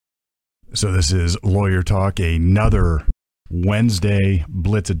So this is Lawyer Talk, another Wednesday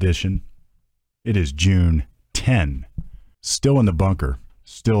Blitz edition. It is June 10. Still in the bunker,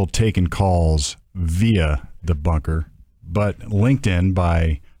 still taking calls via the bunker, but linked in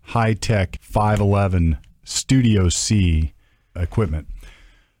by high-tech 511 Studio C equipment.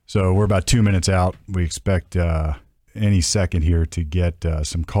 So we're about 2 minutes out. We expect any second here to get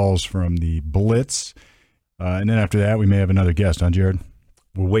some calls from the Blitz. And then after that, we may have another guest, huh, Jared?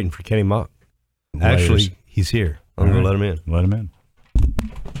 We're waiting for Kenny Mock. Actually, he's here. I'm going to let him in. Let him in.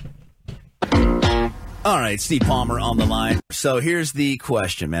 All right, Steve Palmer on the line. So here's the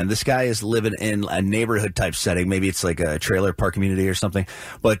question, man. This guy is living in a neighborhood type setting. Maybe it's like a trailer park community or something.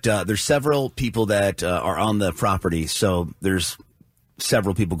 But there's several people that are on the property. So there's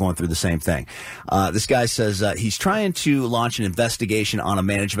several people going through the same thing. This guy says he's trying to launch an investigation on a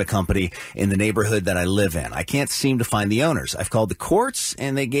management company in the neighborhood that I live in. I can't seem to find the owners. I've called the courts,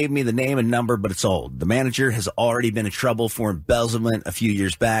 and they gave me the name and number, but it's old. The manager has already been in trouble for embezzlement a few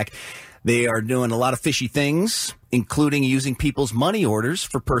years back. They are doing a lot of fishy things, including using people's money orders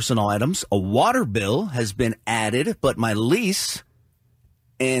for personal items. A water bill has been added, but my lease,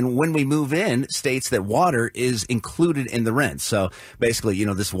 and when we move in, states that water is included in the rent. So basically, you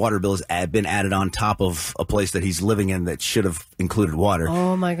know, this water bill has been added on top of a place that he's living in that should have included water.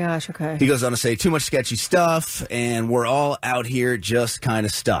 Oh, my gosh. Okay. He goes on to say, too much sketchy stuff, and we're all out here just kind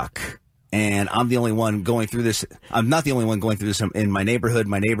of stuck. And I'm the only one going through this. I'm not the only one going through this in my neighborhood.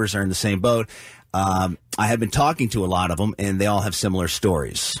 My neighbors are in the same boat. I have been talking to a lot of them, and they all have similar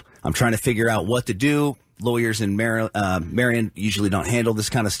stories. I'm trying to figure out what to do. Lawyers in Marion usually don't handle this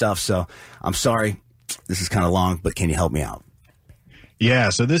kind of stuff, so I'm sorry. This is kind of long, but can you help me out? Yeah,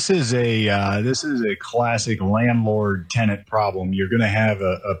 so this is a classic landlord-tenant problem. You're going to have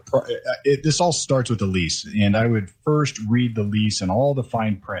this all starts with the lease, and I would first read the lease and all the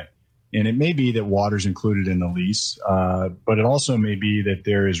fine print. And it may be that water's included in the lease, but it also may be that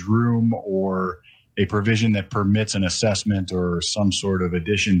there is room or a provision that permits an assessment or some sort of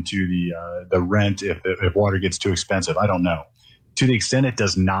addition to the rent if water gets too expensive. I don't know. To the extent it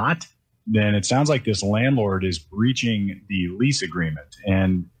does not, then it sounds like this landlord is breaching the lease agreement.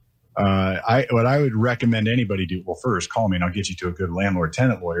 And what I would recommend anybody do, well, first call me and I'll get you to a good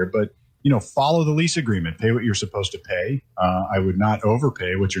landlord-tenant lawyer, but follow the lease agreement, pay what you're supposed to pay. I would not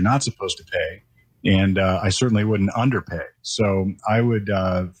overpay what you're not supposed to pay. And I certainly wouldn't underpay. So I would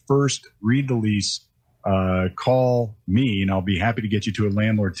first read the lease, call me, and I'll be happy to get you to a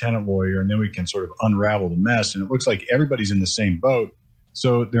landlord-tenant lawyer, and then we can sort of unravel the mess. And it looks like everybody's in the same boat.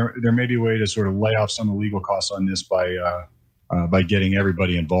 So there may be a way to sort of lay off some of the legal costs on this by getting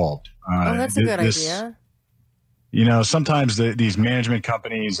everybody involved. That's a good idea. Sometimes these management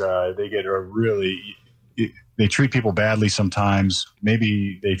companies, they treat people badly sometimes.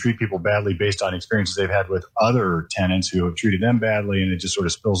 Maybe they treat people badly based on experiences they've had with other tenants who have treated them badly, and it just sort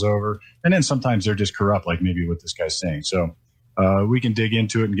of spills over. And then sometimes they're just corrupt, like maybe what this guy's saying. So we can dig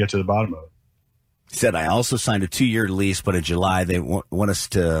into it and get to the bottom of it. He said, I also signed a 2-year lease, but in July they want us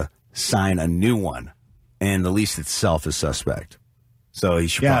to sign a new one, and the lease itself is suspect. So he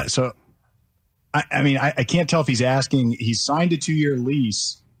should So I can't tell if he's asking. He signed a 2-year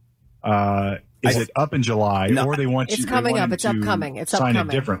lease. Is it up in July, or they want you? It's coming up. It's upcoming. It's sign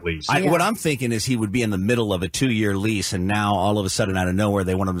upcoming. A different lease. What I'm thinking is he would be in the middle of a 2-year lease, and now all of a sudden, out of nowhere,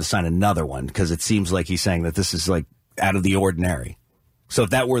 they want him to sign another one because it seems like he's saying that this is like out of the ordinary. So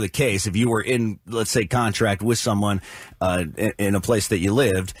if that were the case, if you were in, let's say, contract with someone in a place that you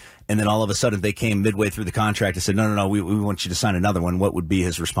lived, and then all of a sudden they came midway through the contract and said, no, we want you to sign another one, what would be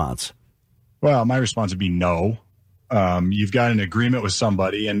his response? Well, my response would be no. You've got an agreement with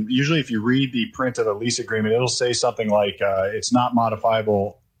somebody, and usually if you read the print of the lease agreement, it'll say something like it's not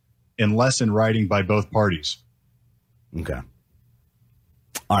modifiable unless in writing by both parties. Okay.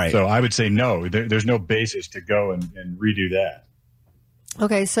 All right. So I would say no. There's no basis to go and redo that.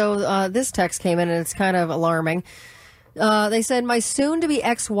 Okay, so this text came in, and it's kind of alarming. They said, my soon-to-be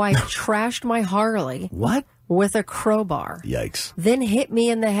ex-wife trashed my Harley. What? With a crowbar. Yikes. Then hit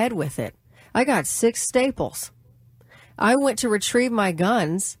me in the head with it. I got 6 staples. I went to retrieve my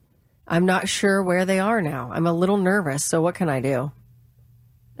guns. I'm not sure where they are now. I'm a little nervous, so what can I do?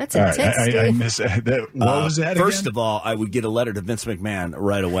 That's intense, Steve. I miss that. What was that First again? of all, I would get a letter to Vince McMahon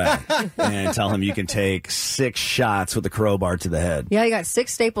right away and tell him you can take 6 shots with a crowbar to the head. Yeah, he got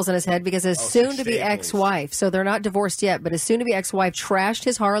 6 staples in his head because his soon-to-be ex-wife, so they're not divorced yet, but his soon-to-be ex-wife trashed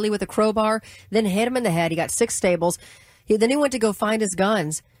his Harley with a crowbar, then hit him in the head. He got 6 staples. Then he went to go find his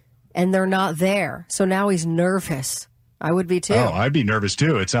guns, and they're not there. So now he's nervous. I would be too. Oh, I'd be nervous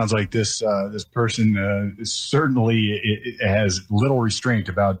too. It sounds like this person certainly it has little restraint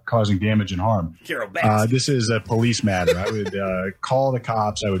about causing damage and harm. Carol Baskin. This is a police matter. I would call the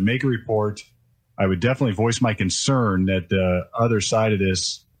cops. I would make a report. I would definitely voice my concern that the other side of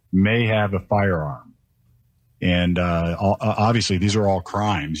this may have a firearm. And obviously, these are all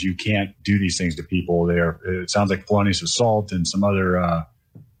crimes. You can't do these things to people. It sounds like felonious assault and some other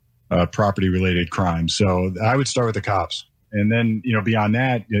property-related crimes. So I would start with the cops. And then, beyond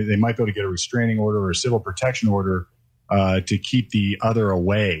that, they might be able to get a restraining order or a civil protection order to keep the other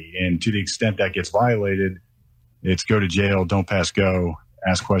away. And to the extent that gets violated, it's go to jail, don't pass go,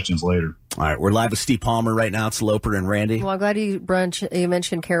 ask questions later. All right, we're live with Steve Palmer right now. It's Loper and Randy. Well, I'm glad you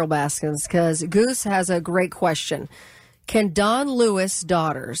mentioned Carol Baskins, because Goose has a great question. Can Don Lewis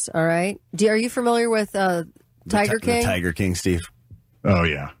daughters, all right? Are you familiar with Tiger King? The Tiger King, Steve. Oh,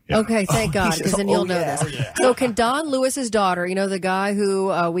 yeah. Okay, thank God, because then you'll know this. Yeah. So can Don Lewis's daughter, the guy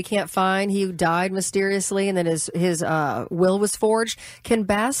who we can't find, he died mysteriously, and then his will was forged. Can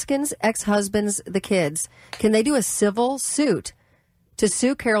Baskin's ex-husbands, the kids, can they do a civil suit to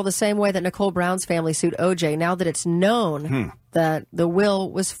sue Carol the same way that Nicole Brown's family sued OJ, now that it's known that the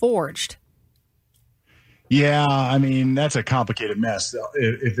will was forged? Yeah, I mean, that's a complicated mess.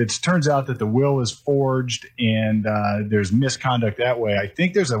 If it turns out that the will is forged and there's misconduct that way, I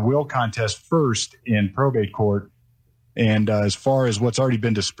think there's a will contest first in probate court. And as far as what's already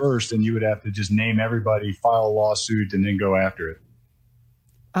been dispersed, then you would have to just name everybody, file a lawsuit, and then go after it.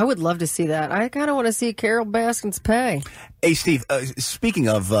 I would love to see that. I kind of want to see Carol Baskins pay. Hey, Steve, speaking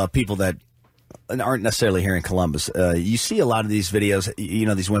of people that aren't necessarily here in Columbus, you see a lot of these videos,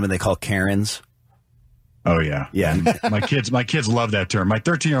 these women they call Karens. Oh, yeah. Yeah. my kids love that term. My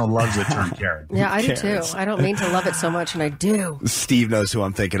 13-year-old loves the term Karen. Yeah, I do too. I don't mean to love it so much, and I do. Steve knows who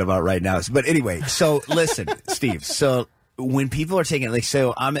I'm thinking about right now. But anyway, so listen, Steve, so when people are taking, like,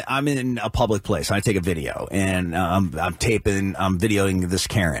 so I'm in a public place, and I take a video, and I'm videoing this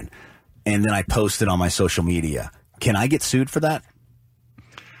Karen, and then I post it on my social media. Can I get sued for that?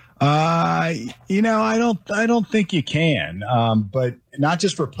 I don't think you can, but not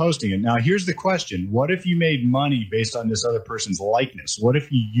just for posting it. Now, here's the question. What if you made money based on this other person's likeness? What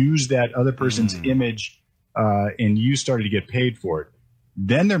if you used that other person's image and you started to get paid for it?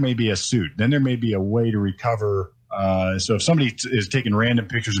 Then there may be a suit. Then there may be a way to recover. So if somebody is taking random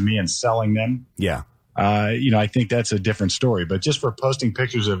pictures of me and selling them, I think that's a different story. But just for posting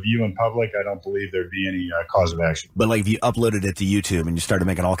pictures of you in public, I don't believe there'd be any cause of action. But like if you uploaded it to YouTube and you started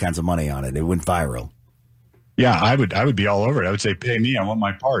making all kinds of money on it, it went viral. Yeah, I would be all over it. I would say, pay me. I want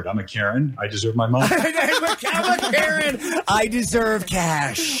my part. I'm a Karen. I deserve my money. I'm a Karen. I deserve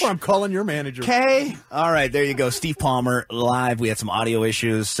cash. Or I'm calling your manager. Okay. All right, there you go. Steve Palmer live. We had some audio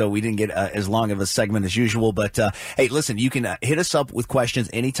issues, so we didn't get as long of a segment as usual. But, hey, listen, you can hit us up with questions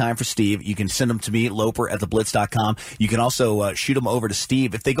anytime for Steve. You can send them to me, loper@theblitz.com. You can also shoot them over to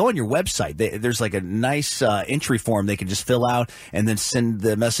Steve. If they go on your website, there's like a nice entry form they can just fill out and then send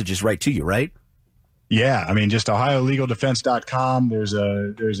the messages right to you, right? Yeah, I mean, just OhioLegalDefense.com. There's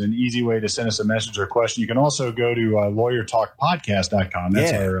an easy way to send us a message or question. You can also go to LawyerTalkPodcast.com.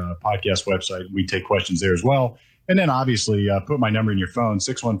 That's our podcast website. We take questions there as well. And then obviously put my number in your phone,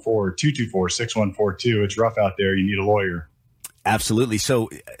 614-224-6142. It's rough out there. You need a lawyer. Absolutely. So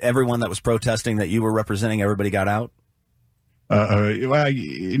everyone that was protesting that you were representing, everybody got out? Well,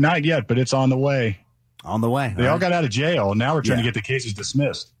 not yet, but it's on the way. On the way. They all got out of jail. Now we're trying to get the cases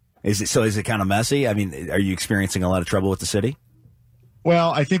dismissed. Is it kind of messy? I mean, are you experiencing a lot of trouble with the city? Well,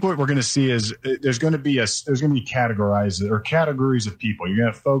 I think what we're going to see is there's going to be categories of people. You're going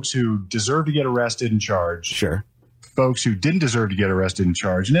to have folks who deserve to get arrested and charged. Sure. Folks who didn't deserve to get arrested and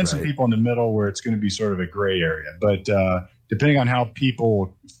charged. And then some people in the middle where it's going to be sort of a gray area. But depending on how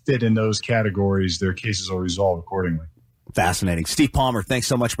people fit in those categories, their cases will resolve accordingly. Fascinating. Steve Palmer, thanks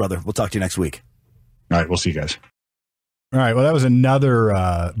so much, brother. We'll talk to you next week. All right. We'll see you guys. All right, well, that was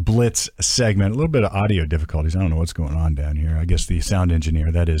another Blitz segment. A little bit of audio difficulties. I don't know what's going on down here. I guess the sound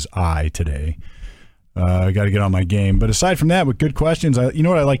engineer, that is I today. I got to get on my game. But aside from that, with good questions, you know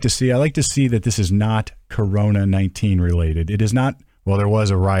what I like to see? I like to see that this is not Corona-19 related. It is not, well, there was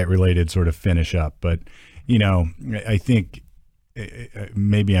a riot-related sort of finish up. But, I think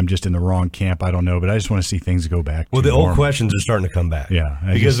maybe I'm just in the wrong camp. I don't know, but I just want to see things go back. Well, the old questions are starting to come back. Yeah,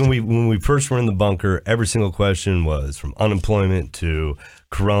 because when we first were in the bunker, every single question was from unemployment to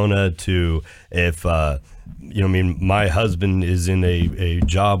Corona to if my husband is in a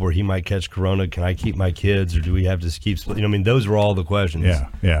job where he might catch Corona. Can I keep my kids, or do we have to keep? Those were all the questions.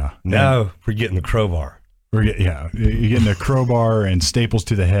 Yeah. Now we're getting the crowbar. You're getting a crowbar and staples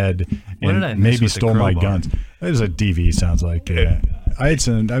to the head, and maybe stole my guns. It was a DV. Sounds like.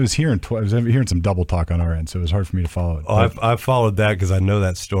 I was hearing some double talk on our end, so it was hard for me to follow it. Oh, I followed that because I know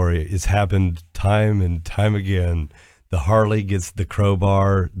that story. It's happened time and time again. The Harley gets the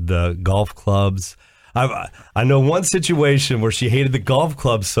crowbar, the golf clubs. I know one situation where she hated the golf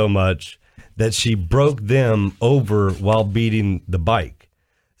clubs so much that she broke them over while beating the bike.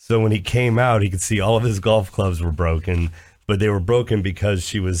 So when he came out, he could see all of his golf clubs were broken, but they were broken because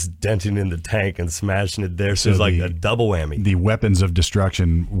she was denting in the tank and smashing it there. So it was like a double whammy. The weapons of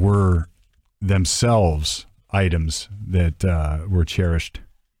destruction were themselves items that were cherished.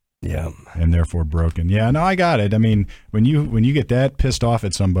 Yeah. And therefore broken. Yeah, no, I got it. I mean, when you get that pissed off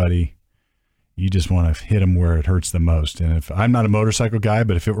at somebody, you just want to hit them where it hurts the most. And if I'm not a motorcycle guy,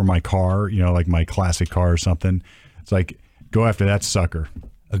 but if it were my car, like my classic car or something, it's like, go after that sucker.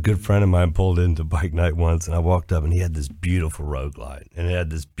 A good friend of mine pulled into bike night once, and I walked up, and he had this beautiful Road Glide, and it had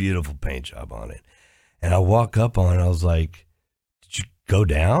this beautiful paint job on it. And I walk up on it, I was like, did you go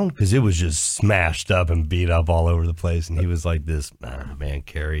down? Because it was just smashed up and beat up all over the place. And he was like this, man,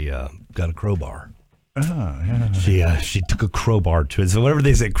 Carrie got a crowbar. Oh, yeah. She took a crowbar to it. So whenever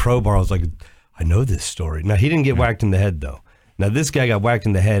they say crowbar, I was like, I know this story. Now, he didn't get whacked in the head, though. Now, this guy got whacked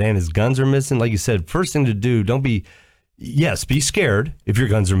in the head, and his guns are missing. Like you said, first thing to do, Yes, be scared if your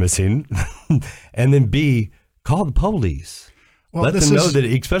guns are missing, and then B, call the police. Well, let them know that,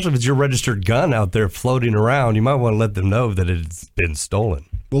 especially if it's your registered gun out there floating around, you might want to let them know that it's been stolen.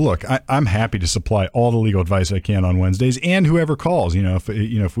 Well, look, I'm happy to supply all the legal advice I can on Wednesdays, and whoever calls.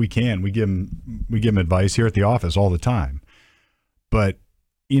 If we can, we give them advice here at the office all the time. But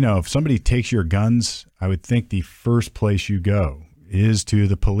if somebody takes your guns, I would think the first place you go is to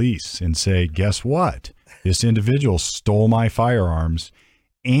the police and say, guess what? This individual stole my firearms,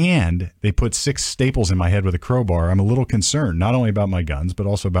 and they put 6 staples in my head with a crowbar. I'm a little concerned, not only about my guns, but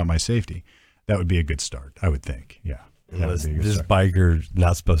also about my safety. That would be a good start, I would think. Yeah. This biker's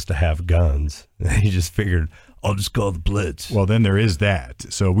not supposed to have guns. He just figured, I'll just call the blitz. Well, then there is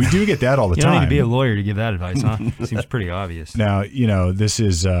that. So we do get that all the time. You don't need to be a lawyer to give that advice, huh? Seems pretty obvious. Now, this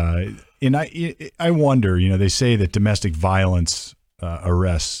is, and I wonder, they say that domestic violence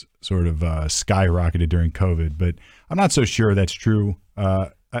arrests sort of skyrocketed during COVID, but I'm not so sure that's true.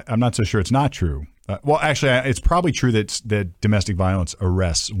 I'm not so sure it's not true. Well, actually, it's probably true that domestic violence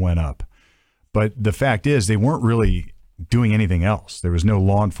arrests went up, but the fact is they weren't really doing anything else. There was no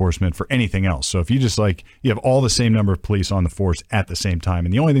law enforcement for anything else. So if you just you have all the same number of police on the force at the same time,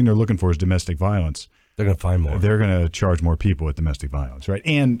 and the only thing they're looking for is domestic violence, they're going to find more. They're going to charge more people with domestic violence, right?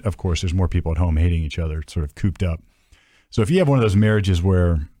 And of course, there's more people at home hating each other, sort of cooped up. So if you have one of those marriages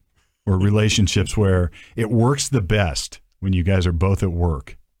or relationships where it works the best when you guys are both at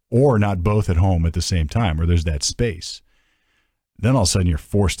work or not both at home at the same time, where there's that space, then all of a sudden you're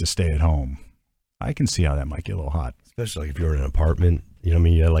forced to stay at home. I can see how that might get a little hot. Especially if you're in an apartment, you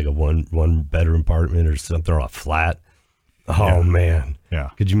had like a one bedroom apartment or something, or a flat. Oh, yeah. Man. Yeah.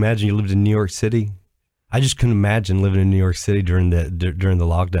 Could you imagine you lived in New York City? I just couldn't imagine living in New York City during the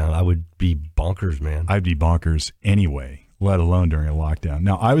lockdown. I would be bonkers, man. I'd be bonkers anyway, let alone during a lockdown.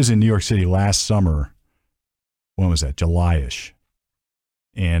 Now, I was in New York City last summer. When was that? July-ish.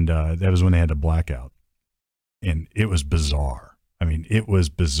 And that was when they had the blackout. And it was bizarre. I mean, it was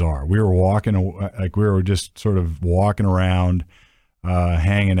bizarre. We were just sort of walking around,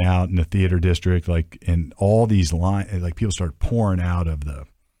 hanging out in the theater district, and all these lines, people started pouring out of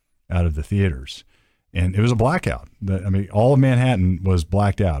the theaters. And it was a blackout. All of Manhattan was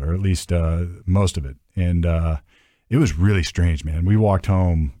blacked out, or at least most of it. And it was really strange, man. We walked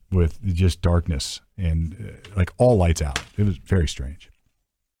home with just darkness and all lights out. It was very strange.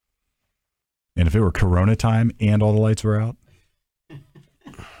 And if it were Corona time and all the lights were out,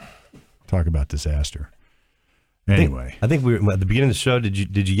 talk about disaster. Anyway, I think we were at the beginning of the show. Did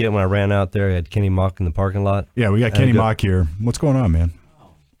you get when I ran out there? I had Kenny Mock in the parking lot. Yeah, we got Kenny Mock here. What's going on, man?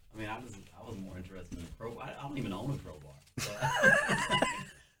 I was more interested in the crowbar. I don't even own a crowbar. So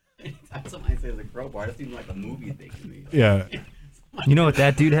anytime somebody says a crowbar, it seems like a movie thing to me. Yeah. You know what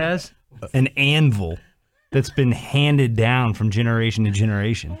that dude has? An anvil that's been handed down from generation to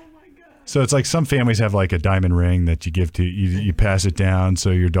generation. So it's like some families have a diamond ring that you give to you pass it down, so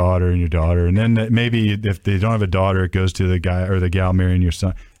your daughter, and then maybe if they don't have a daughter, it goes to the guy or the gal marrying your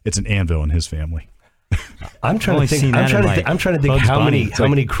son. It's an anvil in his family. I'm trying to think how many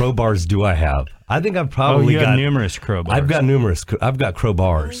crowbars do I have? I think I've probably got numerous crowbars. I've got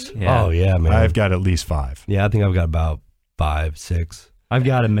crowbars. Yeah. Oh yeah, man. I've got at least 5. Yeah, I think I've got about 5, 6. I've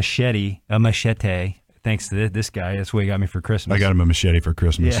got a machete. thanks to this guy. That's what he got me for Christmas. I got him a machete for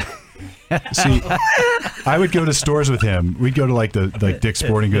Christmas. Yeah. See, I would go to stores with him. We'd go to like Dick's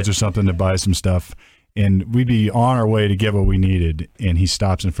Sporting Goods or something to buy some stuff, and we'd be on our way to get what we needed, and he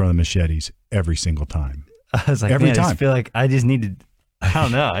stops in front of the machetes every single time. I was like, every man, I time. just feel like I just needed. I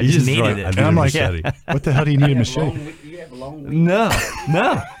don't know. I just needed it. And I'm like, what the hell do you need a machete? You have a long week.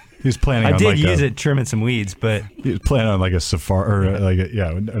 No. He was planning I on did like use it trimming some weeds, but he was planning on like a safari, or like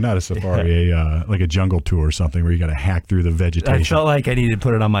not a safari, like a jungle tour or something where you got to hack through the vegetation. I felt like I needed to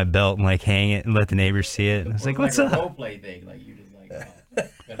put it on my belt and like hang it and let the neighbors see it. And I was like, "What's a up?" role play thing, like you just like,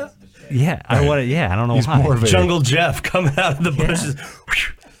 got us machete. Yeah, I wanted. Yeah, I don't know He's why. more of a Jungle Jeff coming out of the bushes.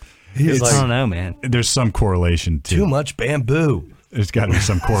 He's I don't know, man. There's some correlation too much bamboo. There's got to be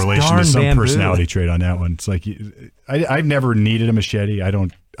some correlation to Darn some bamboo. personality trait on that one. It's like I've never needed a machete. That's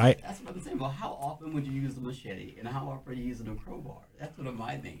what I'm saying. Well, how often would you use the machete, and how often are you using a crowbar? That's what I'm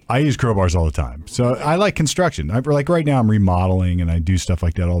thinking. I use crowbars all the time. So I like construction. Like right now I'm remodeling and I do stuff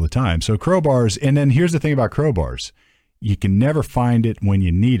like that all the time. So crowbars, and then here's the thing about crowbars. You can never find it when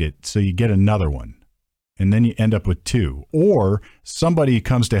you need it, so you get another one. And then you end up with two. Or somebody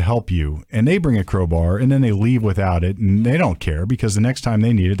comes to help you and they bring a crowbar and then they leave without it and they don't care because the next time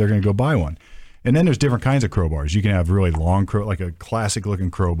they need it, they're going to go buy one. And then there's different kinds of crowbars. You can have really long, like a classic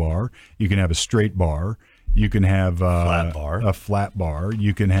looking crowbar. You can have a straight bar. You can have a flat bar.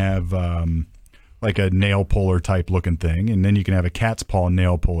 You can have like a nail puller type looking thing. And then you can have a cat's paw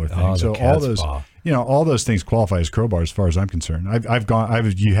nail puller thing. Oh, so all those, all those things qualify as crowbars as far as I'm concerned.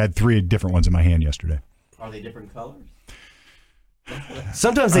 You had 3 different ones in my hand yesterday. Are they different colors?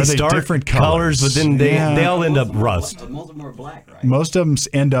 Sometimes they start different colors, but then they all end up rust. Most of them are black, right? Most of them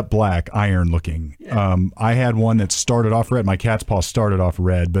end up black, iron looking. Yeah. I had one that started off red. My cat's paw started off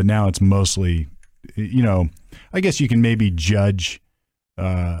red, but now it's mostly, I guess you can maybe judge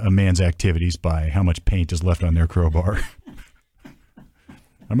a man's activities by how much paint is left on their crowbar.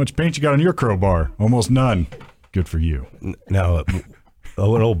 How much paint you got on your crowbar? Almost none. Good for you. Now,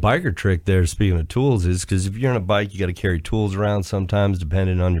 an old biker trick there, speaking of tools, is because if you're on a bike, you got to carry tools around sometimes,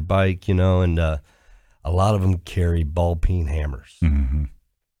 depending on your bike, and a lot of them carry ball peen hammers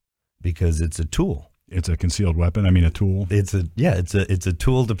because it's a tool. It's a concealed weapon. I mean, a tool. It's a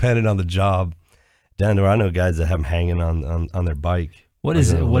tool depending on the job. Down there, I know guys that have them hanging on their bike. What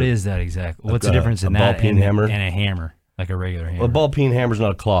is it? What is that exactly? What's the difference in that ball peen hammer and a hammer, like a regular hammer? Well, a ball peen hammer is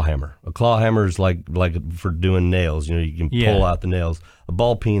not a claw hammer. A claw hammer is like for doing nails. You can pull out the nails. A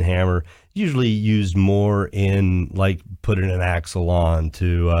ball peen hammer usually used more in like putting an axle on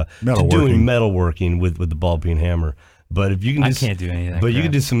to doing metalworking with the ball peen hammer. But if you can, I can't do any of that. But you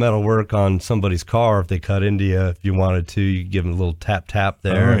can do some metal work on somebody's car if they cut into you. If you wanted to, you could give them a little tap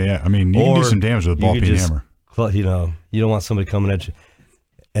there. Oh yeah, I mean you can do some damage with a ball peen hammer. You don't want somebody coming at you.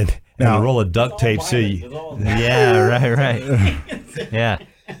 And a roll of duct tape, so yeah, right. Yeah.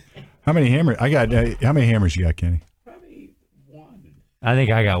 How many hammers? How many hammers you got, Kenny? Probably 1. I think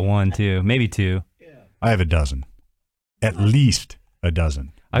I got 1 too, maybe 2. Yeah. I have a dozen, at least a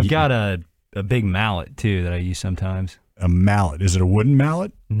dozen. I've got a big mallet too that I use sometimes. A mallet? Is it a wooden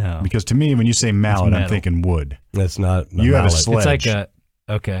mallet? No, because to me, when you say mallet, I'm thinking wood. That's not. You have a sledge. It's like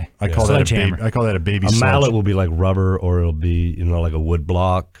okay. I call that a baby. A sledge. mallet will be like rubber, or it'll be like a wood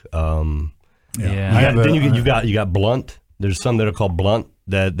block. Then you got blunt. There's some that are called blunt.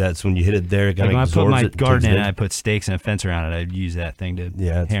 That's when you hit it there. It when I put my garden in, it. I put stakes and a fence around it. I'd use that thing to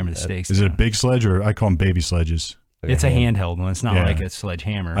hammer the stakes. Is it a big sledge, or I call them baby sledges? It's a handheld one. It's not like a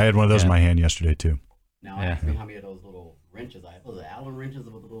sledgehammer. I had one of those in my hand yesterday too. Now ask me how many of those little wrenches I have. Those are Allen wrenches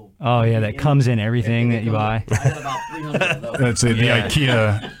with a little. Oh yeah, that comes in everything that you buy. I had about 300 of those. That's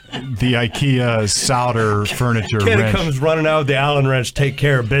the IKEA solder furniture Kenny wrench. comes running out with the Allen wrench. Take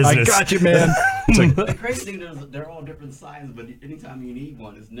care of business. I got you, man. The crazy thing is they're all different sizes, but anytime you need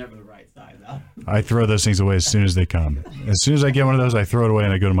one, it's never the right size. I throw those things away as soon as they come. As soon as I get one of those, I throw it away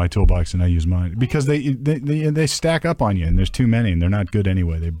and I go to my toolbox and I use mine because they stack up on you and there's too many and they're not good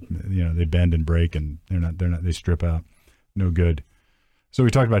anyway. They bend and break and they strip out. No good. So we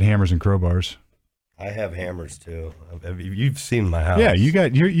talked about hammers and crowbars. I have hammers too. You've seen my house. Yeah, you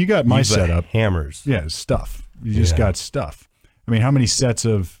got my setup. Hammers. Yeah, stuff. You just got stuff. I mean, how many sets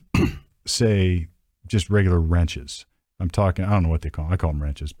of say just regular wrenches? I'm talking. I don't know what they call them. I call them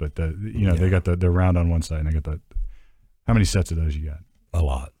wrenches, but they got they're round on one side, and they got the. How many sets of those you got? A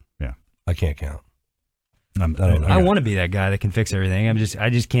lot. Yeah, I can't count. I want to be that guy that can fix everything. I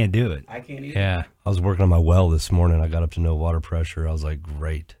just can't do it. I can't either. Yeah. I was working on my well this morning. I got up to no water pressure. I was like,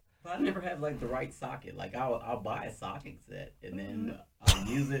 great. I never had like the right socket. Like I'll buy a socket set and then I'll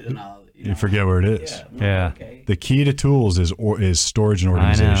use it and I'll You forget where it is. Yeah. Yeah. Okay. The key to tools is storage and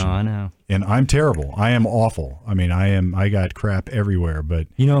organization. I know. And I'm terrible. I am awful. I mean, I got crap everywhere, but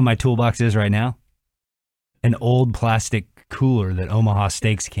You know what my toolbox is right now? An old plastic cooler that Omaha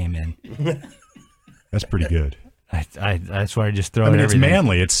Steaks came in. that's pretty good. That's where I just throw I mean, it's everything.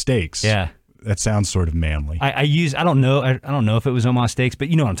 manly. It's steaks. Yeah. That sounds sort of manly. I don't know if it was Omaha Steaks, but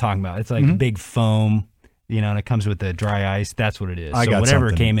you know what I'm talking about. It's like big foam, and it comes with the dry ice. That's what it is. I so got whatever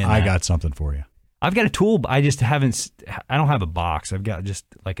something. came in. I got something for you. I've got a tool, but I just haven't. I don't have a box. I've got just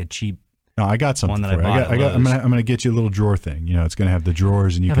like a cheap. No, I got something One that for you. I bought at I'm Lowe's. gonna get you a little drawer thing. It's gonna have the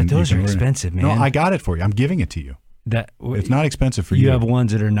drawers, and you Yeah, can. but those you are can expensive, man. No, I got it for you. I'm giving it to you. It's not expensive for you. You have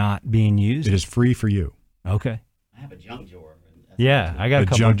ones that are not being used. It is free for you. Okay. I have a junk drawer. Yeah, I got a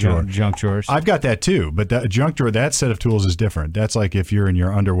couple junk of drawer. junk drawers. I've got that too, but that junk drawer, that set of tools is different. That's like if you're in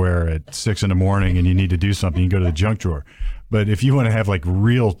your underwear at 6 a.m. and you need to do something, you go to the junk drawer. But if you want to have like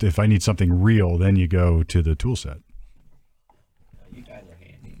real, if I need something real, then you go to the tool set. You guys are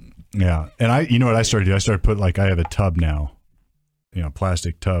handy. Yeah, and you know what I started doing? I started put I have a tub now,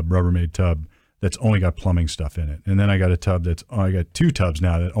 plastic tub, Rubbermaid tub that's only got plumbing stuff in it, and then I got a tub I got 2 tubs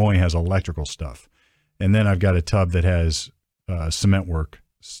now that only has electrical stuff, and then I've got a tub that has cement work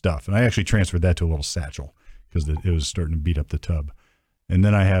stuff, and I actually transferred that to a little satchel because it was starting to beat up the tub, and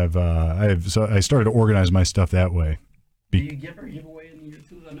then so I started to organize my stuff that way. Do you give away any of your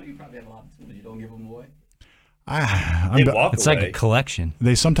tools? I know you probably have a lot of tools. You don't give them away. It's like a collection.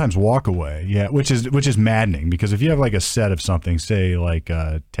 They sometimes walk away, yeah, which is maddening because if you have like a set of something, say like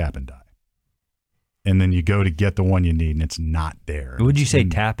tap and die, and then you go to get the one you need and it's not there. Would you say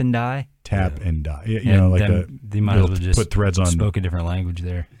tap and die? Tap and die. You And know, like then you might as well just put threads on. Spoke a different language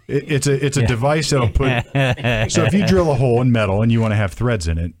there. It's a device that'll put. So if you drill a hole in metal and you want to have threads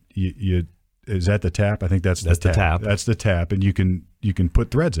in it, you is that the tap? I think that's the tap. That's the tap, and you can put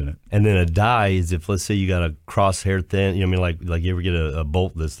threads in it. And then a die is if, let's say, you got a crosshair thin. You know what I mean? Like you ever get a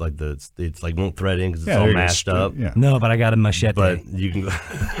bolt that's like it's like won't thread in because it's all mashed up. Yeah. No, but I got a machete. But you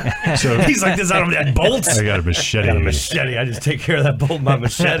can. So He's like this. I don't have bolts. I got a machete. I got a machete. I just take care of that bolt with my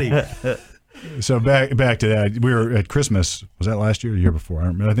machete. So back to that. We were at Christmas. Was that last year or the year before? I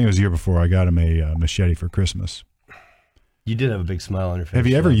don't remember. I think it was the year before. I got him a machete for Christmas. You did have a big smile on your face. Have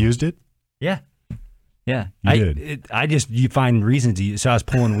you ever used it? Yeah. You did. You find reasons to use. So I was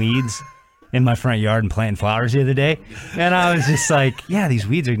pulling weeds in my front yard and planting flowers the other day, and I was just like, yeah, these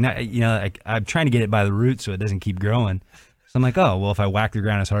weeds are not, I'm trying to get it by the roots so it doesn't keep growing. So I'm like, oh, well, if I whack the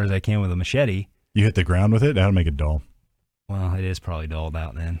ground as hard as I can with a machete. You hit the ground with it? That'll make it dull. Well, it is probably dulled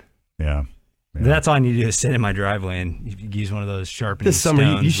out then. Yeah. That's all I need to do is sit in my driveway and use one of those sharpening This summer,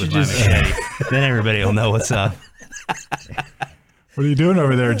 stones you should with my just- machete. Then everybody will know what's up. What are you doing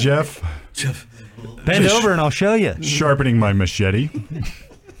over there, Jeff? Bend over and I'll show you. Sharpening my machete.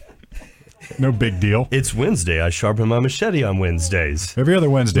 No big deal. It's Wednesday. I sharpen my machete on Wednesdays. Every other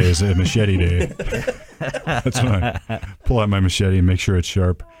Wednesday is a machete day. That's when I pull out my machete and make sure it's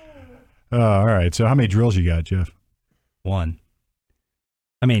sharp. All right. So how many drills you got, Jeff? One.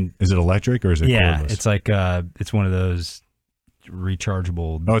 I mean, is it electric or is it cordless? It's like it's one of those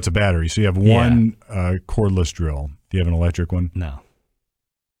rechargeable. Oh, it's a battery. So you have one cordless drill. Do you have an electric one? No.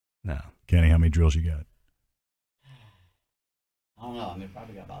 Kenny, how many drills you got? I don't know. I mean,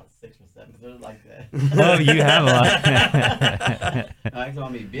 probably got about 6 or 7. They're like that. Oh, you have a lot. That's how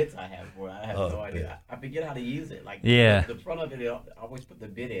many bits I have for it. I have no idea. I forget how to use it. Like the front of it, I always put the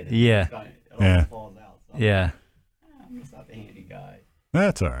bit in. It always falls out. So I'm just not the handy guy.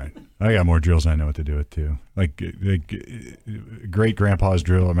 That's all right. I got more drills I know what to do with too. Like great grandpa's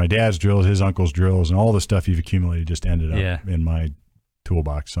drill, or my dad's drills, his uncle's drills, and all the stuff you've accumulated just ended up in my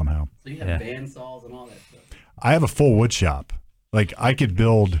toolbox somehow. So you have band saws and all that stuff? I have a full wood shop. Like I could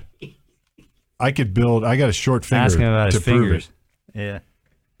build. I got a short finger. Ask him about his fingers. Yeah.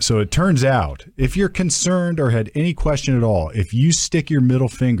 So it turns out, if you're concerned or had any question at all, if you stick your middle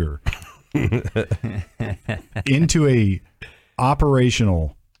finger into a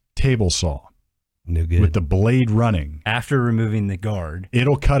operational table saw with the blade running after removing the guard,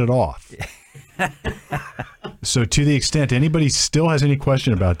 it'll cut it off. So to the extent anybody still has any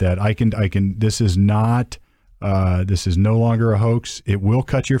question about that, I can this is no longer a hoax. It will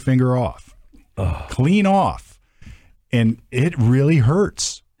cut your finger off. Clean off. And it really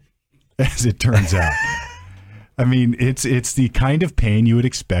hurts, as it turns out. I mean, it's the kind of pain you would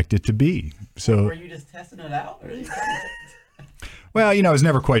expect it to be. So were you just testing it out? Or well, I was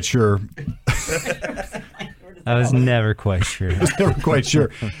never quite sure. I was never quite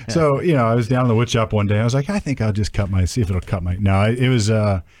sure. So, I was down in the wood shop one day. I was like, I think I'll just see if it'll cut my. No, it was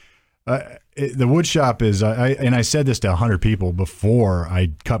The wood shop is, and I said this to 100 people before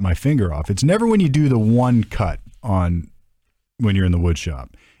I cut my finger off. It's never when you do the one cut when you're in the wood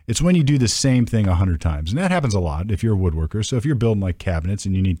shop. It's when you do the same thing 100 times. And that happens a lot if you're a woodworker. So if you're building like cabinets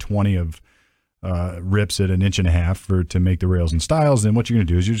and you need 20 of rips at 1.5 inches to make the rails and stiles, then what you're going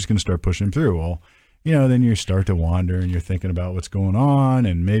to do is you're just going to start pushing them through. Well, then you start to wander and you're thinking about what's going on.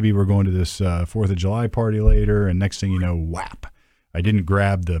 And maybe we're going to this 4th of July party later. And next thing you know, whap. I didn't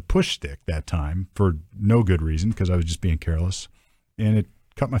grab the push stick that time for no good reason because I was just being careless, and it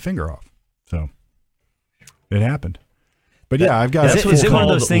cut my finger off. So it happened. But yeah, I've got. Is it one of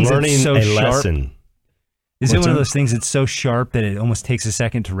those things that's so sharp? Lesson. Is it one of those things that's so sharp that it almost takes a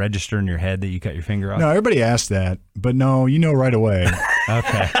second to register in your head that you cut your finger off? No, everybody asks that, but no, right away.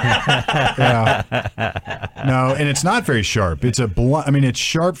 Okay. Yeah. No, and it's not very sharp. It's it's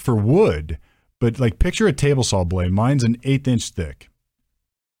sharp for wood. But like picture a table saw blade. Mine's an 1/8 inch thick,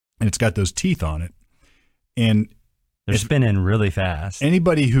 and it's got those teeth on it. And they're spinning really fast.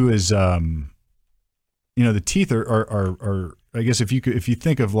 Anybody who is, the teeth are I guess if you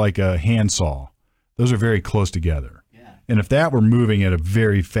think of like a handsaw, those are very close together. Yeah. And if that were moving at a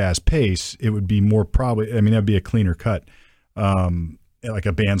very fast pace, it would be more probably. That'd be a cleaner cut. Like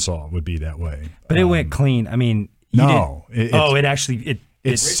a bandsaw would be that way. But it went clean.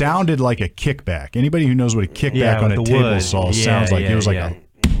 It sounded like a kickback. Anybody who knows what a kickback on a table saw sounds like, it was like a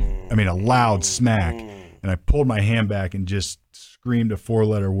loud smack. And I pulled my hand back and just screamed a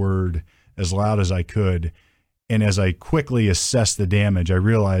 4-letter word as loud as I could. And as I quickly assessed the damage, I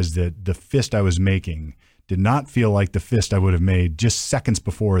realized that the fist I was making did not feel like the fist I would have made just seconds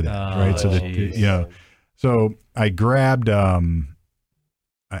before that. Right. So I grabbed,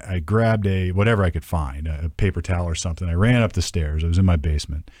 I grabbed whatever I could find, a paper towel or something. I ran up the stairs. I was in my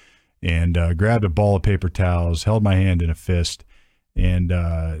basement and grabbed a ball of paper towels, held my hand in a fist, and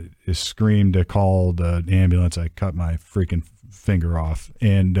screamed, called an ambulance. I cut my freaking finger off.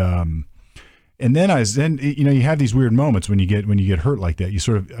 And then you have these weird moments when you get hurt like that. You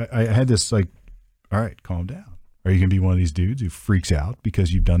sort of, I had this like, all right, calm down. Are you going to be one of these dudes who freaks out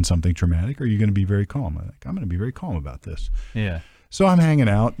because you've done something traumatic? Or are you going to be very calm? I'm going to be very calm about this. Yeah. So I'm hanging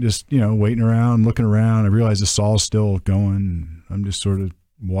out, just, waiting around, looking around. I realize the saw's still going. I'm just sort of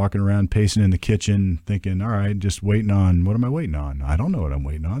walking around, pacing in the kitchen, thinking, all right, just waiting on, what am I waiting on? I don't know what I'm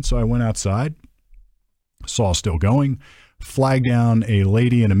waiting on. So I went outside, saw's still going, flagged down a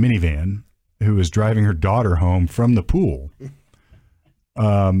lady in a minivan who was driving her daughter home from the pool.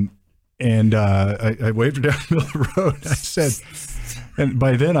 And I waved her down the middle of the road. I said, and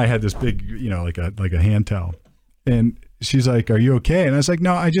by then I had this big, like a hand towel. And she's like, "Are you okay?" And I was like,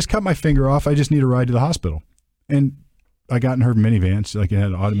 "No, I just cut my finger off. I just need a ride to the hospital." And I got in her minivan. She it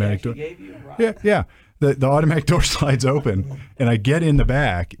had an automatic door. Gave you a ride. Yeah. The automatic door slides open, and I get in the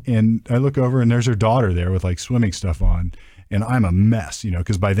back, and I look over, and there's her daughter there with like swimming stuff on, and I'm a mess,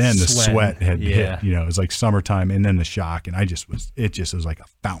 because by then the sweat had hit. It was like summertime, and then the shock, and it just was like a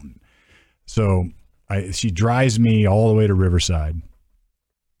fountain. So she drives me all the way to Riverside,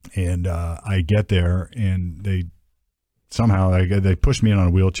 and I get there, and they pushed me in on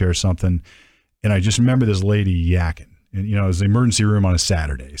a wheelchair or something, and I just remember this lady yakking, and it was the emergency room on a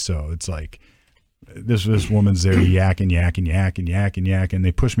Saturday, so it's like this woman's there yakking.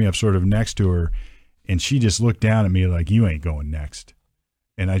 They pushed me up sort of next to her, and she just looked down at me like, "You ain't going next."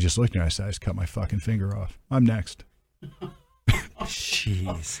 And I just looked at her, and I said, "I just cut my fucking finger off. I'm next."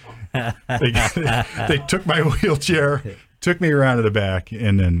 Jeez. They took my wheelchair, took me around to the back,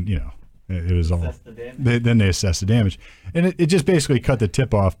 and then it was all. Then they assessed the damage, and it just basically cut the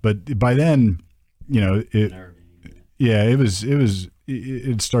tip off. But by then, it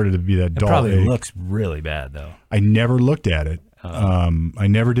started to be that dull. It probably ache. Looks really bad though. I never looked at it. I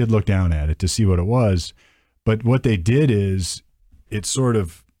never did look down at it to see what it was. But what they did is it sort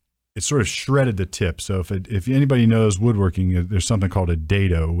of shredded the tip. So if anybody knows woodworking, there's something called a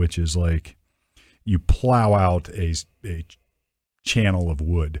dado, which is like you plow out a channel of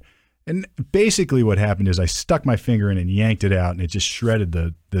wood. And basically what happened is I stuck my finger in and yanked it out, and it just shredded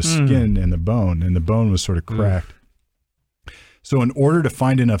the skin and the bone was sort of cracked. So in order to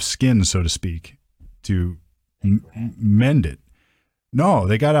find enough skin, so to speak, to mend it, no,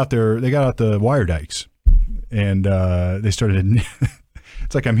 they got out the wire dikes, and they started.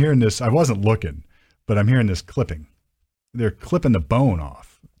 It's like I'm hearing this. I wasn't looking, but I'm hearing this clipping. They're clipping the bone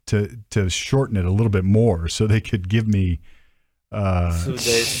off to shorten it a little bit more, so they could give me. So the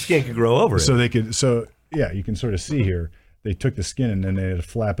skin could grow over it. So they could. So yeah, you can sort of see here. They took the skin and then they had to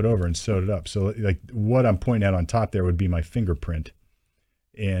flap it over and sewed it up. So like what I'm pointing at on top there would be my fingerprint,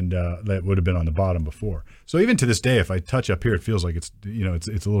 and that would have been on the bottom before. So even to this day, if I touch up here, it feels like it's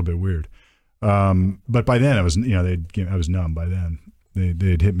a little bit weird. But by then I was I was numb by then.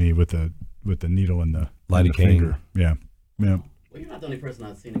 They'd hit me with the needle in the finger. Yeah. Well, you're not the only person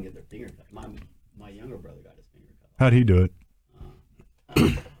I've seen get their finger cut. My younger brother got his finger cut. How'd he do it?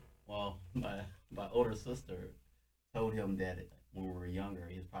 Well, my older sister told him that when we were younger,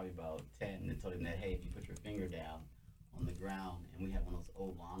 he was probably about 10, and told him that, hey, if you put your finger down on the ground, and we have one of those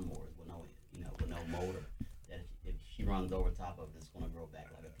old lawnmowers with no motor, that if she runs over top of it, it's going to grow back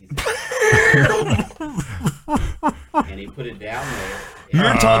like a piece of and he put it down there.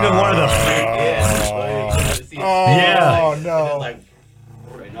 You're talking one of the no. Like,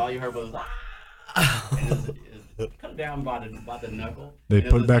 and all you heard was cut down by the knuckle. They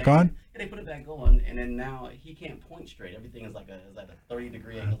put it back on? And they put it back on, and then now he can't point straight. Everything is like a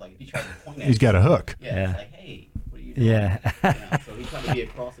 30-degree angle. Like if he tries to point at he's got a hook. Yeah. It's like, hey, what are you doing? Yeah. So he tried to be a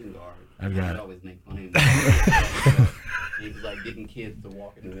crossing guard. I've got it. Always make fun of him. He was like getting kids to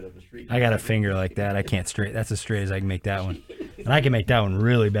walk in the middle of the street. I got a finger like that. I can't straight. That's as straight as I can make that one. And I can make that one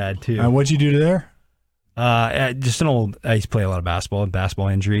really bad too. What'd you do to there? Just an old. I used to play a lot of basketball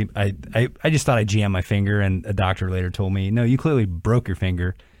injury. I just thought I jammed my finger, and a doctor later told me, no, you clearly broke your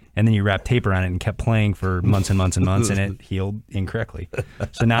finger, and then you wrapped tape around it and kept playing for months and months and months, and it healed incorrectly.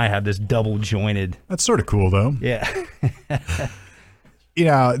 So now I have this double jointed. That's sort of cool though. Yeah.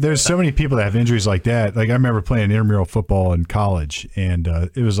 There's so many people that have injuries like that. Like I remember playing intramural football in college, and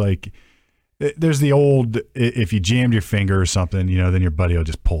it was like, there's the old, if you jammed your finger or something, then your buddy will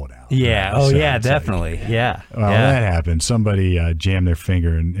just pull it out. Yeah. Right? Oh, yeah, definitely. Yeah. Well, that happened. Somebody jammed their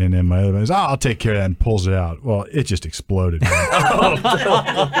finger, and then my other buddy says, I'll take care of that, and pulls it out. Well, it just exploded. Like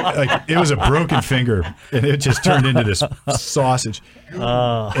it was a broken finger, and it just turned into this sausage.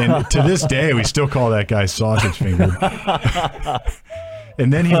 And to this day, we still call that guy sausage finger.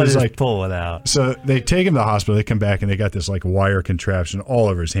 And then he was like, pull it out. So they take him to the hospital. They come back and they got this like wire contraption all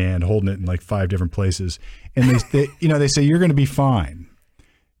over his hand, holding it in like 5 different places. And they say, you're going to be fine.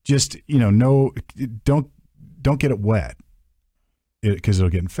 Just, don't get it wet because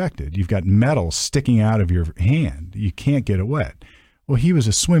it'll get infected. You've got metal sticking out of your hand. You can't get it wet. Well, he was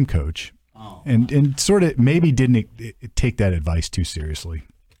a swim coach and sort of maybe didn't take that advice too seriously.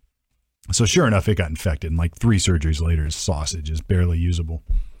 So sure enough, it got infected, and like 3 surgeries later, his sausage is barely usable.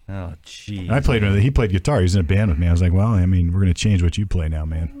 Oh, jeez. I played with him. He played guitar. He was in a band with me. I was like, well, I mean, we're going to change what you play now,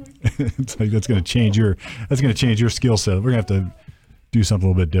 man. It's like that's going to change your skill set. We're going to have to do something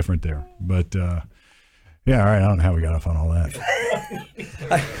a little bit different there. But yeah, all right. I don't know how we got off on all that.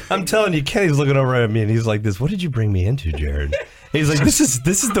 I'm telling you, Kenny's looking over at me, and he's like, "This. What did you bring me into, Jared?" He's like, "This is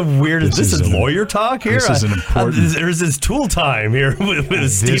the weirdest. This is lawyer talk here. This is an important. There's this tool time here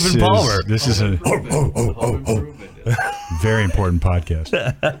with Stephen Palmer. This is a very important podcast.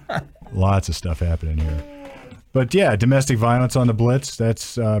 Lots of stuff happening here. But yeah, domestic violence on the blitz.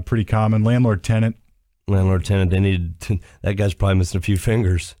 That's pretty common. Landlord tenant. That guy's probably missing a few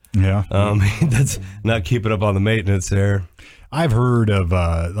fingers. Yeah. That's not keeping up on the maintenance there. I've heard of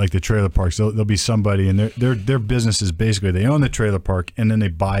like the trailer parks. There'll be somebody, and their business is basically they own the trailer park, and then they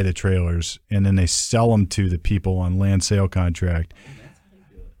buy the trailers, and then they sell them to the people on land sale contract.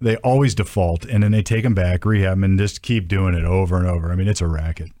 They always default, and then they take them back, rehab them, and just keep doing it over and over. I mean, it's a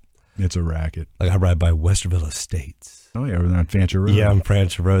racket. It's a racket. Like I ride by Westerville Estates. Oh yeah, we're on Fancher Road. Yeah, on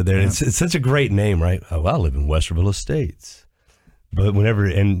Fancher Road there. Yeah. It's such a great name, right? Oh, I live in Westerville Estates. But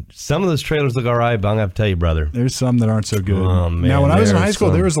and some of those trailers look all right, but I'm going to tell you, brother. There's some that aren't so good. Oh, man, now, when I was in high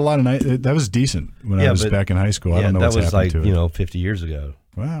school, there was a lot of that was decent when I was back in high school. I don't know what's happened to it. That was like, 50 years ago.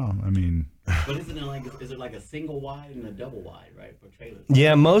 Well, I mean. But is it like a single wide and a double wide, right, for trailers?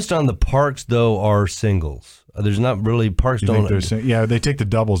 Yeah, most on the parks, though, are singles. There's not really parks don't. Yeah, they take the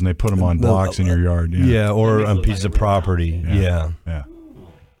doubles and they put them on blocks in your yard. Yeah, or on pieces of property. Yeah. Yeah.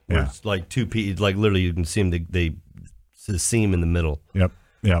 It's like 2 pieces, like literally you can see them, they the seam in the middle. Yep.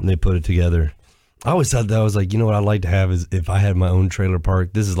 And they put it together. I always thought that I was like, what I'd like to have is if I had my own trailer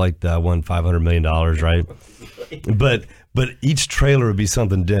park. This is like the $500 million, right? But each trailer would be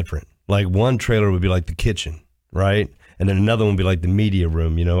something different. Like one trailer would be like the kitchen, right? And then another one would be like the media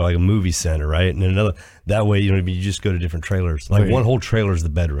room, like a movie center, right? And then another that way, you just go to different trailers. Like one whole trailer is the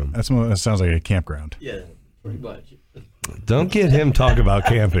bedroom. That sounds like a campground. Yeah, pretty much. Don't get him talking about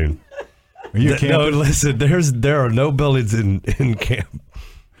camping. Are you camping? No, listen. There are no buildings in camp.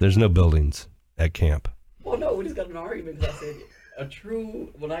 There's no buildings at camp. Well, no, we just got an argument because I said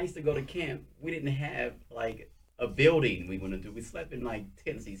when I used to go to camp, we didn't have like a building we went into. We slept in like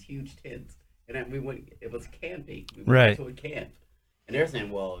tents, these huge tents, and then it was camping. We went to a camp, And they're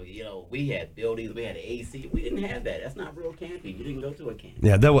saying, well, we had buildings, we had AC. We didn't have that. That's not real camping. You didn't go to a camp.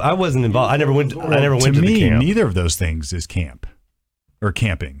 Yeah, I wasn't involved. I never went. I never went to to the me, camp. neither of those things is camp or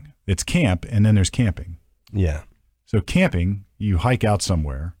camping. It's camp, and then there's camping. Yeah. So camping, you hike out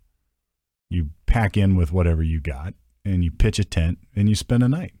somewhere, you pack in with whatever you got, and you pitch a tent, and you spend a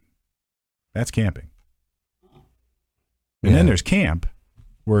night. That's camping. And then there's camp,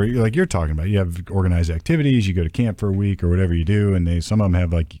 where like you're talking about, you have organized activities, you go to camp for a week or whatever you do, and some of them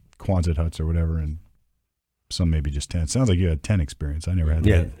have like Quonset huts or whatever, and some maybe just tents. Sounds like you had a tent experience. I never had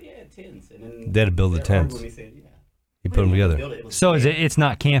that. Yeah, tents. And then They had to build the tents. You put them together. So it's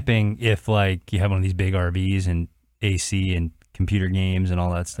not camping if like you have one of these big RVs and AC and computer games and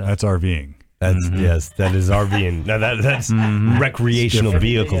all that stuff. That's RVing. That's yes, that is RVing. Now that's recreational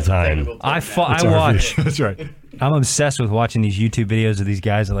vehicle time. I It's watch. RV. That's right. I'm obsessed with watching these YouTube videos of these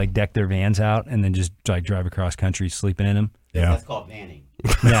guys that like deck their vans out and then just like drive across country sleeping in them. Yeah. That's called vanning.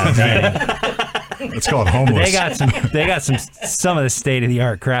 Yeah, man. It's called homeless. They got some of the state of the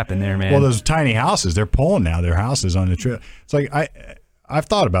art crap in there, man. Well, those tiny houses, they're pulling now their houses on the trail. It's like I've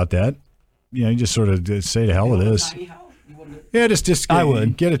thought about that. You just sort of just say to hell with this. Yeah, just I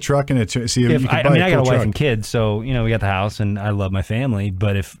would get a truck and see if you can buy I got a wife truck. and kids, so we got the house and I love my family.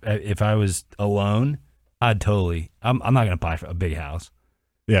 But if I was alone, I'd totally. I'm not going to buy a big house.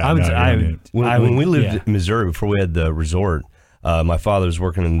 Yeah, I would. no, I yeah, would. When we lived in Missouri before we had the resort, my father was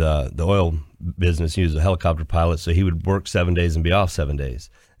working in the oil business. He was a helicopter pilot, so he would work 7 days and be off 7 days.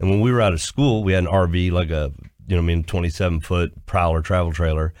 And when we were out of school, we had an RV, like a 27-foot Prowler travel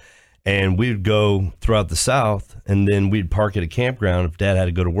trailer. And we'd go throughout the South, and then we'd park at a campground if Dad had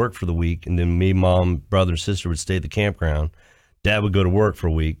to go to work for the week. And then me, Mom, brother, and sister would stay at the campground. Dad would go to work for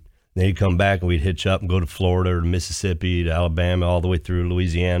a week. Then he'd come back, and we'd hitch up and go to Florida or to Mississippi to Alabama, all the way through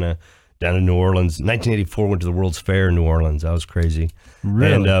Louisiana, down to New Orleans. 1984, went to the World's Fair in New Orleans. That was crazy.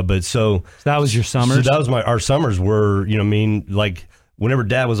 Really? And so that was your summers? So that was our summers were, like whenever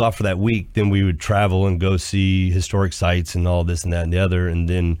Dad was off for that week, then we would travel and go see historic sites and all this and that and the other. And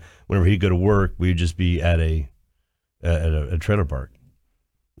then whenever he'd go to work, we'd just be at a trailer park.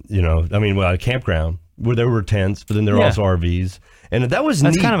 A campground where there were tents, but then there were also RVs. And that's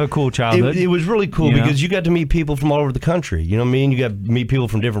neat. Kind of a cool childhood. It was really cool because you got to meet people from all over the country. You know what I mean? You got to meet people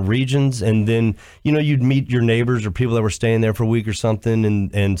from different regions, and then you'd meet your neighbors or people that were staying there for a week or something.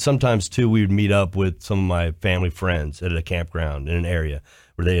 And sometimes too, we would meet up with some of my family friends at a campground in an area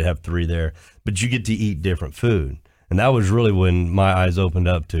where they'd have 3 there. But you get to eat different food. And that was really when my eyes opened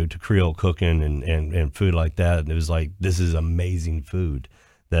up to Creole cooking and food like that. And it was like, this is amazing food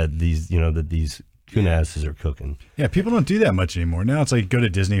that these Coonasses are cooking. Yeah, people don't do that much anymore. Now it's like go to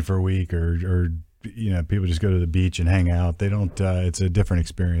Disney for a week or people just go to the beach and hang out. They don't, it's a different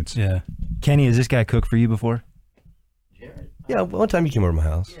experience. Yeah. Kenny, has this guy cooked for you before? Jared. Yeah, one time he came over to my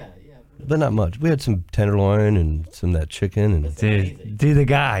house. Yeah. But not much. We had some tenderloin and some of that chicken. And Dude, the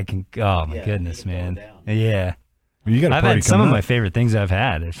guy can, oh my goodness, man. Yeah. Well, you got I've had some of my favorite things I've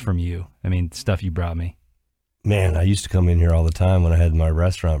had is from you. I mean, stuff you brought me. Man, I used to come in here all the time when I had my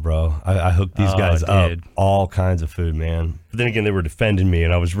restaurant, bro. I hooked these guys up, all kinds of food, man. But then again, they were defending me,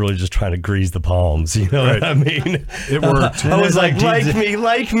 and I was really just trying to grease the palms. You know what I mean? It worked. I was like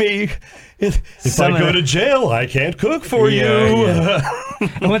me. If I go to jail, I can't cook for you. Yeah.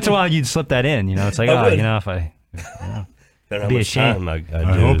 And once in a while, you'd slip that in. It's like, if I... be ashamed. I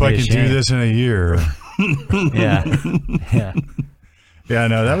hope I can do this in a year. Yeah. Yeah,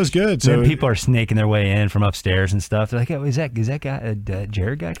 no, that was good. So then people are snaking their way in from upstairs and stuff. They're like, "Oh, is that guy,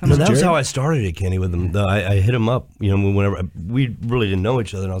 Jared guy coming?" No, that was how I started it, Kenny. With him, I hit him up. Whenever we really didn't know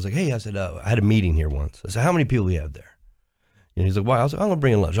each other, and I was like, "Hey," I said, "I had a meeting here once." I said, "How many people do you have there?" And he's like, "Why?" I was like, "I'm gonna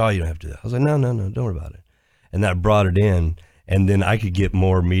bring in lunch." "Oh, you don't have to do that." I was like, "No, don't worry about it." And that brought it in, and then I could get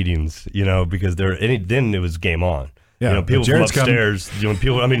more meetings, because then it was game on. Yeah, people from upstairs. There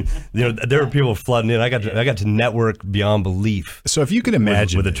were people flooding in. I got to network beyond belief. So if you can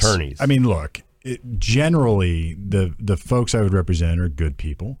imagine with attorneys, I mean, look, generally the folks I would represent are good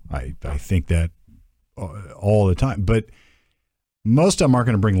people. I think that all the time, but most of them aren't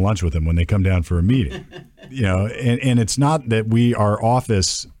going to bring lunch with them when they come down for a meeting. And it's not that our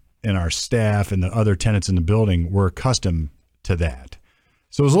office and our staff and the other tenants in the building were accustomed to that.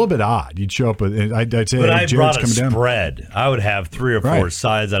 So it was a little bit odd. You'd show up with, I'd say, but hey, I Jared's brought a coming down. spread. I would have 3 or 4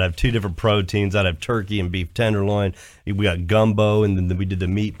 sides. I'd have 2 different proteins. I'd have turkey and beef tenderloin. We got gumbo, and then we did the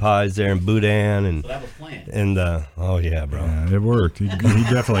meat pies there and boudin. And so that was planned. And oh yeah, bro, yeah, it worked. He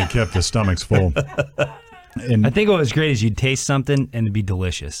definitely kept the stomachs full. And I think what was great is you'd taste something and it'd be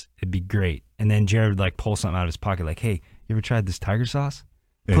delicious. It'd be great, and then Jared would pull something out of his pocket, like, "Hey, you ever tried this tiger sauce?"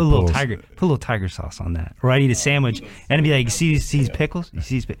 Put a little tiger sauce on that. Or I'd eat a sandwich and it'd be like, you see these pickles? You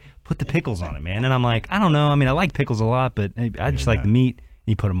see these put the pickles on it, man. And I'm like, I don't know. I mean, I like pickles a lot, but I just like the meat. And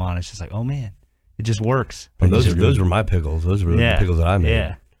you put them on. It's just like, oh man, it just works. Well, those were my pickles. Those were the pickles that I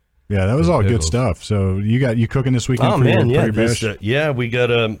made. Yeah, that was all good stuff. So you cooking this weekend? Oh for man, your bash? we got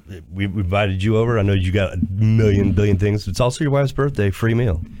we invited you over. I know you got a billion things. It's also your wife's birthday, free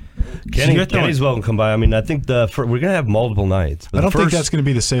meal. Kenny's welcome to come by. I mean, I think we're gonna have multiple nights. I don't think that's gonna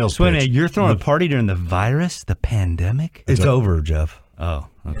be the sales pitch. Wait a minute, you're throwing a party during the virus, the pandemic? It's over, Jeff. Oh,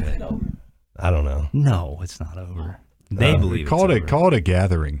 okay. I don't know. No, it's not over. They believe call it a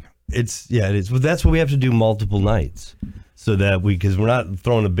gathering. It is. Well, that's what we have to do multiple nights. So that because we're not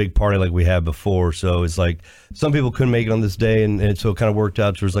throwing a big party like we had before. So it's like some people couldn't make it on this day. And so it kind of worked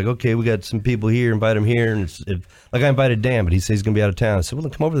out. So it's like, okay, we got some people here, invite them here. And like I invited Dan, but he says he's going to be out of town. I said, well,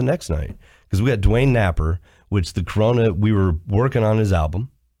 then come over the next night. Because we got Dwayne Napper, which the Corona, we were working on his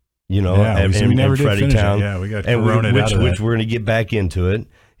album, you know, and Freddie Town. Yeah, we got Corona which we're going to get back into it.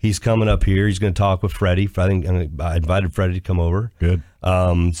 He's coming up here. He's going to talk with Freddie. I invited Freddie to come over. Good.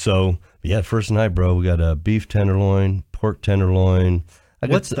 So, yeah, first night, bro, we got a beef tenderloin, pork tenderloin. I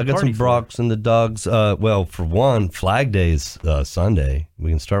got some brocks and the dogs. Well, for one, Flag Day is Sunday.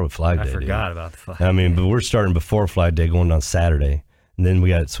 We can start with Flag Day. I forgot about the Flag I mean, but we're starting before Flag Day, going on Saturday. And then we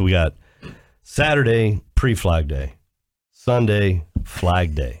got Saturday, pre-Flag Day. Sunday,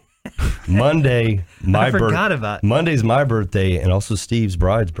 Flag Day. Monday, Monday's my birthday and also Steve's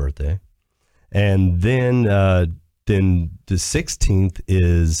bride's birthday. And then the 16th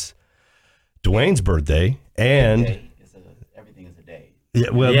is Dwayne's birthday. And everything is a day. Yeah,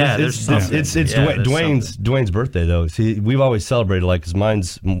 well, it's Dwayne's birthday though. See, we've always celebrated because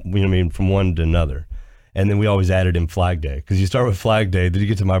mine's from one to another, and then we always added in Flag Day because you start with Flag Day, then you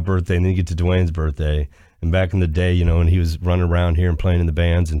get to my birthday, and then you get to Dwayne's birthday. And back in the day, when he was running around here and playing in the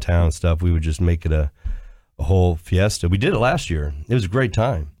bands in town and stuff, we would just make it a whole fiesta. We did it last year. It was a great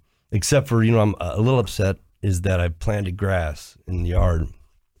time, except for I'm a little upset is that I planted grass in the yard.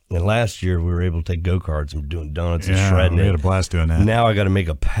 And last year, we were able to take go-karts and doing donuts and shredding it. We had a blast doing that. Now I got to make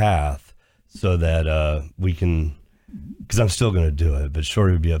a path so that we can, because I'm still going to do it, but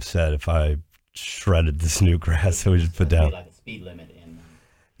Shorty would be upset if I shredded this new grass that we just put down. Like a speed limit.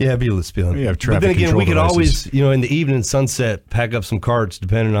 Yeah, it'd be a speed limit. We have traffic but then again, control we could devices. always, in the evening sunset, pack up some carts,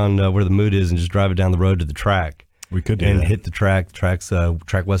 depending on where the mood is, and just drive it down the road to the track. We could do and that. hit the track. Track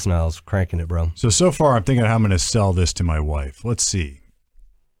West Niles, cranking it, bro. So far, I'm thinking how I'm going to sell this to my wife. Let's see.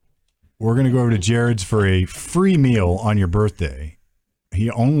 We're going to go over to Jared's for a free meal on your birthday. He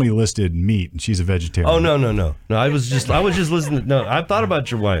only listed meat, and she's a vegetarian. Oh no! I was just listening. No, I thought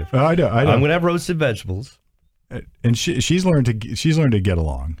about your wife. I know. I'm going to have roasted vegetables. And she's learned to get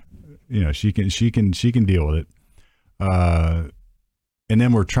along. She can deal with it. And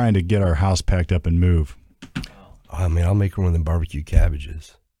then we're trying to get our house packed up and move. I mean, I'll make her one of them barbecue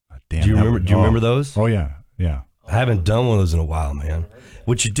cabbages. Damn, do you remember those? Oh yeah. I haven't done one of those in a while, man.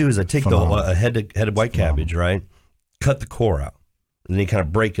 What you do is I take the head of white cabbage, right? Cut the core out, and then you kind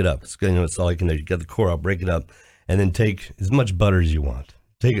of break it up. It's all like in there. You cut the core out, break it up, and then take as much butter as you want.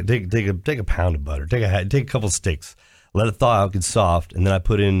 Take a pound of butter. Take a couple sticks. Let it thaw out, get soft, and then I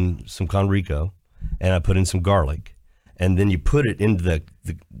put in some Conrico, and I put in some garlic, and then you put it into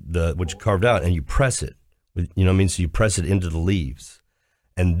the what you carved out, and you press it. So you press it into the leaves,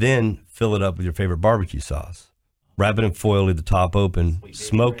 and then fill it up with your favorite barbecue sauce. Wrap it in foil, leave the top open,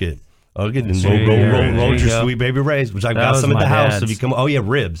 smoke it. Okay, then roll your Sweet Baby Ray's, which I've got some at the house. So if you come,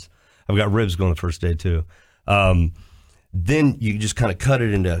 ribs. I've got ribs going the first day too. Then you just kind of cut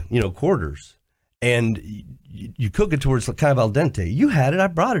it into quarters, and you cook it towards kind of al dente. You had it. I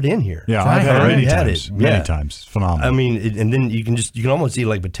brought it in here. Yeah, I've had it many times. It's phenomenal. I mean, and then you can almost eat it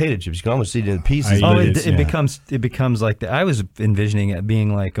like potato chips. You can almost eat it in pieces. It becomes like I was envisioning it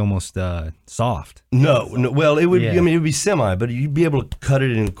being like almost soft. No. Well, it would. Yeah. I mean, it would be semi, but you'd be able to cut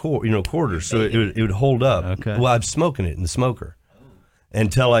it in quarters, so it would hold up. Okay. Well, I'm smoking it in the smoker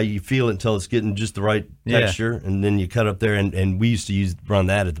until you feel it until it's getting just the right texture, and then you cut up there. And we used to run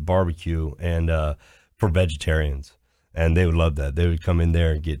that at the barbecue and for vegetarians, and they would love that. They would come in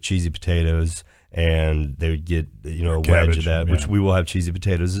there and get cheesy potatoes, and they would get a wedge of that, which we will have cheesy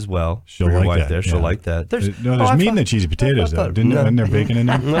potatoes as well. She'll for your like wife that. there. She'll like that. There's meat in the cheesy potatoes though. Isn't there bacon in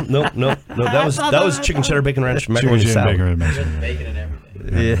there? No. That was chicken cheddar bacon ranch macaroni salad. Bacon and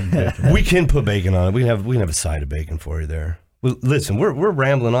everything. Yeah. We can put bacon on it. We can have a side of bacon for you there. Well, listen, we're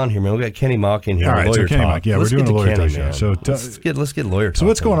rambling on here, man. We got Kenny Mock in here. All right, lawyer Kenny talk. Mock. Yeah, let's we're doing a lawyer Kenny, talk show. So let's get lawyer talk. So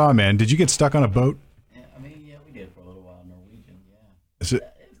what's going on, man? Did you get stuck on a boat? Yeah, we did for a little while. Norwegian, yeah. So,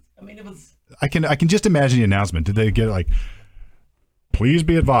 it was. I can just imagine the announcement. Did they get Please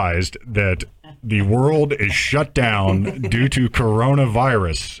be advised that the world is shut down due to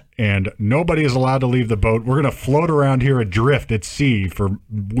coronavirus, and nobody is allowed to leave the boat. We're going to float around here adrift at sea for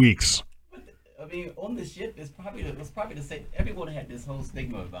weeks. I mean, on the ship, it was probably the same. Everyone had this whole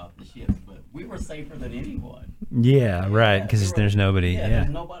stigma about the ships, but we were safer than anyone. Yeah, right. Because there's nobody. Yeah, Yeah.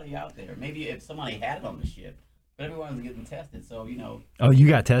 there's nobody out there. Maybe if somebody had it on the ship, but everyone was getting tested. So Oh, you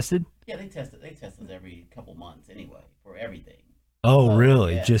got tested? Yeah, they test us every couple months anyway for everything. Oh, So,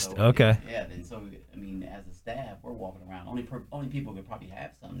 really? yeah, Just so, okay. Yeah, then so I mean, as a staff, we're walking around. Only people could probably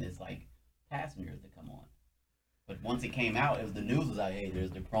have something is like passengers that come on. But once it came out, it was the news was like, hey,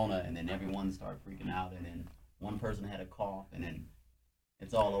 there's the corona, and then everyone started freaking out, and then one person had a cough, and then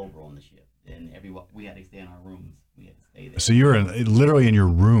it's all over on the ship. And we had to stay in our rooms. We had to stay there. So you're literally in your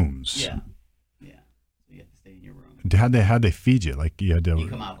rooms. Yeah. So you have to stay in your room. How'd they feed you? Like you had to. You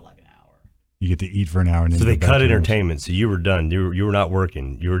come out for like an hour. You get to eat for an hour, and then So you they go back cut to your rooms. entertainment. So you were done. You were not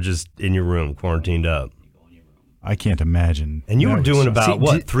working. You were just in your room, quarantined up. You go in your room. I can't imagine. And you That were would doing suck. about,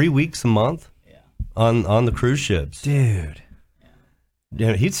 what, 3 weeks a month? Yeah. On the cruise ships. Dude.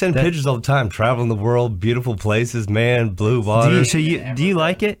 Yeah, he'd send pictures all the time, traveling the world, beautiful places, man, blue water. Do you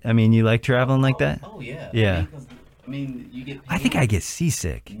like it? I mean, you like traveling like that? Oh yeah. Yeah. I mean, you get. I think I get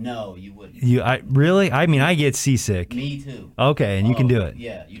seasick. No, you wouldn't. Really? I mean, I get seasick. Me too. Okay, and you can do it.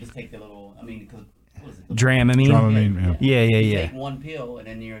 Yeah, you just take the little. I mean, because what is it? Dramamine. Dramamine, Yeah. You take one pill, and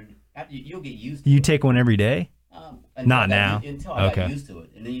then you'll get used to it. You take one every day? Not now. Until I Okay. got used to it.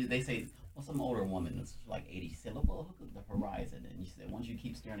 And then they say, well, some older woman that's like 80, she said, well, look at the horizon. And you said, once you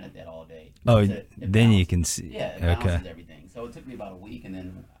keep staring at that all day. Oh, it then you balances- can see. Yeah, it Okay. balances everything. So it took me about a week, and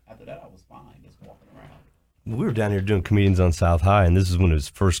then after that, I was fine, just walking around. We were down here doing Comedians on South High, and this is when it was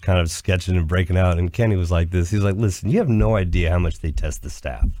first kind of sketching and breaking out. And Kenny was like this. He was like, listen, you have no idea how much they test the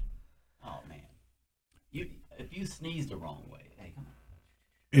staff. Oh, man. If you sneeze the wrong way, hey, come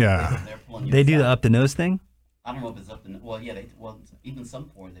on. Yeah. They're pulling you They do the aside. up the nose thing? I don't know if it's up to, even some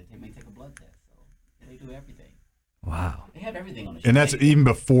ports, they may take a blood test. So they do everything. Wow. They have everything on the ship. And that's even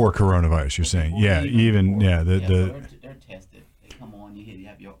before coronavirus, you're saying? Yeah, even, yeah. So they're tested. They come on, you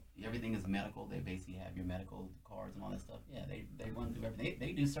have everything is medical. They basically have your medical cards and all that stuff. Yeah, they run through everything.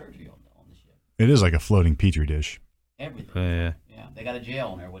 They do surgery on the ship. It is like a floating petri dish. Everything. Oh, yeah. Yeah, they got a jail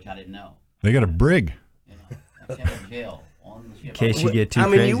on there, which I didn't know. They got a brig. Yeah, they have a jail on the ship. In case you get too I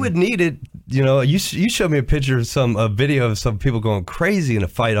mean, crazy. you would need it. You know, you showed me a picture of a video of some people going crazy in a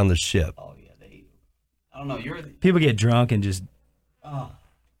fight on the ship. Oh yeah, I don't know. People get drunk and just. Oh.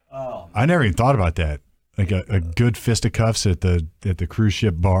 I never even thought about that. Like a good fisticuffs at the cruise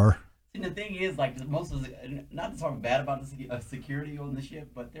ship bar. And the thing is, like most of the, not to talk bad about the security on the ship,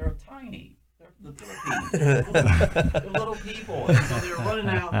 but they're tiny. They're the Philippines. They're little people, and so they're running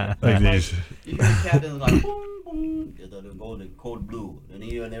out. Like these. You hear the captain like boom, boom. They're going to code blue, and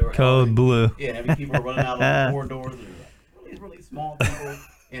they were Code blue. Yeah, and every people are running out of the corridors. They're like really small people,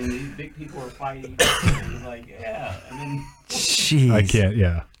 and these big people are fighting. And it's like, yeah, I mean, Jeez. I can't,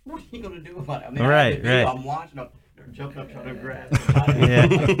 yeah. what are you gonna do about it? I mean, Right. I'm watching them. They're jumping up trying to grab.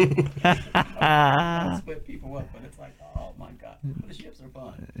 Yeah. Split people up, but it's like, oh my god, but the ships are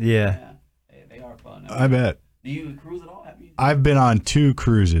fun. Yeah. They are fun. I bet. Do you cruise at all? Have you? I've been on 2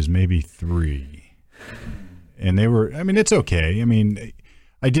 cruises, maybe 3. And they were, I mean, it's okay. I mean,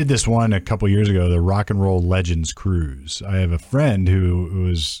 I did this one a couple years ago, the Rock and Roll Legends cruise. I have a friend who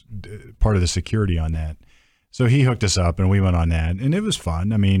was part of the security on that. So he hooked us up and we went on that and it was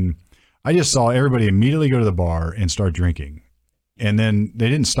fun. I mean, I just saw everybody immediately go to the bar and start drinking. And then they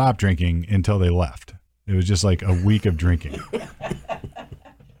didn't stop drinking until they left. It was just like a week of drinking.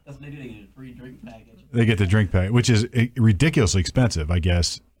 That's what they do. They get a free drink package. They get the drink pack, which is ridiculously expensive, I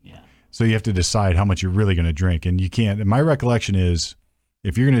guess. Yeah. So you have to decide how much you're really going to drink. And you can't, and my recollection is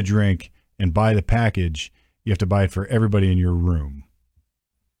if you're going to drink and buy the package, you have to buy it for everybody in your room.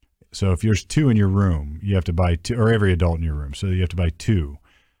 So if there's 2 in your room, you have to buy 2, or every adult in your room. So you have to buy 2.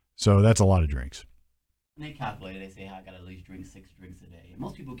 So that's a lot of drinks. And they calculate it. They say, I got to at least drink 6 drinks a day.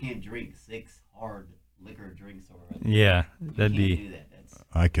 Most people can't drink 6 hard liquor drinks. Yeah. You That'd can't be. do that. That's,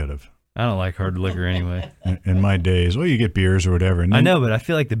 I could have. I don't like hard liquor anyway. In my days, well, you get beers or whatever. And I then- know, but I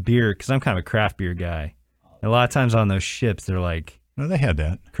feel like the beer, because I'm kind of a craft beer guy. A lot of times on those ships, they're like No, they had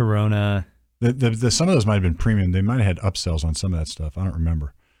that. Corona. Some of those might have been premium. They might have had upsells on some of that stuff. I don't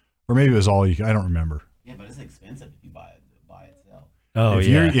remember. Or maybe it was all you. I don't remember. yeah, but it's expensive if you buy it by itself. Oh, if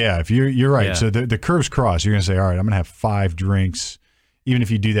yeah. you're right. Yeah. So the curves cross. You're gonna say, all right, I'm gonna have 5 drinks. Even if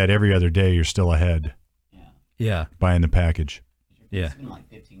you do that every other day, you're still ahead Yeah. Yeah. buying the package. Yeah. It's been like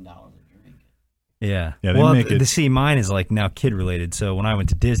 $15 a drink. Yeah. Yeah, they well, make it- see, mine is like now kid related. So when I went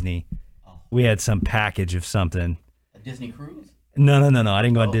to Disney, we had some package of something. A Disney cruise? No. I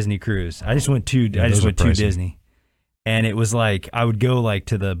didn't go on Disney cruise. I just went to those are to pricey. Disney, and it was like I would go like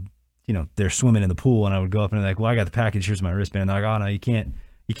to the, they're swimming in the pool, and I would go up and they're like, well, I got the package. Here's my wristband. And they're like, oh no, you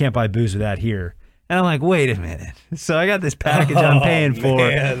can't buy booze with that here. And I'm like, wait a minute. So I got this package I'm paying for,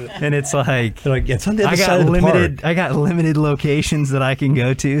 and it's like, it's on the other I side got of the limited. park. I got limited locations that I can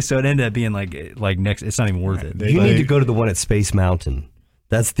go to, so it ended up being like next. It's not even worth it. You need to go to the one at Space Mountain.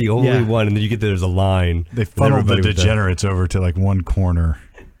 That's the only one, and then you get there's a line. They funneled the Everybody with that. degenerates over to like one corner.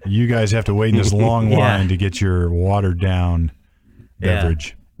 You guys have to wait in this long Yeah. line to get your watered down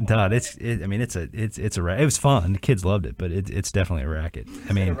beverage. Todd, it's a racket. It was fun. The kids loved it, but it's definitely a racket.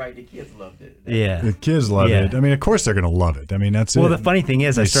 I mean, right, the kids loved it. yeah. The kids love Yeah. it. I mean, of course they're going to love it. I mean, that's Well, it. the funny thing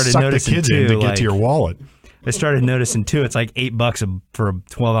is, I They started suck noticing the kids too. in to get like, to your wallet. I started noticing too. It's like $8 for a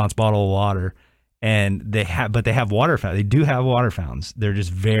 12-ounce bottle of water, and they have water fountains. They do have water fountains. They're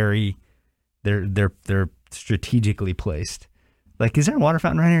just they're strategically placed. Like, is there a water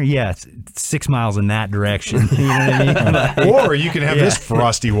fountain right here? Yeah, it's 6 miles in that direction. You know what I mean? Like, Or you can have this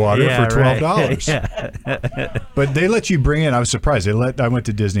frosty water for $12. Right. Yeah. But they let you bring in. I was surprised. I went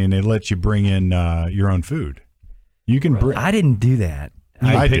to Disney and they let you bring in your own food. You can bring. I didn't do that.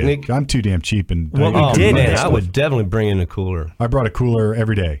 I picnic? did. I'm too damn cheap and Well, I you did. Man, That's I would definitely bring in a cooler. I brought a cooler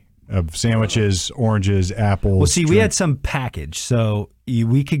every day of sandwiches, oranges, apples. Well, see, we drink. had some package, so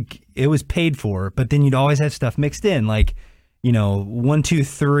it was paid for, but then you'd always have stuff mixed in, like, 1, 2,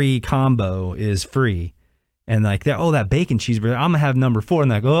 3 combo is free, and like that bacon cheeseburger, I'm gonna have number 4,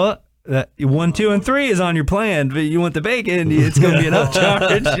 and like, that 1, 2, and 3 is on your plan, but you want the bacon, it's gonna be an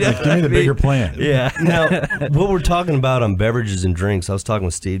upcharge. Give me the bigger plan. Yeah. Now, what we're talking about on beverages and drinks, I was talking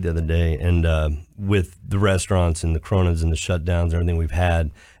with Steve the other day, and with the restaurants and the Coronas and the shutdowns and everything we've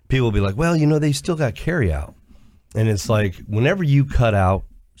had, people will be like, well, they still got carry out. And it's like, whenever you cut out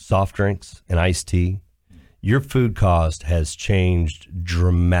soft drinks and iced tea, your food cost has changed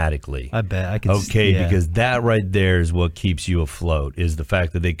dramatically. I bet I could. Okay, yeah. because that right there is what keeps you afloat, is the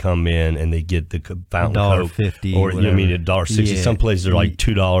fact that they come in and they get the fountain Coke, $1.50, or whatever. $1.60. Yeah. Some places are like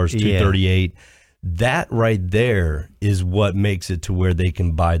 $2, Yeah. $2.38. That right there is what makes it to where they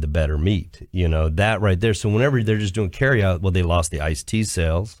can buy the better meat. That right there. So whenever they're just doing carry out, well, they lost the iced tea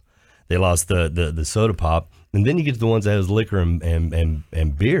sales, they lost the soda pop, and then you get to the ones that has liquor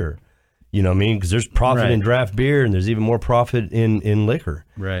and beer. You know what I mean? Because there's profit Right. in draft beer, and there's even more profit in liquor.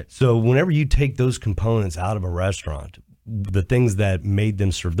 Right. So whenever you take those components out of a restaurant, the things that made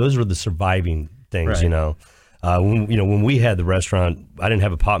them serve, those are the surviving things. Right. When we had the restaurant, I didn't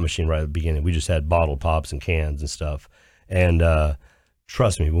have a pop machine right at the beginning. We just had bottled pops and cans and stuff. And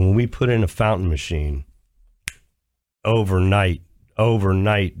trust me, when we put in a fountain machine, overnight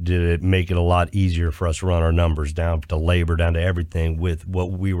did it make it a lot easier for us to run our numbers, down to labor, down to everything, with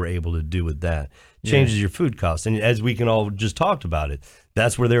what we were able to do with that. Changes your food costs. And as we can all just talked about it,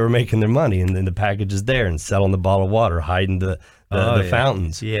 that's where they were making their money. And then the package is there and selling the bottled water, hiding the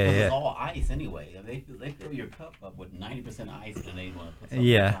fountains. Yeah, It's yeah. all ice anyway. They fill your cup up with 90% ice, and they want to put something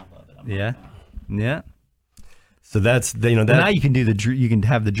Yeah. on top of it. I'm Yeah. like, Yeah. So that's, that. Well, now you can do you can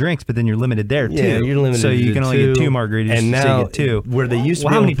have the drinks, but then you're limited there too. Yeah, you're limited so you to can only get 2 margaritas. And instead now, you get 2. where they used to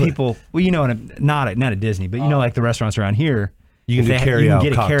Well, be how able many to put- people? Well, not at Disney, but like the restaurants around here, You can if do they- carry you out can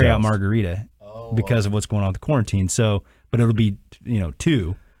get a carry out cocktails. margarita because of what's going on with the quarantine. So, but it'll be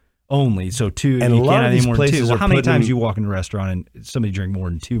 2 only. So 2, And a you lot can't of have these any more than 2. places Well, are how many putting- times you walk in a restaurant and somebody drink more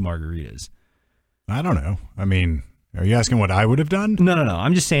than 2 margaritas? I don't know. I mean, are you asking what I would have done? No.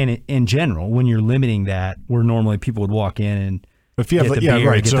 I'm just saying it in general. When you're limiting that, where normally people would walk in and If you have, get the yeah, beer,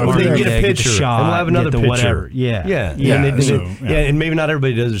 right. get So the if They you margarita, get a have- the pitcher, shot, and we'll have another get the pitcher. whatever. Yeah. Yeah, Yeah, and, so, yeah. and maybe not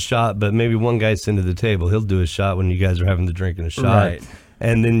everybody does a shot, but maybe one guy's into the table. He'll do a shot when you guys are having the drink and a shot. Right.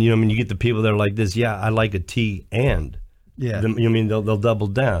 And then you get the people that are like this. Yeah, I like a tea and. Yeah. They'll double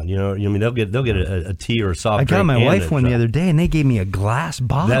down. They'll get a tea or a soft I drink. got my and wife a one the shot. other day, and they gave me a glass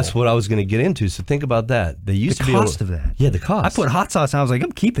bottle. That's what I was going to get into. So think about that. They used the to be cost of that. Yeah, the cost. I put hot sauce, and I was like,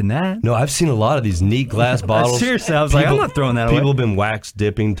 I'm keeping that. No, I've seen a lot of these neat glass bottles. Seriously, I was like, I'm not throwing that away. People have been wax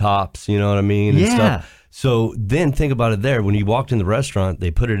dipping tops, you know what I mean? And Yeah. stuff. So then think about it there. When you walked in the restaurant, they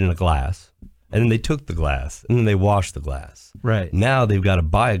put it in a glass, and then they took the glass, and then they washed the glass. Right. Now they've got to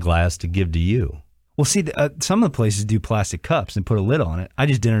buy a glass to give to you. Well, see, some of the places do plastic cups and put a lid on it. I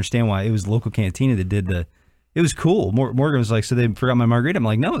just didn't understand why. It was local cantina that did it was cool. Morgan was like, so they forgot my margarita. I'm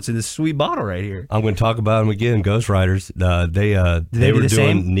like, no, it's in this sweet bottle right here. I'm going to talk about them again. Ghost Riders. They they were do doing the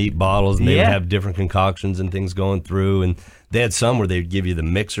same? neat bottles, and they would Yeah. have different concoctions and things going through. And they had some where they'd give you the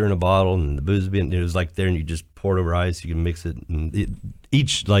mixer in a bottle, and the booze would be in, it was like there, and you just pour it over ice. You can mix it. And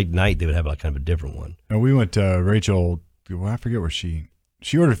each night they would have like kind of a different one. And we went to Rachel. Well, I forget where she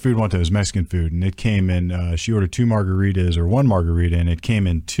She ordered food one time. It was Mexican food, and it came in. She ordered 2 margaritas or 1 margarita, and it came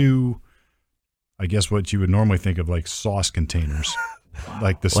in 2. I guess what you would normally think of like sauce containers,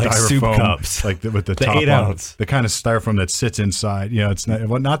 like the Like styrofoam soup cups. like with the The top 8 on it. ounce. The kind of styrofoam that sits inside. You know, it's not,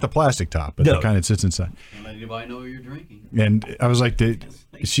 well, not the plastic top, but No. the kind that sits inside. Don't let anybody know what you're drinking. And I was like,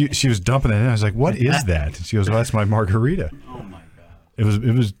 she was dumping it in. I was like, what is that? And she goes, well, that's my margarita. Oh my god.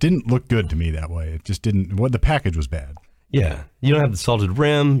 It was didn't look good to me that way. It just didn't. What the package was bad. Yeah, you don't have the salted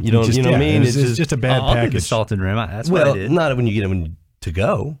rim. You don't. Just, you know what I mean? It's just a bad I'll do the package. salted rim. That's what I well, did. not when you get it to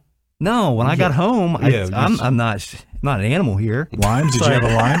go. No, when I got home, Yeah, I'm not an animal here. Limes? Did you have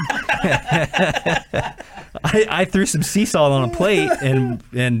a lime? I threw some sea salt on a plate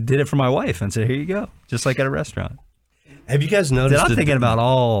and did it for my wife and said, "Here you go," just like at a restaurant. Have you guys noticed? I'm thinking about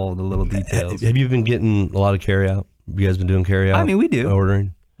all the little details. Have you been getting a lot of carry out? You guys been doing carry out? I mean, we do.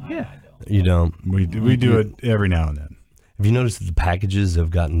 Ordering. Yeah. You don't. We do it every now and then. Have you noticed that the packages have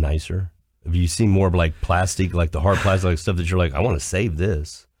gotten nicer? Have you seen more of like plastic, like the hard plastic, like stuff that you're like, I want to save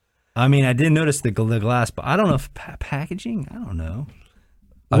this? I mean, I did notice the glass, but I don't know if packaging. I don't know.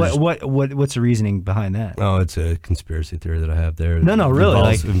 I What's the reasoning behind that? Oh, it's a conspiracy theory that I have there. No,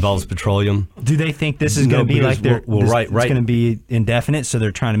 really, Involves petroleum. Do they think this is going to be because, like their? well, right. It's going to be indefinite, so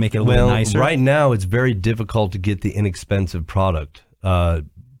they're trying to make it a little nicer. Right now, it's very difficult to get the inexpensive product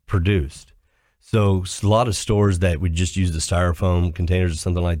produced. So a lot of stores that would just use the styrofoam containers or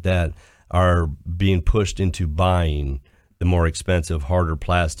something like that are being pushed into buying the more expensive, harder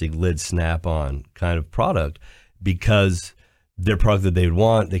plastic lid snap-on kind of product because their product that they would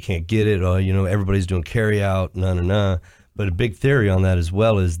want, they can't get it. Everybody's doing carry-out, But a big theory on that as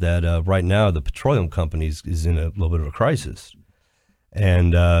well is that right now the petroleum companies is in a little bit of a crisis.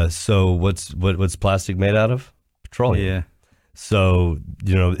 And so what's plastic made out of? Petroleum. Yeah. So,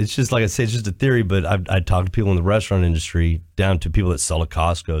 it's just like I say, it's just a theory, but I talk to people in the restaurant industry down to people that sell at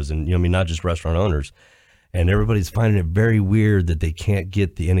Costco's and, not just restaurant owners. And everybody's finding it very weird that they can't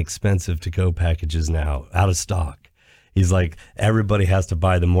get the inexpensive to-go packages now out of stock. He's like, everybody has to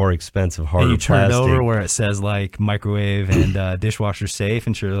buy the more expensive, harder And you turn plastic. it over where it says like microwave and dishwasher safe,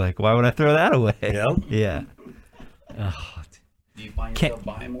 and you're like, why would I throw that away? Yeah. Yeah. Do you find yourself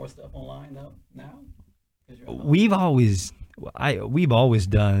buying more stuff online though now? 'Cause you're alone? We've always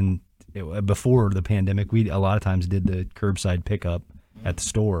done before the pandemic. We a lot of times did the curbside pickup at the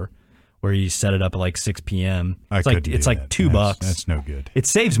store, where you set it up at like 6 p.m. It's like $2. That's no good. It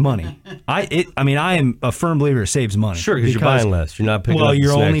saves money. I am a firm believer it saves money. Sure, because you're buying less. You're not picking up the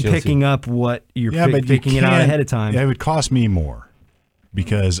you're snacks only you don't see. picking up what you're but picking it out ahead of time. It would cost me more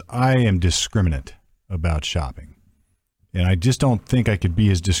because I am discriminate about shopping. And I just don't think I could be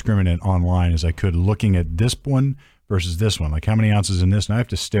as discriminate online as I could looking at this one versus this one. Like how many ounces in this? And I have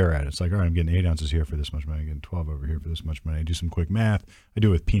to stare at it. It's like, all right, I'm getting 8 ounces here for this much money. I'm getting 12 over here for this much money. I do some quick math. I do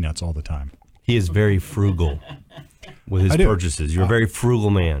it with peanuts all the time. He is very frugal with his I do. purchases. You're a very frugal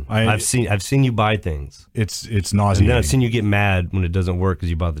man. I've seen you buy things. It's And nauseating. then I've seen you get mad when it doesn't work because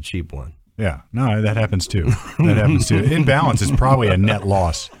you bought the cheap one. Yeah, no, that happens too. That happens too. Imbalance is probably a net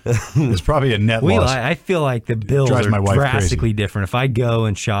loss. It's probably a net loss. I feel like the bills Drives my are wife drastically crazy. different. If I go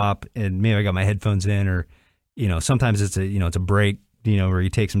and shop and maybe I got my headphones in, or sometimes it's a break, where you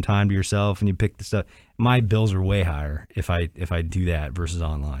take some time to yourself and you pick the stuff. My bills are way higher if I do that versus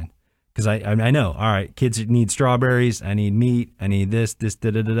online, because I know, all right, kids need strawberries, I need meat, I need this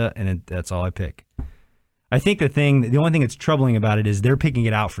and that's all I pick. I think the only thing that's troubling about it is they're picking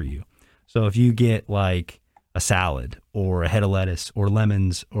it out for you. So if you get like a salad or a head of lettuce or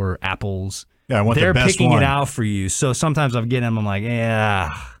lemons or apples, Yeah, I want they're the best picking one. it out for you. So sometimes I'm getting them. I'm like, Yeah,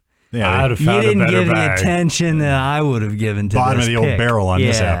 I'd have you found a didn't better give the bag. attention that I would have given to Bottom this of the old pick. barrel on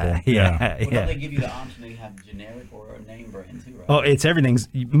this apple. Yeah. Well, don't they give you the option to have generic or a name brand too, right?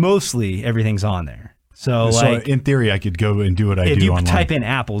 Oh, mostly everything's on there. So like, in theory, I could go and do what I if do you online. type in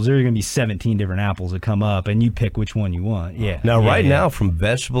apples, there are going to be 17 different apples that come up, and you pick which one you want. Yeah. Now, Yeah, right yeah. now, from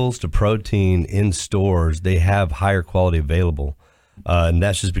vegetables to protein in stores, they have higher quality available. And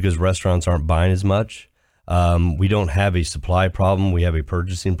that's just because restaurants aren't buying as much. We don't have a supply problem. We have a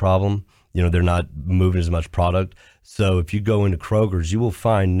purchasing problem. They're not moving as much product. So if you go into Kroger's, you will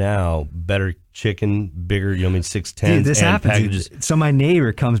find now better chicken, bigger, 6'10", Dude, this and happens. packages. So my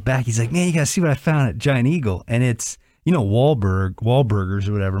neighbor comes back. He's like, man, you got to see what I found at Giant Eagle. And it's, Wahlburgers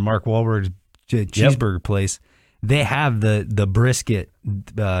or whatever, Mark Wahlberg's cheeseburger place. They have the brisket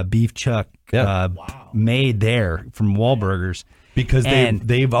beef chuck made there from Wahlburgers. Because And-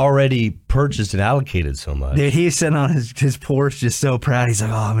 they've already purchased and allocated so much. Dude, he's sitting on his porch just so proud. He's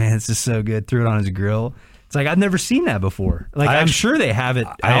like, oh, man, this is so good. Threw it on his grill. It's like I've never seen that before. Like I'm sure they have it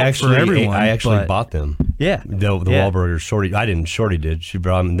out for everyone. I actually but- bought them. Yeah, The Wahlburgers. Shorty, I didn't. Shorty did. She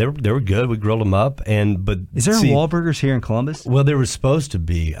brought them. They were good. We grilled them up. But is there a Wahlburgers here in Columbus? Well, there was supposed to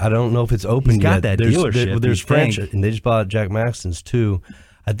be. I don't know if it's open He's got yet. that dealership, There's you'd French, think. and they just bought Jack Maxton's too.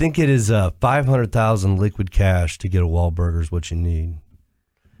 I think it is $500,000 liquid cash to get a Wahlburgers. What you need.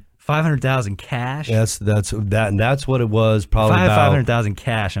 500,000 cash. Yes, that's what it was. Probably If I have about 500,000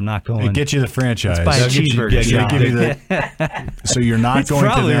 cash, I'm not going. It gets you the franchise. Let's buy a They'll get you- cheeseburger. get you- shop. They give you the, so you're not It's going to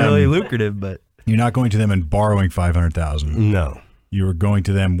probably them. really lucrative, but You're not going to them and borrowing 500,000. no You are going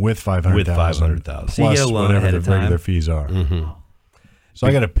to them with 500,000. with 500,000. So you plus get a loan whatever ahead the of time. regular fees are. Mm-hmm. So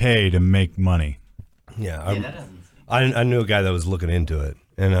I got to pay to make money. Yeah, that doesn't seem. I knew a guy that was looking into it,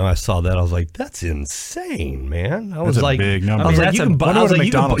 and I saw that I was like, "That's insane, man!" I was That's a like, big number. I was I mean, like, that's "You a- can buy, wonder I was what a like,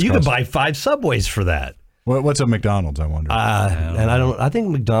 McDonald's you could costs. buy 5 Subways for that." What's a McDonald's, I wonder? I think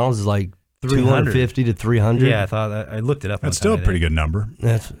McDonald's is like 250 to 300. yeah, I looked it up. That's still a pretty good number.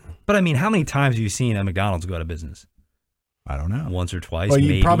 That's But I mean, how many times have you seen a McDonald's go out of business? I don't know. Once or twice. Well, you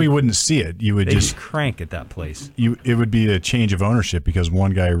maybe. probably wouldn't see it. You would They just crank at that place. it would be a change of ownership because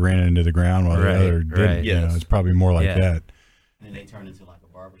one guy ran into the ground while Right, the other didn't. right. You know, Yes. it's probably more like Yeah. that. And then they turn into like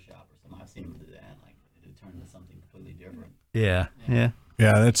a barbershop or something. I've seen them do that. Like it turn into something completely different. Yeah, yeah.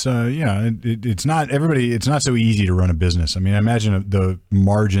 Yeah, that's it's not everybody. It's not so easy to run a business. I mean, I imagine the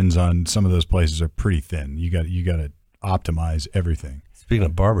margins on some of those places are pretty thin. You got to optimize everything. speaking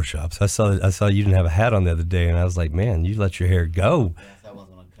of barbershops. I saw you didn't have a hat on the other day, and I was like, "Man, you let your hair go." Yes, I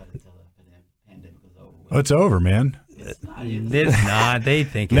wasn't gonna cut it till the pandemic was over. Oh, it's over, man. It's not. It's not. They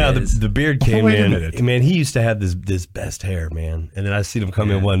think No, it is. the beard came Wait a in. minute. Man, he used to have this best hair, man. And then I seen him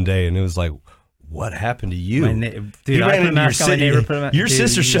come in one day, and it was like, "What happened to you?" Dude, You I ran put a into mask on, my neighbor put a mask. your Dude,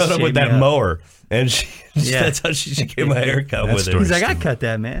 sister he showed up shaved with me that up. mower, and Yeah. that's how she gave my haircut That with story. it. He's like, I cut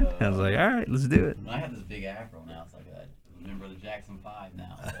that, man. I was like, all right, let's do it. I have this big afro now. It's like a member of the Jackson 5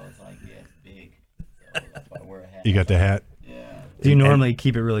 now. So it's like, yeah, it's big. So that's why I wear a hat. You got the hat. Yeah. Do you normally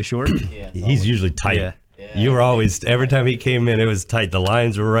keep it really short? Yeah. it's He's always- usually tight. Yeah. Yeah. You were always every time he came in, it was tight. The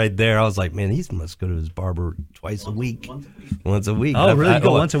lines were right there. I was like, man, he must go to his barber twice a week. Once a week. Once a week. Oh, really? You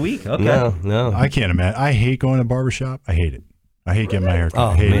go once a week? Okay. No. I can't imagine. I hate going to a barbershop. I hate it. I hate getting my hair cut.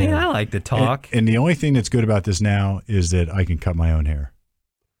 Oh, I hate man. it. I like to talk. And the only thing that's good about this now is that I can cut my own hair.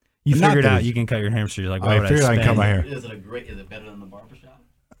 You not figured that out it's- you can cut your hair, so you're like, why I would figured I can cut spend- my hair. Is it better than the barbershop?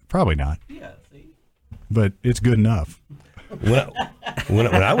 Probably not, Yeah, see? but it's good enough. When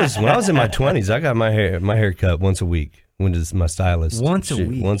I was in my 20s, I got my hair cut once a week. When does my stylist? Once a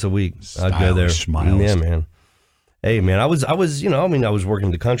week? Once a week. I'd go there. Stylish smiles. Yeah, man. Hey, man, I was I was working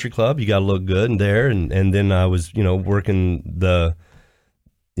at the country club. You got to look good in there, and then I was working the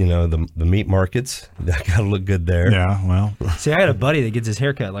meat markets. I got to look good there. Yeah, well, See, I had a buddy that gets his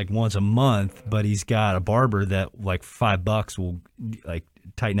haircut like once a month, but he's got a barber that like $5 will like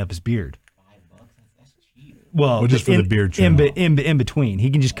tighten up his beard. Well, just for the beard in, trim. in between, he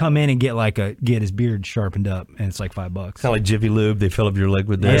can just come in and get his beard sharpened up, and it's like $5. Kind of like Jiffy Lube. They fill up your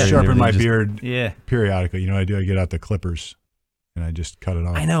liquid there. I and sharpen my everything beard Yeah, periodically. You know what I do? I get out the clippers and I just cut it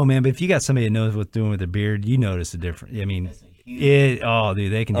off. I know, man. But if you got somebody that knows what's doing with their beard, you notice the difference. I mean, dude,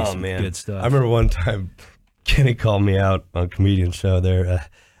 they can do Oh, some man. good stuff. I remember one time Kenny called me out on a comedian show there.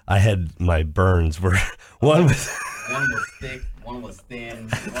 I had my burns were one was One was thick, one was thin, one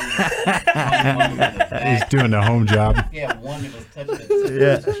was in the He's back. doing the home job. Yeah, one that was touching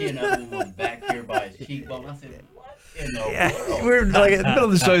his chin, other one was back here by his cheekbone. I said, what in the world? we're like in the middle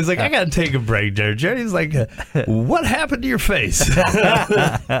of the show. He's like, I gotta take a break, there, Jerry. He's like, what happened to your face?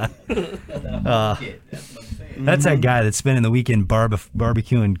 That's that guy that's spending the weekend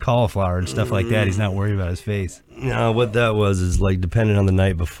barbecuing cauliflower and stuff like that. He's not worried about his face. No, what that was is like depending on the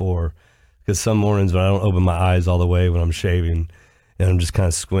night before, because some mornings when I don't open my eyes all the way when I'm shaving, and I'm just kind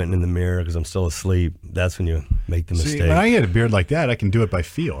of squinting in the mirror because I'm still asleep. That's when you make the See, mistake. when I get a beard like that, I can do it by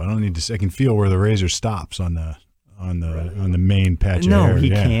feel. I don't need to. I can feel where the razor stops on the main patch of No, hair. he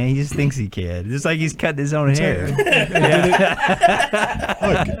yeah. can't. He just thinks he can. Just like he's cutting his own hair.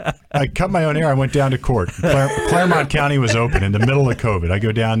 Look, I cut my own hair. I went down to court. Claremont County was open in the middle of COVID. I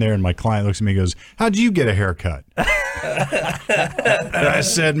go down there, and my client looks at me and goes, how'd you get a haircut? And I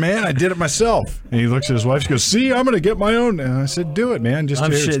said, man, I did it myself. And he looks at his wife. She goes, see, I'm going to get my own. And I said, do it, man. Just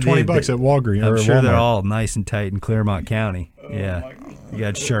I'm it's sure $20 they- at Walgreens I'm or sure Walmart. they're all nice and tight in Claremont County. Yeah. You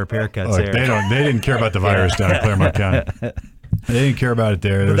got sharp haircuts Look, there. they didn't care about the virus down in Claremont County. They didn't care about it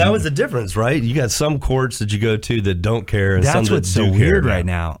there. But that was the difference, right? You got some courts that you go to that don't care, and some That's that what's so do weird care right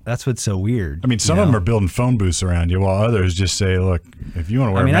now. That's what's so weird. I mean, some of them are building phone booths around you, while others just say, "Look, if you want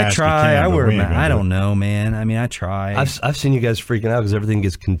to wear a mask, I try. you can, I but wear we a ain't mask. gonna I do don't it." know, man. I mean, I try. I've seen you guys freaking out because everything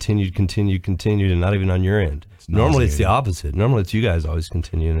gets continued, and not even on your end. Normally it's the opposite. Normally it's you guys always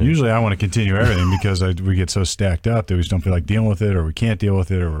continuing it. Usually I want to continue everything because we get so stacked up that we just don't feel like dealing with it, or we can't deal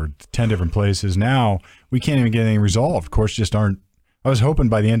with it, or we're 10 different places. Now we can't even get anything resolved. Courts just aren't. I was hoping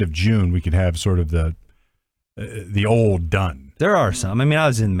by the end of June we could have sort of the old done. There are some. I mean, I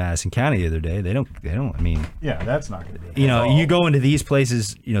was in Madison County the other day. They don't. I mean, Yeah, that's not going to be. you know, you go into these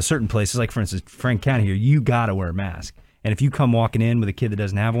places, you know, certain places, like for instance, Frank County here, you got to wear a mask. And if you come walking in with a kid that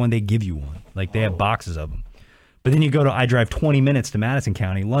doesn't have one, they give you one. Like they have boxes of them. But then you go to, I drive 20 minutes to Madison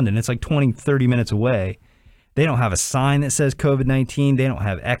County, London. It's like 20, 30 minutes away. They don't have a sign that says COVID-19. They don't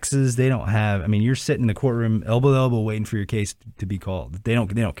have X's. They don't have, I mean, you're sitting in the courtroom elbow to elbow waiting for your case to be called. They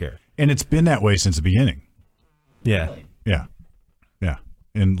don't care. And it's been that way since the beginning. Yeah. Yeah.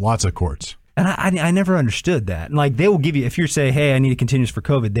 In lots of courts. And I never understood that. Like they will give you, if you say, hey, I need a continuance for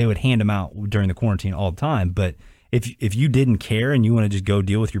COVID, they would hand them out during the quarantine all the time. But if you didn't care and you want to just go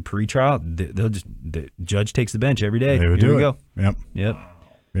deal with your pretrial, the judge takes the bench every day. They would Here do we it. go. Yep. Yep.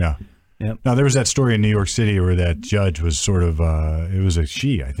 Yeah. Now there was that story in New York City where that judge was sort of it was a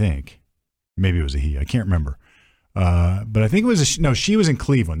she, I think. Maybe it was a he. I can't remember. But I think it was she was in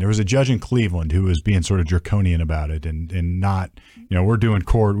Cleveland. There was a judge in Cleveland who was being sort of draconian about it and not, we're doing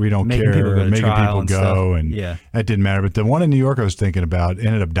court, we don't Making care, people go to making trial people and go, stuff. and Yeah. that didn't matter. But the one in New York I was thinking about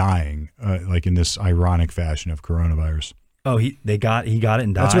ended up dying, like in this ironic fashion of coronavirus. Oh, he got it and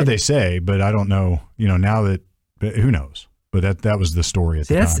died. That's what they say, but I don't know. Now that who knows? But that was the story at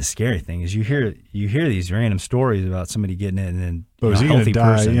See, the that's time. the scary thing is you hear these random stories about somebody getting it and then But was a he going healthy to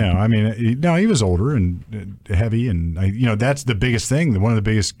die? person. I mean, no, he was older and heavy, and that's the biggest thing. One of the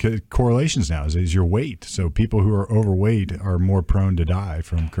biggest correlations now is your weight. So people who are overweight are more prone to die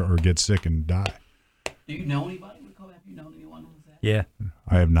or get sick and die. Do you know anybody with COVID? Have you known anyone who's that? Yeah,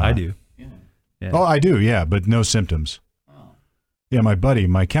 I have not. I do. Yeah. Yeah. Oh, I do. Yeah, but no symptoms. Oh. Yeah, my buddy,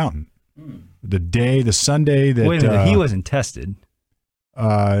 my accountant. The Sunday that Wait a minute, he wasn't tested.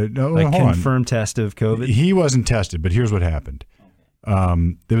 No, Like hold on. confirmed test of COVID. He wasn't tested, but here's what happened.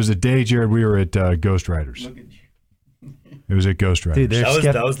 There was a day, Jared, we were at Ghost Riders. Look at you. It was at Ghost Riders. Dude, they're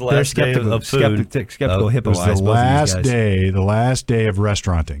That was the they're last day skeptical, of food. skeptical It hippo was eyes. the both of these guys. last day of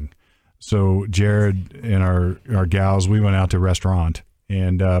restauranting. So Jared and our gals, we went out to a restaurant,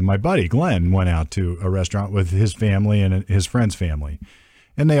 and my buddy Glenn went out to a restaurant with his family and his friend's family.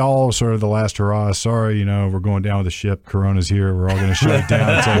 And they all sort of the last hurrah, sorry, we're going down with the ship. Corona's here. We're all going to shut it down.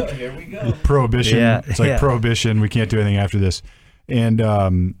 It's like Here we go. prohibition. Yeah, It's like yeah. prohibition. We can't do anything after this.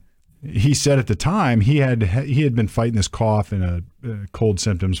 And he said at the time he had been fighting this cough and cold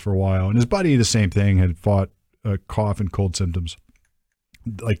symptoms for a while. And his buddy, the same thing, had fought cough and cold symptoms.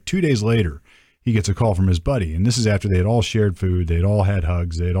 Like 2 days later, he gets a call from his buddy. And this is after they had all shared food. They had all had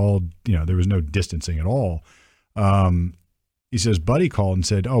hugs. They had all, there was no distancing at all. He says, buddy called and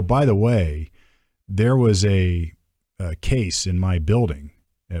said, oh, by the way, there was a case in my building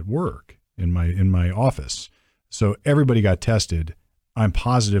at work, in my office. So everybody got tested. I'm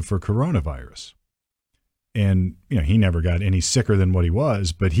positive for coronavirus. And, he never got any sicker than what he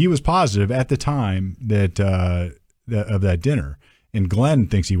was, but he was positive at the time that of that dinner. And Glenn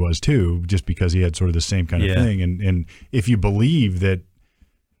thinks he was too, just because he had sort of the same kind of thing. And if you believe that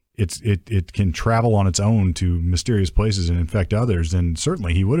it can travel on its own to mysterious places and infect others, then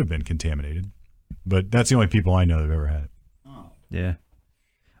certainly he would have been contaminated. But that's the only people I know that have ever had it. Oh. Yeah.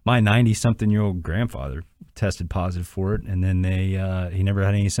 My 90-something-year-old grandfather tested positive for it, and then he never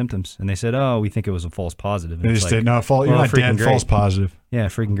had any symptoms. And they said, oh, we think it was a false positive. And They it's just like, said, no, you're well, not freaking dead, great. false positive. Yeah,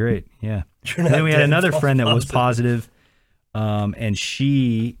 freaking great. Yeah. You're And not then we had dead, another false friend that was positive. positive, and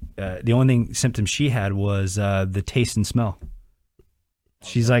she, the only symptom she had was the taste and smell.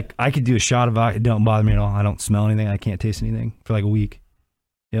 She's like, I could do a shot of it. It don't bother me at all. I don't smell anything. I can't taste anything for like a week.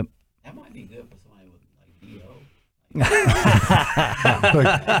 Yep. That might be good for somebody with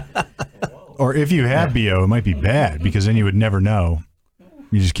like BO. Or if you had BO, it might be bad because then you would never know.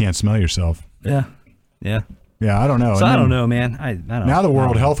 You just can't smell yourself. Yeah. Yeah. Yeah, I don't know. So And I then don't know, man. I don't Now the I World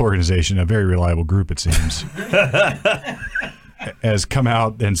don't know. Health Organization, a very reliable group it seems, has come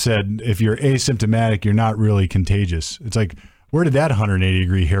out and said if you're asymptomatic, you're not really contagious. It's like, where did that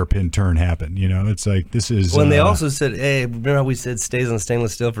 180-degree hairpin turn happen? It's like this is. When they also said, hey, remember how we said stays on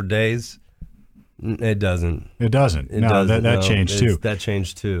stainless steel for days? It doesn't. It doesn't. It No, doesn't. that changed too. That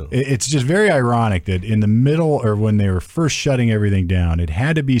changed too. It's just very ironic that in the middle or when they were first shutting everything down, it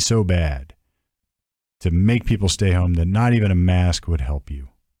had to be so bad to make people stay home that not even a mask would help you.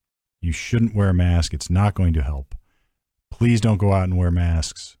 You shouldn't wear a mask. It's not going to help. Please don't go out and wear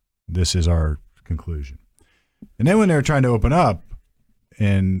masks. This is our conclusion. And then when they're trying to open up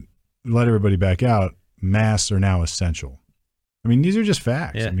and let everybody back out, masks are now essential. I mean, these are just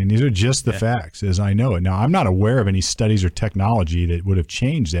facts. Yeah. I mean, these are just the facts as I know it. Now, I'm not aware of any studies or technology that would have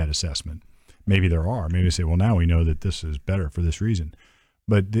changed that assessment. Maybe there are. Maybe they say, well, now we know that this is better for this reason.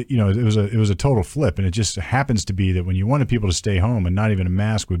 But it was a total flip, and it just happens to be that when you wanted people to stay home and not even a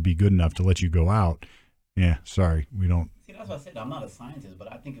mask would be good enough to let you go out, yeah, sorry, we don't. See, that's what I said. I'm not a scientist,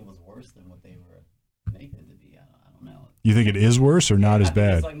 but I think it was worse than what they were making it to be. I don't know. You think it is worse or not I as think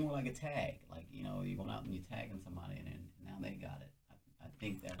bad? It's like more like a tag. Like, you're going out and you're tagging somebody, and then now they got it. I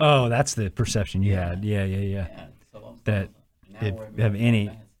think that. Oh, that's the perception you had. Yeah. Yeah. So That now if we're have any,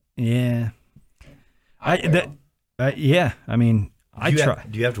 mask. yeah. I wear them. Yeah. I mean, I try.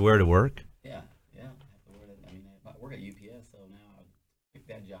 Do you have to wear it to work? Yeah. I have to wear that. I mean, I work at UPS, so now I pick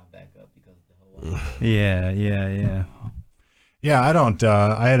that job back up because the whole. Yeah. Yeah, I don't.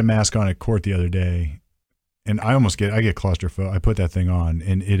 I had a mask on at court the other day, and I get claustrophobic. I put that thing on,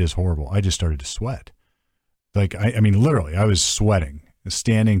 and it is horrible. I just started to sweat. Like, I mean, literally, I was sweating,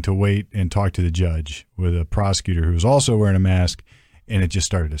 standing to wait and talk to the judge with a prosecutor who was also wearing a mask, and I just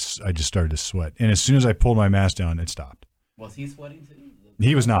started to sweat. And as soon as I pulled my mask down, it stopped. Was he sweating too?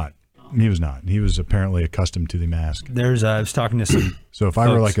 He was not. He was not. He was apparently accustomed to the mask. I was talking to some. So if I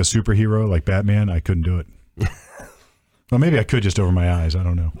were like a superhero, like Batman, I couldn't do it. Well, maybe I could just over my eyes. I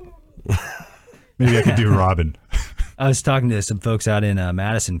don't know. Maybe I could do Robin. I was talking to some folks out in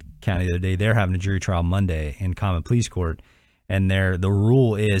Madison County the other day. They're having a jury trial Monday in common pleas court, and the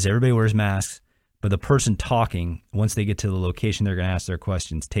rule is everybody wears masks, but the person talking, once they get to the location they're going to ask their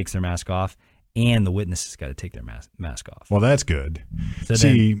questions, takes their mask off, and the witness has got to take their mask off. Well, that's good. So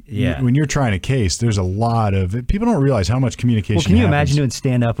See, then, when you're trying a case, there's a lot of people don't realize how much communication. Well, can you happens. imagine doing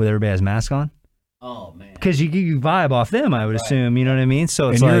stand up with everybody has mask on? Oh man. Because you vibe off them, I would assume. You know what I mean? So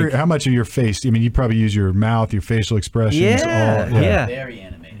it's and like, how much of your face? I mean, you probably use your mouth, your facial expressions. Yeah. Very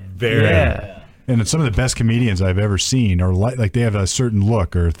animated. Very. Yeah. And some of the best comedians I've ever seen are like they have a certain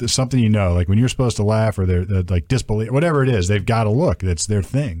look or something, like when you're supposed to laugh or they're like disbelief, whatever it is, they've got a look. That's their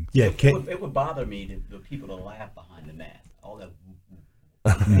thing. Yeah. It would bother me the people to laugh behind the mask. All that.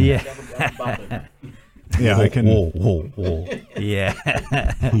 Yeah. That would bother me. Yeah, I can. Whoa. Yeah.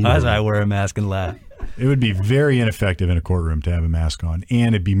 That's why I wear a mask and laugh. It would be very ineffective in a courtroom to have a mask on,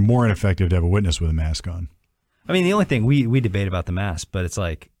 and it'd be more ineffective to have a witness with a mask on. I mean, the only thing we debate about the mask, but it's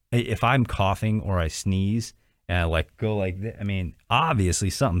like if I'm coughing or I sneeze and I like go like this, I mean, obviously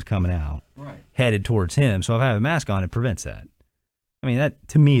something's coming out headed towards him. So if I have a mask on, it prevents that. I mean, that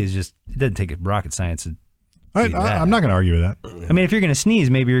to me is just, it doesn't take rocket science to I'm not going to argue with that. I mean, if you're going to sneeze,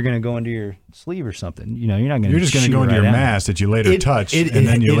 maybe you're going to go into your sleeve or something. You're not going to. You're just going to go into your mask that you later touch, and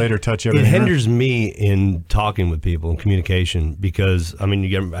then you later touch everything. It hinders me in talking with people and communication because I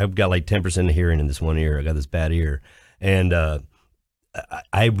mean, I've got like 10% of hearing in this one ear. I got this bad ear, and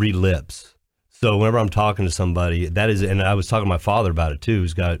I read lips. So whenever I'm talking to somebody, that is, and I was talking to my father about it too.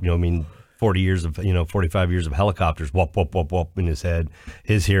 Who's got 45 years of helicopters, whoop, whoop, whoop, whoop in his head.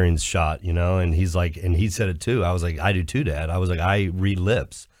 His hearing's shot, and he's like, and he said it too. I was like, I do too, Dad. I was like, I read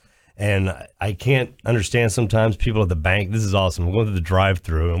lips. And I can't understand sometimes people at the bank. This is awesome. I'm going to the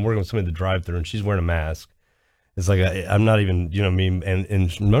drive-thru, and we're going to somebody at the drive-thru, and she's wearing a mask. It's like, I'm not even,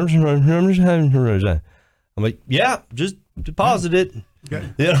 and I'm like, yeah, just deposit it. Yeah.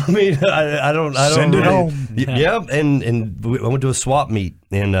 You know what I mean? I don't Send it really, home. Yeah, and I went to a swap meet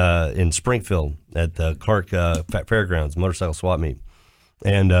in Springfield at the Clark Fairgrounds, motorcycle swap meet,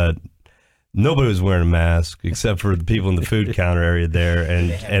 and nobody was wearing a mask except for the people in the food counter area there,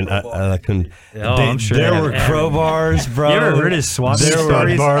 and I couldn't. I'm sure there were crowbars, bro. You ever heard his swap meet There were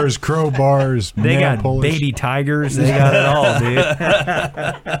stories? bars, crowbars. They got polish. baby tigers. They got it all, dude.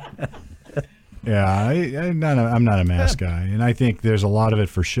 Yeah, I'm not a mask guy, and I think there's a lot of it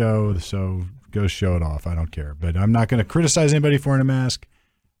for show. So go show it off. I don't care, but I'm not going to criticize anybody for wearing a mask.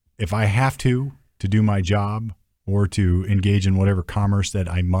 If I have to do my job or to engage in whatever commerce that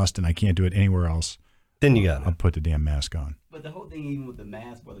I must, and I can't do it anywhere else, Then you got I'll it. put the damn mask on. But the whole thing, even with the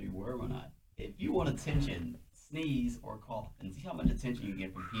mask, whether you wear it or not, if you want attention, sneeze or cough, and see how much attention you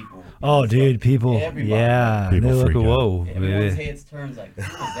get from people. Oh, dude, people. Everybody. Yeah, People they look. freak out. Whoa, Everyone's baby. heads turns like, who is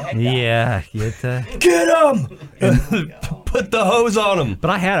that guy? Yeah, get Get him! Put the hose on him. But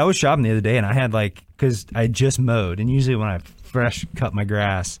I was shopping the other day, and I had because I just mowed, and usually when I fresh cut my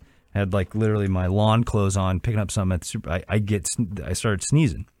grass, I had literally my lawn clothes on, picking up something at the I started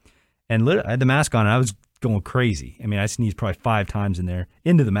sneezing, and I had the mask on, and I was going crazy. I mean, I sneezed probably 5 times in there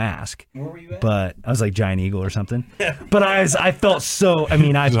into the mask. Where were you at? But I was like Giant Eagle or something. But I felt so. I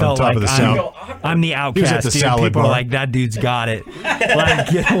mean, I He was on felt top like of the I'm the He was at outcast, the dude. salad People are bar. like, that dude's got it. Like,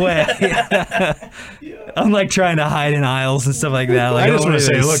 get away. I'm like trying to hide in aisles and stuff like that. Like, I just want want to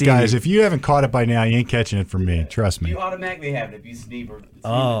say, look, guys, if you haven't caught it by now, you ain't catching it from me. Trust me. You automatically have it if you sneeze or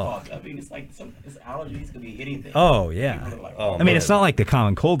Oh. I mean, it's like it's allergies could be anything. Oh yeah. People are like, I mean, it's not like the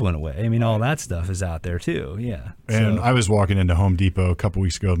common cold went away. I mean, all that stuff is out there too. Yeah. And So- I was walking into Home Depot a couple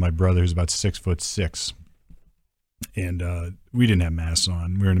weeks ago with my brother, who's about 6'6", and we didn't have masks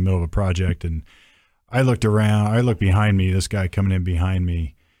on. We were in the middle of a project, and I looked around. I looked behind me. This guy coming in behind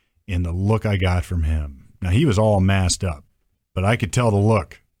me, and the look I got from him. Now he was all masked up, but I could tell the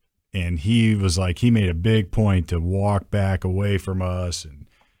look, and he was like, he made a big point to walk back away from us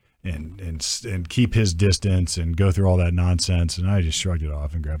and keep his distance and go through all that nonsense. And I just shrugged it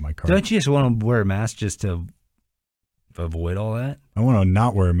off and grabbed my car. Don't you just want to wear a mask just to avoid all that? I want to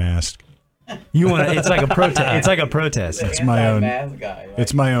not wear a mask. You want to? It's like a protest. It's like a protest. It's my own. Anti-mask guy, right?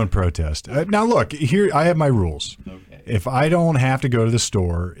 It's my own protest. Now look, here I have my rules. Okay. If I don't have to go to the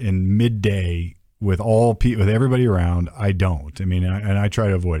store in midday with with everybody around, I don't. I mean, and I try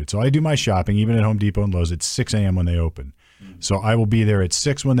to avoid it. So I do my shopping even at Home Depot and Lowe's at 6 a.m. when they open. So I will be there at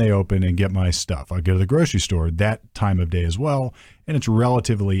 6 when they open and get my stuff. I'll go to the grocery store that time of day as well, and it's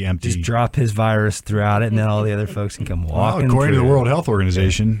relatively empty. Just drop his virus throughout it, and then all the other folks can come Well, walking. according to the through. World Health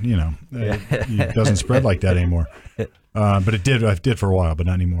Organization, it doesn't spread like that anymore. But it did. It did for a while, but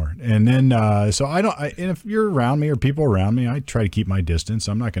not anymore. And then, so I don't. And if you're around me or people around me, I try to keep my distance.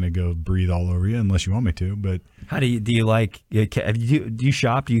 I'm not going to go breathe all over you unless you want me to. But How do you like? Do you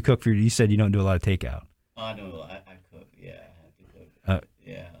shop? Do you cook for? You said you don't do a lot of takeout. I know. I cook. Yeah, I have to cook.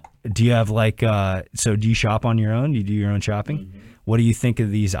 Yeah. Do you have like? So do you shop on your own? Do you do your own shopping? Mm-hmm. What do you think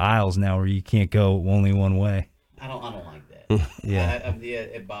of these aisles now, where you can't go only one way? I don't like that. Yeah.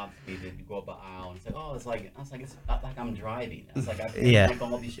 It bothers me that you go up an aisle and say, "Oh, it's like," I was like, "It's like I'm driving." It's like I feel Yeah. like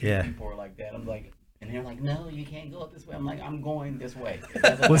all these street Yeah. people are like that. I'm like, and they're like, "No, you can't go up this way." I'm like, "I'm going this way."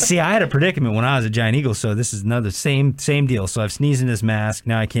 Well, see, I had a predicament when I was a Giant Eagle, so this is another same deal. So I've sneezed in this mask.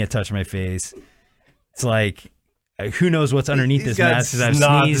 Now I can't touch my face. It's like, who knows what's underneath this mask because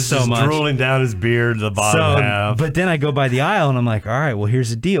I've sneezed so much. drooling down his beard, the bottom half. But then I go by the aisle and I'm like, all right, well, here's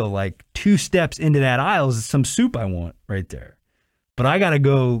the deal. Like 2 steps into that aisle is some soup I want right there. But I got to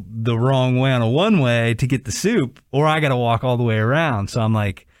go the wrong way on a one-way to get the soup, or I got to walk all the way around. So I'm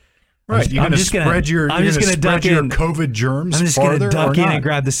like, right, you're going to spread your COVID germs. I'm just going to farther duck or in not? and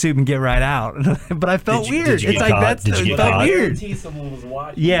grab the soup and get right out. But I felt Did you weird. get It's like caught? Did you it get felt caught? weird. guarantee someone was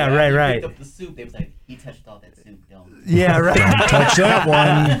watching. Yeah, you. right, After you right. picked up the soup, they was like, "He touched all that soup, don't." Yeah, right. Touch that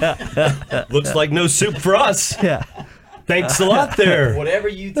one. Looks like no soup for us. Yeah. Thanks a lot there. Whatever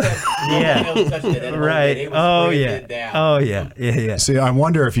you touched, Yeah. no one else touched it. Right. They was Oh spreading yeah. it down. Oh yeah. Yeah. See, I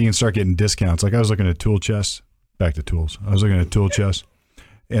wonder if you can start getting discounts. Like I was looking at tool chests. Back to tools. I was looking at tool chests,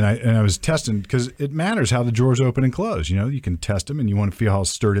 and I was testing because it matters how the drawers open and close. You know, you can test them, and you want to feel how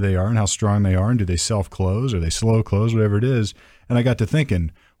sturdy they are and how strong they are, and do they self close or they slow close, whatever it is. And I got to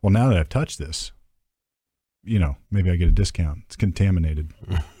thinking, well, now that I've touched this, you know, maybe I get a discount. It's contaminated.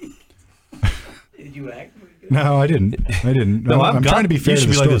 Did you act? No, I didn't. No, I'm trying to be fair You to should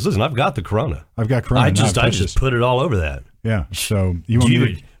the be like store. this. Listen, I've got the Corona. I've got Corona. I now just I've touched just this. put it all over that. Yeah. So you want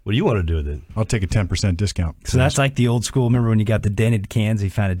me to, What do you want to do with it? I'll take a 10% discount. So that's like the old school. Remember when you got the dented cans? You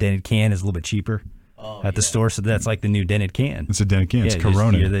found a dented can is a little bit cheaper at the store. So that's like the new dented can. It's a dented can. It's Yeah, just-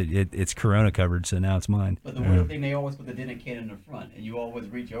 Corona. it's Corona covered, so now it's mine. But the weird thing, they always put the dented can in the front, and you always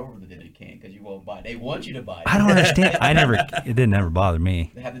reach over the dented can because you won't buy it. They want you to buy it. I don't understand. It didn't ever bother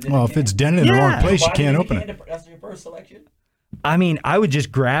me. They have the dented Well, if can. it's dented in the wrong place, you Why can't the open dented it. can? That's your first selection. I mean, I would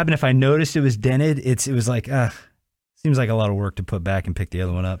just grab, and if I noticed it was dented, it was like, seems like a lot of work to put back and pick the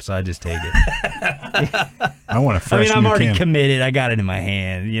other one up, so I just take it. I want a I fresh mean, I'm new already can. committed. I got it in my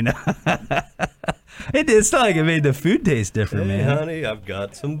hand, you know. It's not like it made the food taste different, Hey, man. honey, I've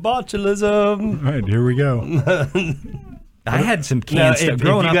got some botulism. All right, here we go. I had some Now, cans.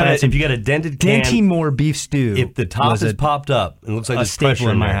 Growing up, I had some if you got a dented can, Dinty Moore beef stew. if the top was is a- popped up and looks like a there's pressure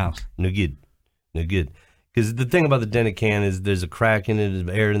staple in my there, house. no good, no good. Because the thing about the dented can is there's a crack in it,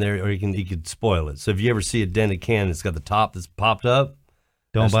 there's air in there, or you could spoil it. So if you ever see a dented can that's got the top that's popped up,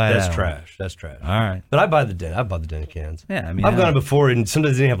 Don't that's, buy that That's one. trash. That's trash. All right. But I bought the dented cans. Yeah, I mean, I've gone before, and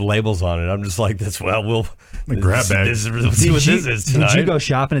sometimes they didn't have labels on it. I'm just like, this. Well, we'll grab bag. This, we'll see what this is tonight. Did you go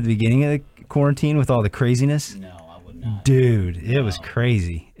shopping at the beginning of the quarantine with all the craziness? No, I would not. Dude, it was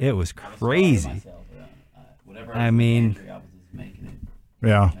crazy. It was I was crazy. myself, whatever I was in the mean- pantry, I was just making it.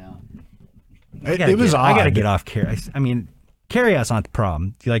 Yeah. Yeah. It was odd. I got to get off care. I mean, carryout's not the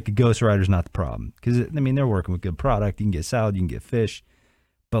problem. Like the Ghost Rider's not the problem because I mean they're working with good product. You can get salad, you can get fish,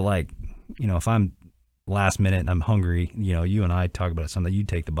 but like if I'm last minute and I'm hungry, you and I talk about something, you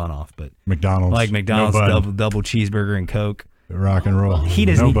take the bun off. But McDonald's, like McDonald's no bun. double cheeseburger and Coke, rock and roll. he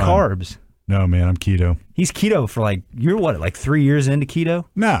doesn't eat bun. carbs. No, man, I'm keto. He's keto for you're what, like 3 years into keto?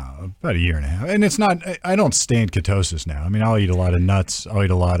 No, about a year and a half. And it's not, I don't stay in ketosis now. I mean, I'll eat a lot of nuts. I'll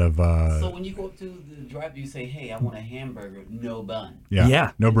eat a lot of. So when you go up to the drive-thru, you say, "Hey, I want a hamburger, no bun,"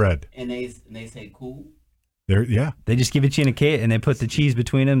 Yeah. No bread. and they say, "Cool." Yeah. They just give it to you in a cake and they put the cheese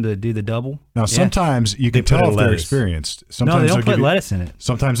between them to do the double. Now, sometimes you can They put tell in if they're lettuce. experienced. No, Sometimes they don't they'll put give you- lettuce in it.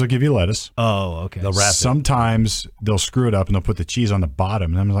 Sometimes they'll give you lettuce. Oh, okay. They'll wrap it. Sometimes they'll screw it up and they'll put the cheese on the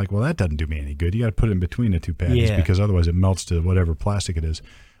bottom. And I'm like, well, that doesn't do me any good. You got to put it in between the two patties Yeah. because otherwise it melts to whatever plastic it is.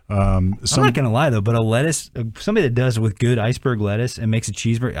 I'm not gonna lie though, but a lettuce, somebody that does with good iceberg lettuce and makes a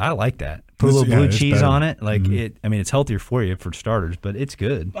cheeseburger, I like that. Put a It's- little blue it's cheese better. on it, it. I mean, it's healthier for you for starters, but it's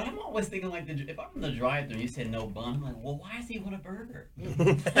good. But I'm always thinking like, if I'm in the drive-thru, and you said no bun. I'm like, well, why does he want a burger?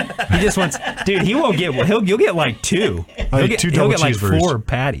 He just wants, dude. He won't get. You'll get like two. He'll get, two he'll double get like cheeseburgers. 4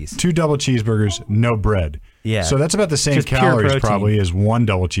 patties. 2 double cheeseburgers, no bread. Yeah. So that's about the same Just pure calories protein. probably as 1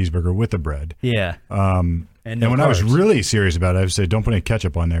 double cheeseburger with the bread. Yeah. And no when I was carbs. really serious about it, I would say don't put any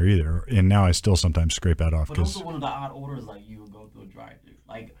ketchup on there either. And now I still sometimes scrape that off But because those are one of the odd orders like you would go through a drive-thru.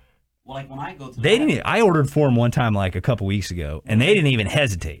 Like when I go to They didn't. I ordered for them one time like a couple weeks ago, and they didn't even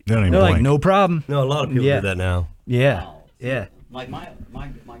hesitate. They don't even They're like, blink. no problem. No, a lot of people Yeah. do that now. Yeah. Wow. Yeah. Like my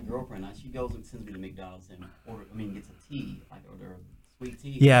girlfriend, she goes and sends me to McDonald's and gets a tea, like order a sweet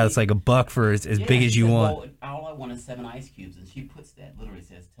tea. Yeah. It's like a buck for as Yeah, big as she you says, want. Well, all I want is 7 ice cubes, and she puts that literally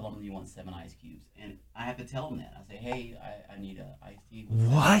says, "Tell them you want 7 ice cubes," and I have to tell them that. I say, "Hey, I need a iced tea with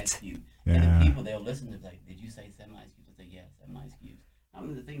 7 What? ice cubes." And Yeah. the people they'll listen to like, "Did you say 7 ice cubes?" I say, "Yeah, 7 ice cubes."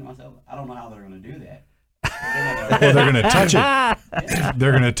 I'm thinking to myself, I don't know how they're going to do that. well, they're going to touch it.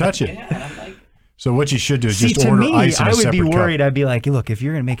 They're going to touch it. Yeah, and I'm like, So what you should do is See, just to order me, ice in a I would separate be worried. cup. I'd be like, look, if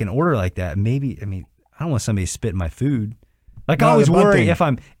you're gonna make an order like that, maybe. I mean, I don't want somebody to spit in my food. Like No, I always the bun worry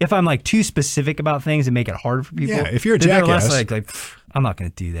thing- if I'm like too specific about things and make it hard for people. Yeah, if you're a then they're less jackass. like I'm not gonna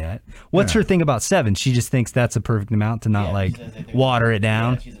do that. What's Yeah. her thing about 7? She just thinks that's a perfect amount to not yeah, like she says that they're water gonna- it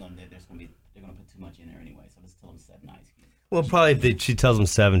down. Yeah, they're going to put too much in there anyway, so let's tell them 7 ice cubes. Well, probably if she tells them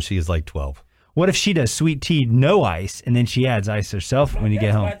 7, she is like 12. What if she does sweet tea, no ice, and then she adds ice herself when you get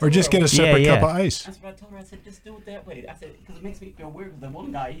That's home? what I Or told just her. get a separate Yeah, cup yeah. of ice. That's what I told her. I said, just do it that way. I said, because it makes me feel weird. Because the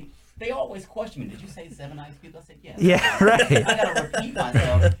one guy, they always question me. Did you say 7 ice cubes? I said, yes. Yeah, right. I got to repeat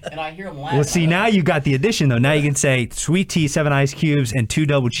myself, and I hear them laugh. Well, see, now you got the addition though. Now you can say sweet tea, 7 ice cubes, and 2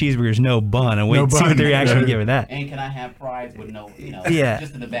 double cheeseburgers, no bun, and wait No and see what bun. the reaction you give her that. And can I have fries with no, Yeah.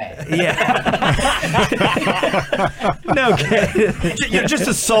 just in the bag? Yeah. No kidding. Yeah, just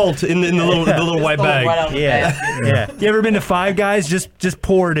a salt in the little white Just throw it right bag. out of the Yeah, basket. yeah. You ever been to Five Guys? Just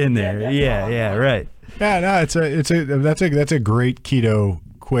pour it in there. Yeah, yeah, right. Yeah, no, that's a great keto,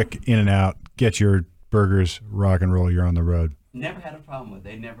 quick in and out. Get your burgers, rock and roll. You're on the road. Never had a problem with it.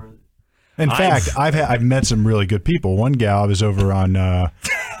 They never. In fact, I've met some really good people. One gal was over on.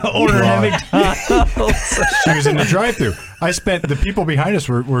 Order at Raw. McDonald's. She was in the drive-through. The people behind us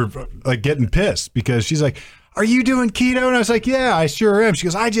were like getting pissed because she's like, "Are you doing keto?" And I was like, "Yeah, I sure am." She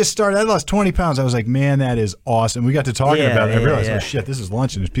goes, "I just started. I lost 20 pounds." I was like, "Man, that is awesome." We got to talking Yeah, about it. I yeah, realized, yeah. oh shit, this is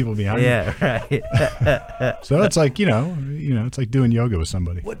lunch and there's people behind me. Yeah, right. So it's like it's like doing yoga with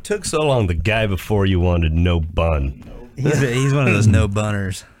somebody. What took so long? The guy before you wanted no bun. He's one of those no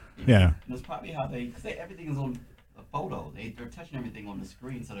bunners. Yeah. And that's probably how because everything is on a photo. They're touching everything on the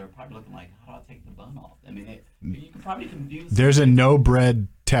screen, so they're probably looking like, how do I take the bun off? I mean, you can probably confuse. There's a no bread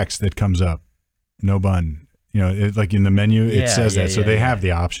text that comes up, no bun. Like in the menu, it Yeah, says yeah, that, so yeah, they yeah. have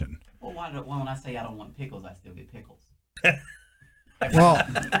the option. Well, when I say I don't want pickles, I still get pickles. Well,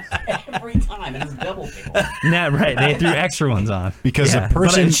 Every time, and it's double pickles. Nah, right. They threw extra ones on. because Yeah. the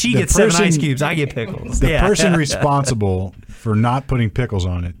person But she the gets person, 7 ice cubes. I get pickles. The Yeah. person responsible for not putting pickles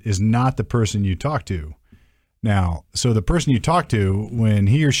on it is not the person you talk to. Now, so the person you talk to, when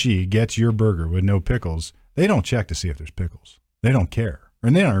he or she gets your burger with no pickles, they don't check to see if there's pickles. They don't care,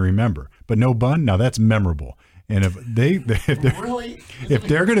 and they don't remember. But no bun, now that's memorable. And if Really? if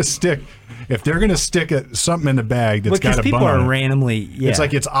they're gonna stick something in the bag that's Because got a people bun are on it, randomly. Yeah. it's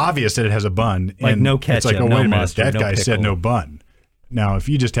like it's obvious that it has a bun. Like and no It's like, ketchup, oh, no wait a minute, mustard, that no guy said pickle. no bun. Now, if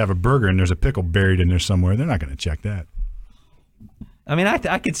you just have a burger and there's a pickle buried in there somewhere, they're not going to check that. I mean,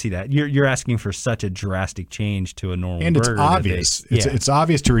 I could see that. You're asking for such a drastic change to a normal And it's burger that obvious. they- It's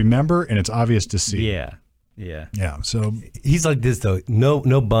obvious to remember, and it's obvious to see. yeah. Yeah. Yeah. So He's like this though. No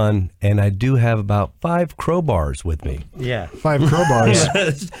bun, and I do have about 5 crowbars with me, Yeah. 5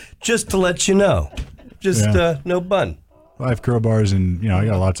 crowbars. just to let you know. Just Yeah. no bun. I have crowbars, and I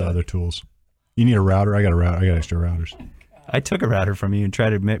got lots of other tools. You need a router? I got a router. I got extra routers. I took a router from you and tried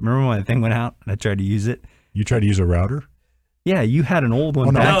to remember when the thing went out and I tried to use it. You tried to use a router? Yeah, you had an old one.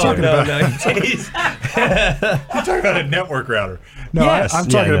 Oh, no, back I'm there. talking You're talking about a network router. No, Yes. I'm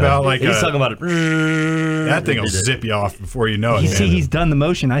talking about like he's talking about it. that thing will zip you off before you know it. You see, man. he's done the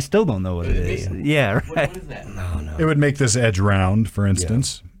motion. I still don't know what it is. Yeah, right. What is that? It would make this edge round, for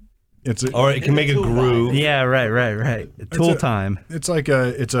instance. It's a, Or it can make a groove. Yeah, right. Tool time. It's like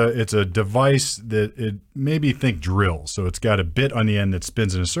it's a device that it maybe think drill. So it's got a bit on the end that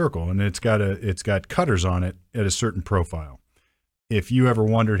spins in a circle, and it's got cutters on it at a certain profile. If you ever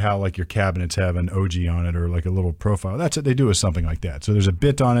wondered how like your cabinets have an OG on it or like a little profile, that's what they do with something like that. So there's a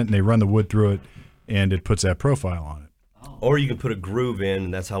bit on it, and they run the wood through it, and it puts that profile on it. Or you can put a groove in,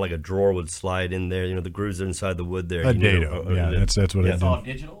 and that's how like a drawer would slide in there. The grooves are inside the wood there. A dado, yeah, that's what Yeah. I It's do. all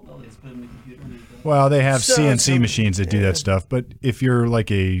digital, though. It's put in the computer. And it's Well, they have So- CNC machines that do that stuff, but if you're like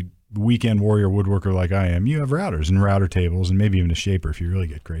a weekend warrior woodworker like I am, you have routers and router tables and maybe even a shaper if you really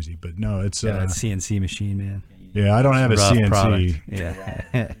get crazy. But no, it's Yeah, that CNC machine, man. yeah, I don't have a Rough CNC. product.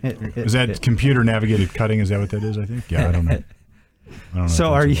 Yeah. Is that computer navigated cutting? Is that what that is? I think. Yeah, I don't know. I don't know So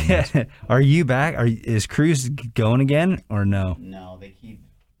if are that's you what are you back? Is Cruise going again or no? No, they keep.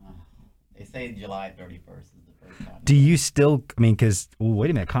 They say July 31st is the first time. Do you still? I mean, because wait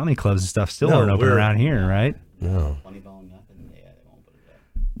a minute, comedy clubs and stuff still No, aren't open we're- around here, right? No. Funny Bone, nothing. Yeah, they won't put it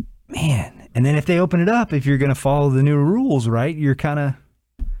up. Man, and then if they open it up, if you're going to follow the new rules, right? You're kind of.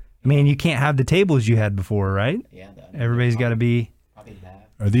 I mean, you can't have the tables you had before, right? Yeah, Everybody's got to be. probably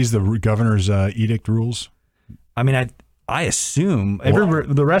have. Are these the governor's edict rules? I mean, I assume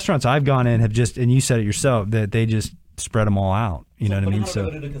the restaurants I've gone in have just, and you said it yourself, that they just spread them all out. You know what I mean? But So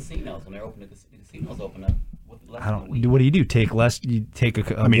go to the casinos when they're open. The casinos open up with less I than a week. don't. What do you do? Take less? You take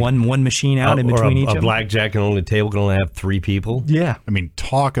a mean, one machine out in Or between each a of them? blackjack and only table can only have 3 people. Yeah, I mean,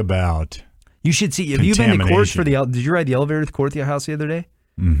 talk about. you should see. Have you been to court for Contamination. did you ride the elevator to the courthouse the other day?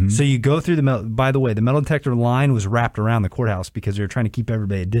 Mm-hmm. So you go through the by the way, the metal detector line was wrapped around the courthouse because they were trying to keep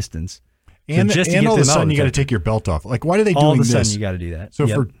everybody at distance. So And, just to and get all to of a the sudden, metal you got to detector, take your belt off. Like, why are they all doing of a sudden this? you got to do that. So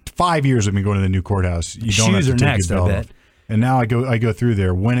Yep. for 5 years, I've been going to the new courthouse. You don't have Shoes to are take next, your I belt bet. off. And now I go through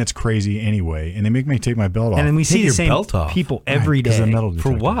there when it's crazy anyway, and they make me take my belt off. and then we see the your same belt off. people every Right, 'cause day. of the metal For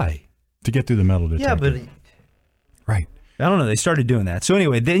detector. why? To get through the metal detector. Yeah, but right. I don't know. They started doing that. So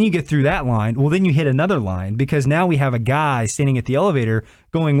anyway, then you get through that line. Well, then you hit another line because now we have a guy standing at the elevator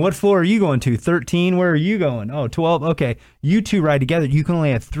going, what floor are you going to? 13? Where are you going? Oh, 12. Okay. You two ride together. You can only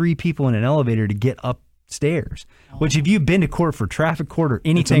have 3 people in an elevator to get upstairs, which if you've been to court for traffic court or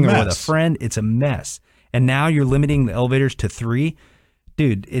anything or with a mess. friend, it's a mess. And now you're limiting the elevators to 3.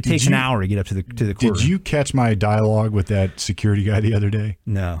 Dude, it takes an hour to get up to the court. Did you catch my dialogue with that security guy the other day?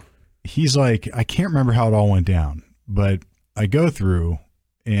 No. He's like, I can't remember how it all went down, but I go through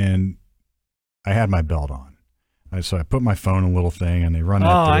and I had my belt on. So I put my phone in a little thing and they run that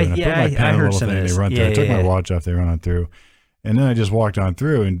through. And I put my pen in a heard little some thing of and they this. run through. Yeah, I took yeah, my yeah. watch off, they run on through. And then I just walked on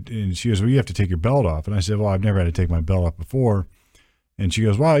through and she goes, well, you have to take your belt off. And I said, well, I've never had to take my belt off before. And she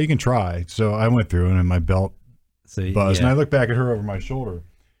goes, well, you can try. So I went through and then my belt So, buzzed. yeah. And I look back at her over my shoulder.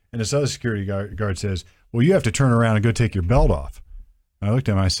 And this other security guard says, well, you have to turn around and go take your belt off. And I looked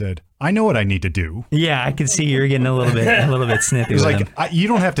at him and I said, I know what I need to do. Yeah, I can see you're getting a little bit snippy He's with like, him. you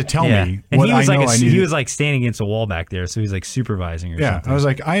don't have to tell Yeah. me And what he was I know like I need he to was like standing against a wall back there, so he's like supervising or Yeah, something. I was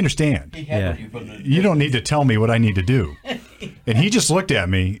like, I understand. He had Yeah. you from the. You don't need to tell me what I need to do. And he just looked at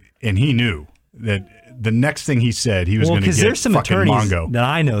me, and he knew that the next thing he said, he was Well, going to because get there's some fucking attorneys Mongo. that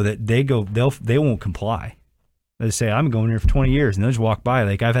I know that they won't comply. They say I'm going here for 20 years, and they'll just walk by.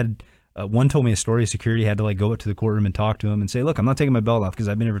 Like I've had one told me a story. Security had to like go up to the courtroom and talk to him and say, "Look, I'm not taking my belt off because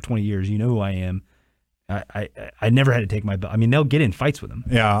I've been here for 20 years. You know who I am. I never had to take my belt. I mean, they'll get in fights with them.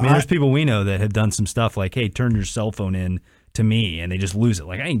 Yeah, I mean, there's people we know that have done some stuff like, hey, turn your cell phone in to me, and they just lose it.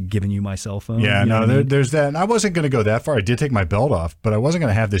 Like I ain't giving you my cell phone. Yeah, You know no, what I mean? there's that. And I wasn't going to go that far. I did take my belt off, but I wasn't going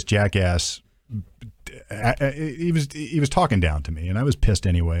to have this jackass. He was talking down to me, and I was pissed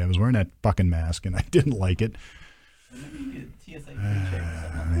anyway. I was wearing that fucking mask, and I didn't like it. TSA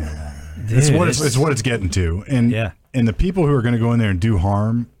Dude, It's what it's getting to, and Yeah. and the people who are going to go in there and do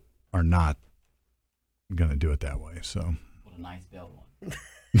harm are not going to do it that way. So with a nice belt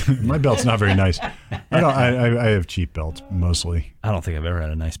on. my belt's not very nice. I have cheap belts mostly. I don't think I've ever had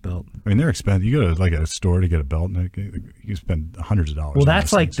a nice belt. I mean, they're expensive. You go to like a store to get a belt, and you spend hundreds of dollars. Well, on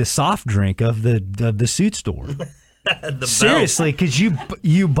that's those like things. the soft drink of the suit store. the Seriously, because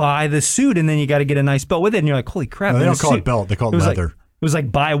you buy the suit and then you got to get a nice belt with it, and you're like, holy crap! No, they man, don't the call suit- it belt. They call it was leather. Like, it was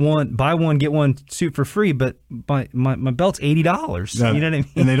like buy one get one suit for free, but my belt's $80. No, You know what I mean?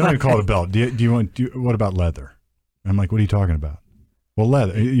 And they don't even call it a belt. What about leather? I'm like, what are you talking about? Well,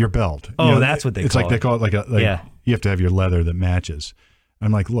 leather, your belt. Oh, that's what they it's call like they it. call it like Yeah. you have to have your leather that matches.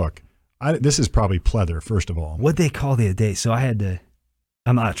 I'm like, look, this is probably pleather, first of all. What they call the other day. So I had to,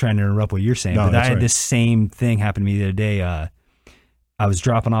 I'm not trying to interrupt what you're saying, No, but I that's had right. this same thing happen to me the other day. I was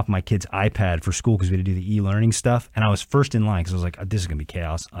dropping off my kid's iPad for school because we had to do the e-learning stuff. And I was first in line because I was like, oh, this is going to be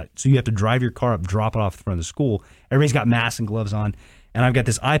chaos. So you have to drive your car up, drop it off in front of the school. Everybody's got masks and gloves on. And I've got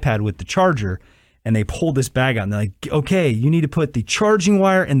this iPad with the charger. And they pulled this bag out and they're like, okay, you need to put the charging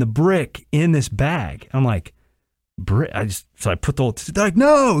wire and the brick in this bag. I'm like, brick? So I put they're like,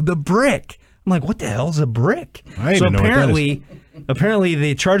 no, the brick. I'm like, what the hell is a brick? I So even know what that is. apparently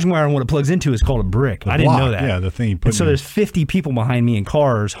the charging wire and what it plugs into is called a brick. I didn't know block, that. yeah, the thing you put And so in- there's 50 people behind me in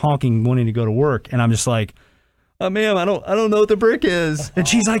cars honking, wanting to go to work. And I'm just like, ma'am, I don't know what the brick is. And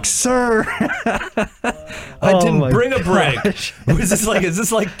she's like, sir. I Oh didn't my bring a brick. gosh. Is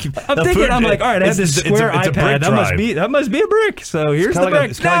this like I'm thinking, I'm like, all right, I have this square it's a iPad. brick drive. That must be a brick. So here's the brick.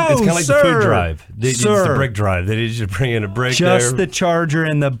 It's kind of like the sir. food drive. It's the Sir. brick drive. They need you to bring in a brick Just there. the charger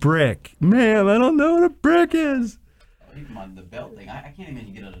and the brick. Ma'am, I don't know what a brick is. Even the belt thing, I can't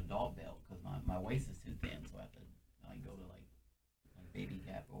even get an adult belt because my waist is too thin, so I have to like go to like baby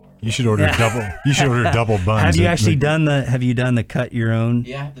cap or. You should order double. You should order double buns. Have you actually done the cut your own?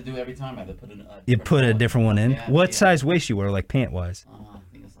 Yeah, I have to do it every time. I have to put You put a different one in. Yeah, What yeah. size waist you wear, like pant wise? I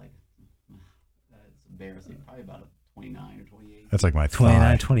think it's like it's embarrassing. Probably about a 29 or 28. That's like my 29,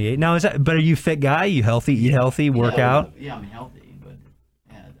 thigh. 28. Now is that? But are you a fit guy? You healthy? Eat healthy? Work out? Yeah, I'm healthy, but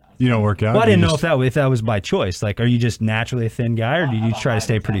yeah. You don't work out. Well, I you didn't know just- if that was by choice. Like, are you just naturally a thin guy, or do I you have a try high to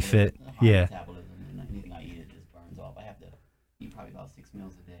stay pretty fit? metabolism- high Yeah. metabolism, and anything I eat, it just burns off. I have to eat probably about 6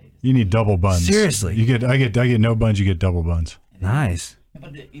 meals a day. You need double buns. Seriously? I get no buns. You get double buns. Nice.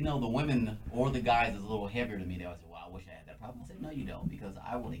 But the women or the guys is a little heavier than me. They always say, "Well, I wish I had that problem." I said, "No, you don't, because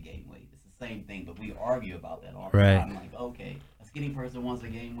I want to gain weight. It's the same thing, but we argue about that all the Right. time." I'm like, "Okay, a skinny person wants to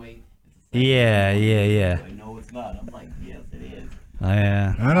gain weight. It's the same Yeah, thing." yeah. Like, no, it's not. I'm like, "Yes, it is."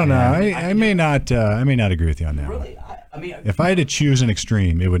 Yeah. I don't know. I may not. I may not agree with you on that. one. Really? I mean, If I had to choose an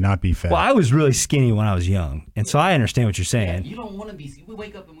extreme, it would not be fat. Well, I was really skinny when I was young, and so I understand what you're yeah, saying. you don't want to be. We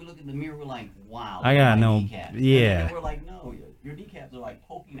wake up and we look in the mirror. We're like, "Wow." I got my no- kneecaps. yeah. And we're like, "No, your kneecaps are like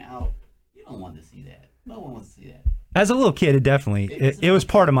poking out. You don't want to see that. No one wants to see that." As a little kid, it was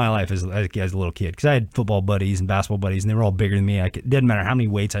part of my life as a little kid, because I had football buddies and basketball buddies, and they were all bigger than me. It didn't matter how many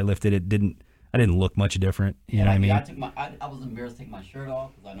weights I lifted; I didn't look much different. You know what I mean? I was embarrassed to take my shirt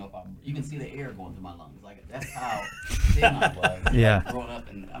off because I know you can see the air going through my lungs. Like that's how thin I was. Yeah. Growing up,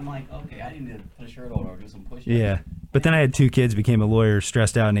 and I'm like, okay, I need to put a shirt on or do some push-ups. Yeah. But then I had 2 kids, became a lawyer,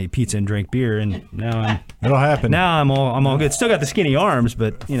 stressed out, and ate pizza and drank beer, and now It'll happen. I'm all good. Still got the skinny arms,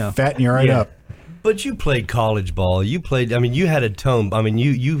 but Fatten you right Yeah. up. But you played college ball. You played. I mean, you had a tone. I mean,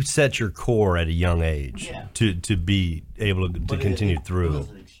 you set your core at a young age Yeah. to be able to But continue it through. was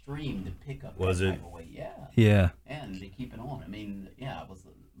an extreme to pick up. Was that it? Type of weight. Yeah. Yeah. And to keep it on. I mean, yeah, it was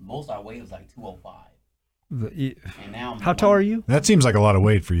most of our weight was like 205, The- and now I'm How tall are you? That seems like a lot of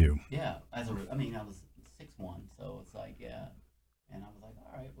weight for you. Yeah, I was 6'1", so it's like, yeah. And I was like,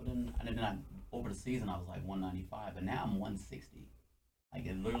 all right, well then over the season I was like 195, and now I'm 160. Like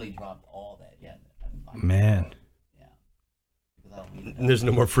it literally dropped all that. Yeah. Man. Yeah. Because I don't eat And there's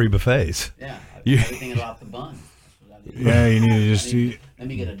no more free buffets. Yeah. You- Everything is off the bun. That's what I did. Yeah, you need to just eat Let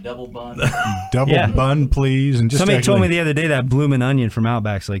me get a double bun. double Yeah. bun, please, and just Somebody told me actually- the other day that bloomin' onion from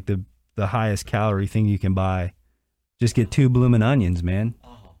Outback's like the highest calorie thing you can buy. Just get 2 bloomin' onions, man. Oh.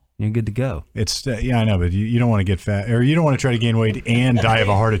 You're good to go. It's yeah, I know, but you don't want to get fat, or you don't want to try to gain weight and die of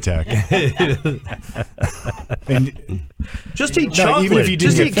a heart attack. And Just eat no, chocolate. even if you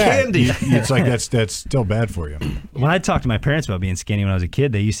didn't just get eat fat, candy. it's like that's still bad for you. When I talked to my parents about being skinny when I was a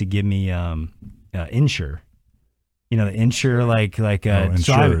kid, they used to give me Ensure. You know, the Ensure And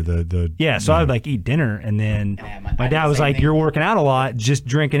so I sure, would- the yeah, so I would like eat dinner, and then And I had my I did dad the was same like, thing. "You're working out a lot. Just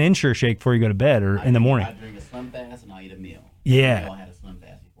drink an Ensure shake before you go to bed or in the morning." I drink a Slim Fast and I eat a meal. Yeah. I had a Slim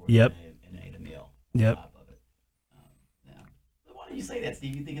Fast before. Yep. And ate a meal. Yep. On top of it. Yeah. So why do you say that,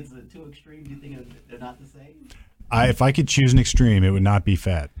 Steve? You think it's too extreme? Do you think they're not the same? if I could choose an extreme, it would not be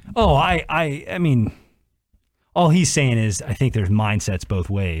fat. Oh, I mean, all he's saying is I think there's mindsets both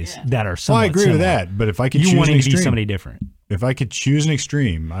ways Yeah. that are Well, somewhat I agree similar. with that, but if I could You choose wanting an to be extreme, somebody different. if I could choose an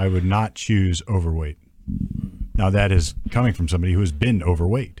extreme, I would not choose overweight. Now that is coming from somebody who has been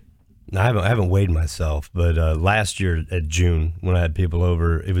overweight. I haven't weighed myself, but last year at June when I had people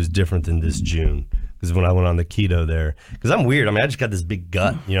over, it was different than this June because when I went on the keto there, because I'm weird. I mean, I just got this big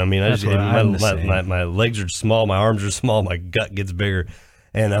gut. You know what I mean? That's what I'm the same. My legs are small, my arms are small, my gut gets bigger.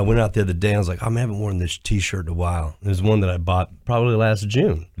 And I went out the other day and I was like, I haven't worn this T-shirt in a while. It was one that I bought probably last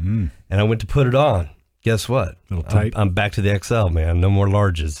June. And I went to put it on. Guess what? Little tight. I'm back to the XL, man. No more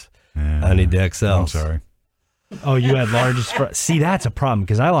larges. I need the XLs. I'm sorry. Oh, you had largest. See, that's a problem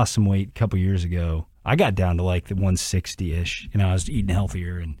because I lost some weight a couple years ago. I got down to like the 160-ish. I was eating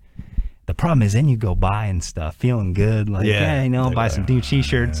healthier, and the problem is then you go buy and stuff, feeling good, like buy some new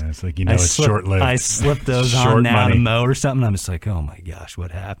T-shirts. It's like it's short-lived. I slipped those on now to mow or something. I'm just like, oh my gosh,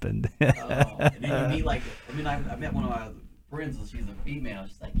 what happened? And then you meet I met one of my friends. She's a female.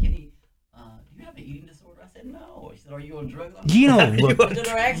 She's like, Kenny, do you have an eating disorder? I said, no. She said, are you on drugs? You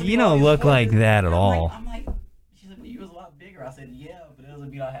don't look like that at all. I'm like, she said, you was a lot bigger. I said, yeah, but it doesn't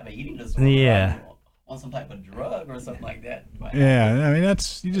mean I have an eating disorder. Yeah. On some type of drug or something like that. Yeah, I mean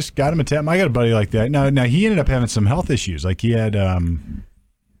you just got him a tap. I got a buddy like that. Now he ended up having some health issues. Like he had I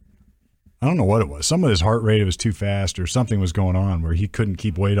don't know what it was. Some of his heart rate was too fast or something was going on where he couldn't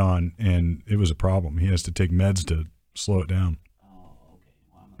keep weight on, and it was a problem. He has to take meds to slow it down. Oh, okay.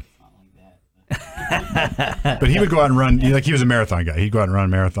 Well, it's not like that. But he would go out and run. He was a marathon guy. He'd go out and run a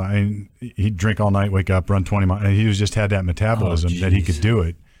marathon. I mean, he'd drink all night, wake up, run 20 miles. And he just had that metabolism that he could do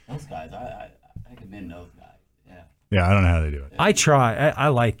it. Those guys, I commend those guys. Yeah. Yeah, I don't know how they do it. I try.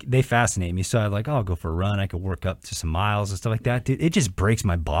 They fascinate me. So I'll go for a run. I could work up to some miles and stuff like that. Dude, it just breaks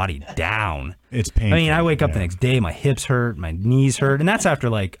my body down. It's painful. I mean, I wake up the next day, my hips hurt, my knees hurt. And that's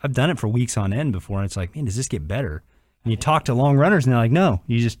after I've done it for weeks on end before. And it's like, man, does this get better? And you talk to long runners and they're like, no,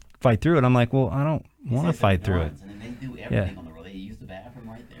 you just fight through it. I'm like, well, I don't want to fight through it. And they do everything on the road. They use the bathroom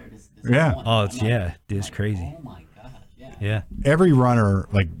right there. It's crazy. Oh my gosh, Yeah. Every runner,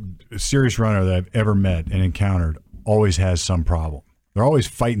 a serious runner that I've ever met and encountered, always has some problem. They're always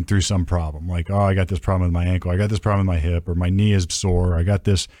fighting through some problem. Like, oh, I got this problem with my ankle. I got this problem with my hip, or my knee is sore. I got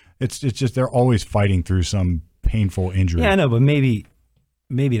this. It's just they're always fighting through some painful injury. Yeah, I know, but maybe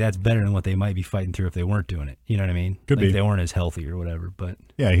that's better than what they might be fighting through if they weren't doing it. You know what I mean? Could be. If they weren't as healthy or whatever. But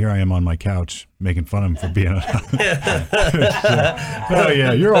yeah, here I am on my couch making fun of him for being. Oh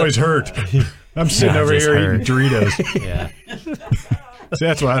yeah, you're always hurt. I'm sitting over here eating Doritos. Yeah. See,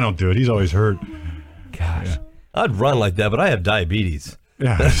 that's why I don't do it. He's always hurt. Gosh. Yeah. I'd run like that, but I have diabetes.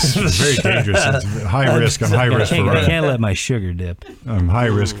 Yeah, it's very dangerous. It's high risk. I'm high risk for running. I can't let my sugar dip. I'm high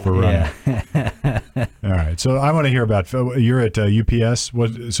risk for running. Yeah. All right. So I want to hear about, you're at UPS.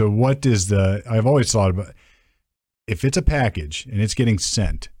 What is I've always thought about, if it's a package and it's getting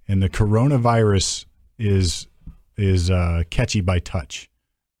sent and the coronavirus is catchy by touch,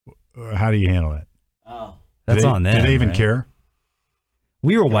 how do you handle that? Oh. That's on them. Do they even right? care?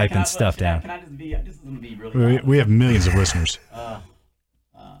 We were wiping stuff down. Can I just be, this is going to be really We have millions of listeners.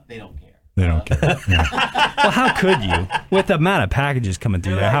 they don't care. They don't care. Yeah. Well, how could you? With the amount of packages coming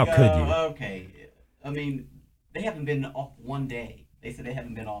through there, how could you? Okay. I mean, they haven't been off one day. They said they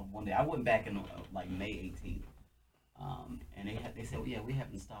haven't been off one day. I went back in May 18th. And they said, yeah, we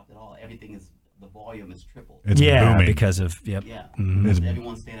haven't stopped at all. The volume is tripled. It's booming. Because of, yep. Yeah. Mm-hmm.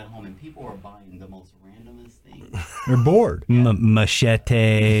 Everyone's staying at home, and people are buying the most randomest things. They're bored.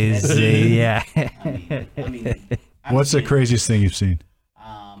 Machetes. Yeah. I mean, What's the craziest thing you've seen?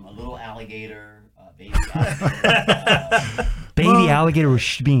 A little alligator, baby alligator. Baby alligator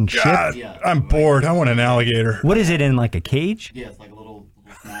was being shipped? God, Yeah. I'm bored. I want an alligator. What is it, in like a cage? Yeah, it's like a little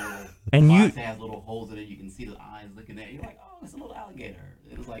small little And box that has little holes in it. You can see the eyes looking at it. You're like, oh, it's a little alligator.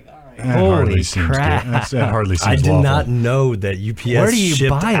 It was like, all right. That hardly Holy seems crap. good. That hardly seems I did lawful. not know that UPS Where do you shipped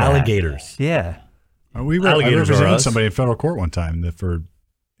buy that? alligators. Yeah. I Alligators are represented us. somebody in federal court one time for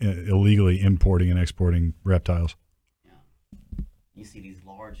illegally importing and exporting reptiles. You see these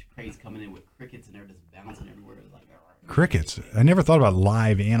large crates coming in with crickets, and they're just bouncing everywhere. It's like, all right. Crickets. I never thought about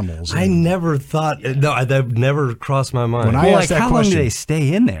live animals. I never thought. No, that never crossed my mind. When I Well, asked like, that how long do question- they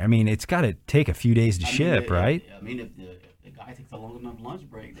stay in there? I mean, it's got to take a few days to I mean, ship, right? I mean, if the guy takes a long enough lunch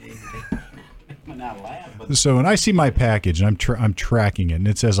break, they might not laugh. But So when I see my package and I'm tracking it and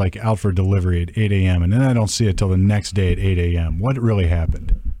it says like out for delivery at 8 a.m. and then I don't see it till the next day at 8 a.m. What really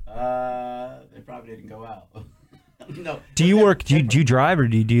happened? they probably didn't go out. No. Do you work? Do you drive, or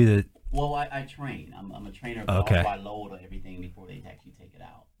do you do the? Well, I train. I'm a trainer. But Okay. Also I load everything before they actually take it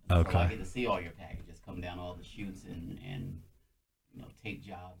out. Okay. So I get to see all your packages come down all the chutes and take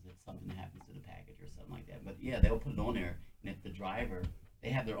jobs if something happens to the package or something like that. But yeah, they'll put it on there, and if the driver, they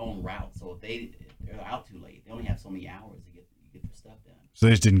have their own route. So if they're out too late, they only have so many hours to get their stuff done. So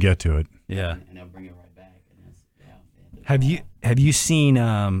they just didn't get to it. Yeah. And they'll bring it right back. And it's, yeah. Have you seen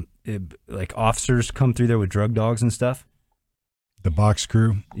like officers come through there with drug dogs and stuff? The box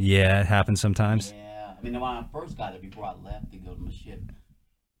crew. Yeah, it happens sometimes. Yeah, I mean, when I first got there, before I left to go to my ship,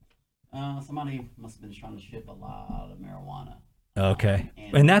 somebody must have been trying to ship a lot of marijuana. Okay,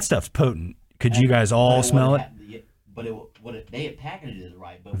 and that stuff's potent. Could you guys all But smell it? but they had packaged it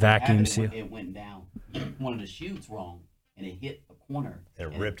right, but Vacuum seal. seal. It went down one of the chutes wrong, and it hit a corner.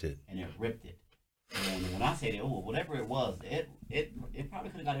 And it ripped it. And it ripped it. And when I say that, whatever it was, it probably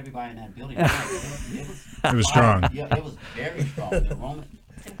could have got everybody in that building. It was strong. Yeah, it was very strong. The Roman.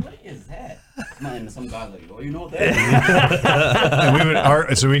 I said, what is that? And some guys like, oh, you know what that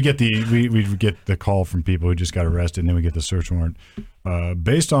is? And we'd get the call from people who just got arrested, and then we get the search warrant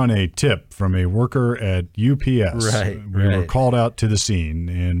based on a tip from a worker at UPS. We were called out to the scene,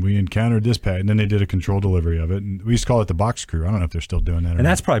 and we encountered this pack, and then they did a control delivery of it. And we used to call it the box crew. I don't know if they're still doing that. And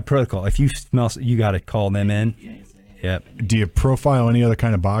that's probably protocol. If you smell, you got to call them in. Yep. Do you profile any other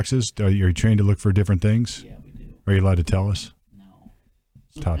kind of boxes? Are you trained to look for different things? Yeah, we do. Are you allowed to tell us? No.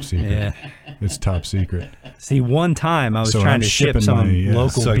 It's top secret. Yeah. It's top secret. See, one time I was So trying I'm to ship shipping some my,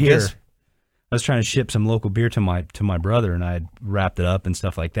 local So I beer. guess- I was trying to ship some local beer to my brother, and I had wrapped it up and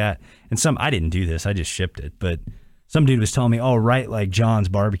stuff like that. And I didn't do this; I just shipped it. But some dude was telling me, "Oh, write like John's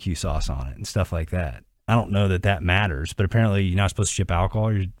barbecue sauce on it and stuff like that." I don't know that matters, but apparently you're not supposed to ship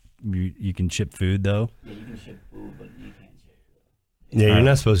alcohol. You can ship food though. Yeah, you can ship food, but you can't ship. Yeah, you're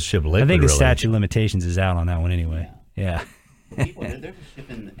not supposed to ship liquid. I think the really. statute of limitations is out on that one anyway. Yeah. People, they're just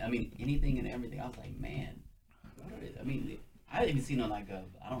shipping. I mean, anything and everything. I was like, man, what are it? I mean, I didn't even see no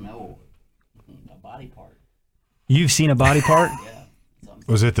I don't know, a body part. You've seen a body part? Yeah. Something.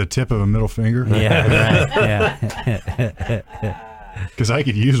 Was it the tip of a middle finger? Yeah, right. Yeah. Because I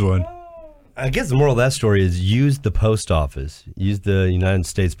could use one. I guess the moral of that story is use the post office, use the United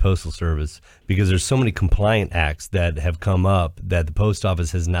States Postal Service, because there's so many compliant acts that have come up that the post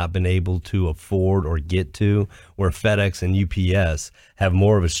office has not been able to afford or get to, where FedEx and UPS have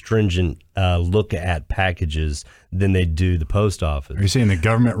more of a stringent look at packages than they do the post office. Are you saying the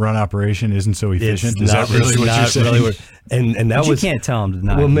government-run operation isn't so efficient? It's Is that really what you're saying? really and that But you was can't tell them to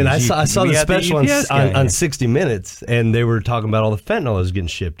not. well, man, use I saw we the got special UPS guy. on 60 Minutes, and they were talking about all the fentanyl that was getting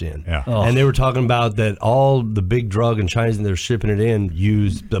shipped in. Yeah. Oh. And they were talking about that all the big drug and Chinese that they're shipping it in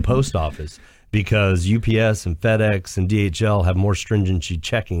use the post office because UPS and FedEx and DHL have more stringency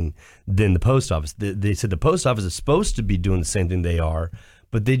checking than the post office. They said the post office is supposed to be doing the same thing they are,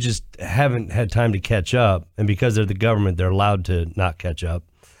 but they just haven't had time to catch up. And because they're the government, they're allowed to not catch up.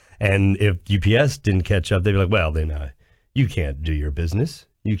 And if UPS didn't catch up, they'd be like, well, then you can't do your business.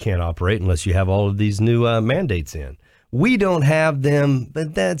 You can't operate unless you have all of these new mandates in. We don't have them,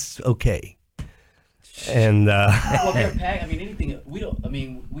 but that's okay. And Well, they're I mean, anything. We don't. I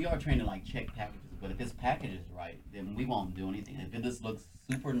mean, we are trained to like check packages, but if this package is right, then we won't do anything. If it just looks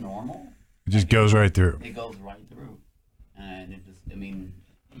super normal, It just goes right through. it goes right through. And it just. I mean,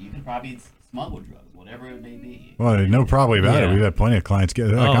 you can probably smuggle drugs, whatever it may be. Well, they know probably about Yeah. it. We've had plenty of clients get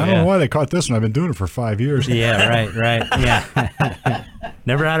like, Oh, I don't yeah. know why they caught this one. I've been doing it for 5 years. Yeah, right. Yeah.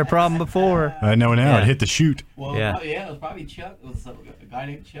 Never had a problem before. I know now. Yeah. It hit the chute. Well, Yeah. it was probably Chuck. It was a guy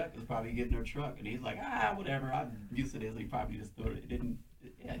named Chuck was probably getting their truck, and he's like, whatever. I'm used to this. He probably just threw it. Didn't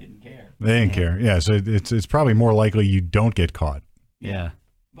care. They didn't care. Yeah, so it's probably more likely you don't get caught. Yeah.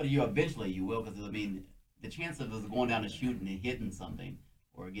 But eventually you will, because I mean, the chance of us going down the chute and hitting something,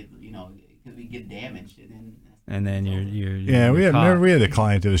 or because we get damaged, And then you're Yeah, we had a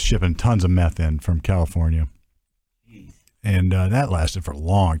client that was shipping tons of meth in from California, Jeez. and that lasted for a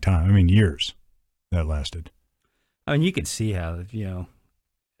long time. I mean, years. That lasted. I mean, you could see how,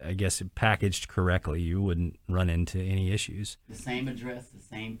 I guess if packaged correctly, you wouldn't run into any issues. The same address, the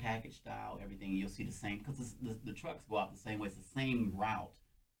same package style, everything. You'll see the same, because the trucks go out the same way. It's the same route,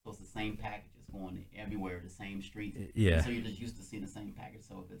 so it's the same package. It's going everywhere, the same streets. Yeah. So you're just used to seeing the same package.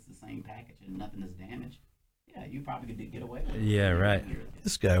 So if it's the same package and nothing is damaged, yeah, you probably could get away with it. Yeah, right.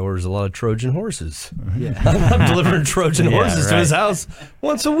 this guy orders a lot of Trojan horses. Yeah. I'm delivering Trojan Yeah, horses to his right. house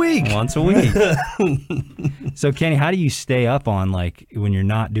once a week. Once a week. So, Kenny, how do you stay up on, like, when you're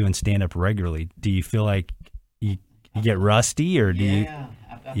not doing stand-up regularly? Do you feel like you get rusty, or do you? I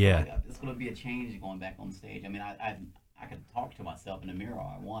Yeah. feel like it's going to be a change going back on stage. I mean, I could talk to myself in the mirror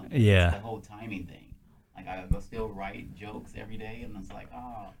all I want. Yeah. It's the whole timing thing. Like, I go still write jokes every day, and it's like,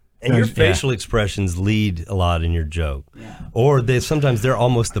 And your Yeah. facial expressions lead a lot in your joke. yeah. Or sometimes they're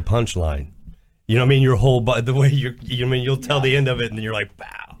almost the punchline. You know what I mean? Your whole body, the way you'll tell the end of it, and then you're like,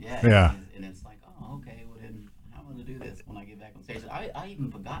 wow. Yeah. And it's like, okay, well then, how am I going to do this when I get back on stage? I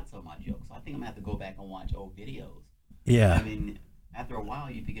even forgot some of my jokes, so I think I'm going to have to go back and watch old videos. Yeah. I mean, after a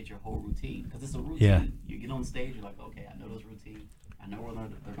while, you forget your whole routine, because it's a routine. Yeah. You get on stage, you're like, okay, I know this routine. I know where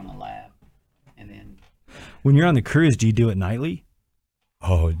they're going to laugh. And then, When you're on the cruise, do you do it nightly?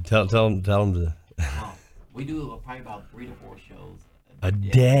 Oh, tell them to. we do probably about 3 to 4 shows A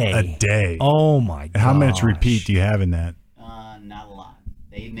day. A day. Oh, my God. How much repeat do you have in that? Not a lot.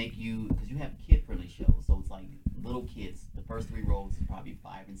 They make you, because you have kid-friendly shows, so it's like little kids. The first 3 rows is probably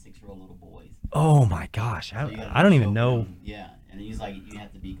 5 and 6 year old little boys. Oh my gosh, So you gotta I don't even show know. them, yeah, and he's like, you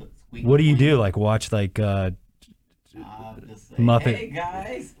have to be squeaky. What do you clean. do? Like watch like Just say, Muppet. Hey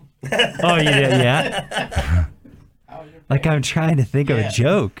guys. oh yeah. How's your Like I'm trying to think of a Yeah.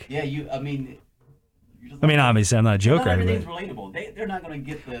 joke. Yeah, I mean, Obviously I'm not a joke not writer, everything's but relatable. They're not gonna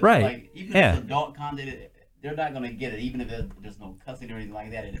get the Right. Like, even Yeah. if it's adult content, they're not gonna get it. Even if there's no cussing or anything like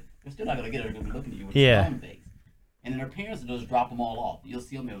that, they're still not gonna get it. They're gonna be looking at you with Yeah. a stone face. And then their parents will just drop them all off. You'll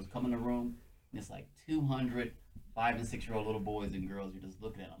see them. They'll just come in the room, and it's like 200 5 and 6 year old little boys and girls. You're just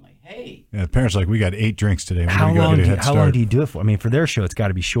looking at them like, hey. Yeah, the parents are like, we got 8 drinks today. We're how gonna go long get a do head how start. long do you do it for? I mean, for their show, it's got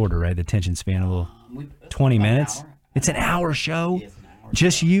to be shorter, right? The attention span a little. 20 about an minutes. hour. It's an hour show. Yeah, it's an hour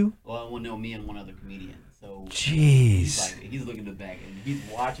Just show. you? Well, no, me and one other comedian. So Jeez. he's looking at the back and he's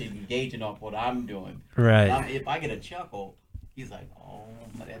watching, engaging off what I'm doing. Right. And if I get a chuckle, he's like, oh,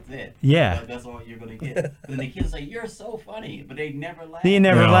 but that's it. Yeah. That's all you're gonna get. But then the kids say, you're so funny, but they never laugh. You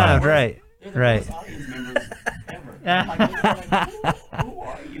never No. laughed, right? They're the Right. worst audience members ever. I'm like, who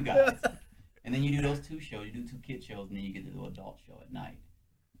are you guys? And then you do those 2 shows. You do 2 kid shows, and then you get to do an adult show at night.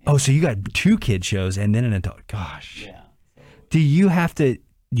 Oh, so you got 2 kid shows and then an adult. Gosh. Yeah. So, Do you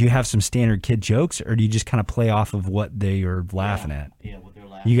have some standard kid jokes, or do you just kind of play off of what they are laughing yeah, at? Yeah, what they're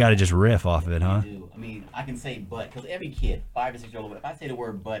laughing You got to at. just riff off of it, huh? You do. I mean, I can say but, because every kid, 5 or 6 year old, if I say the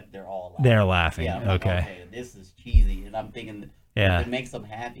word but, they're all laughing. They're laughing. Yeah, I'm like, Okay. this is cheesy, and I'm thinking, Yeah. if it makes them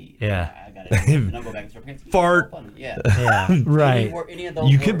happy. Yeah. I got it. And I'll go back to their parents. Fart. Yeah. Yeah. Right. Any of those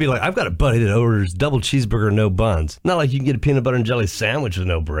You could be words. like, I've got a buddy that orders double cheeseburger, no buns. Not like you can get a peanut butter and jelly sandwich with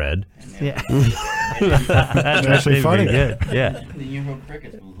no bread. Yeah. That's actually funny. Good. Yeah. And then you hear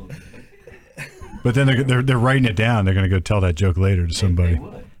crickets from little. But then they're writing it down. They're going to go tell that joke later to somebody. They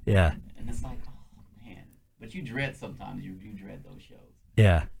would. Yeah. And it's like, oh man. But you dread sometimes. You dread those shows.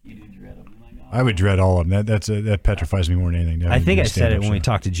 Yeah. You do dread them. You're like, oh, I would dread all of them. That petrifies me more than anything. I think I said it Stand-up when we show.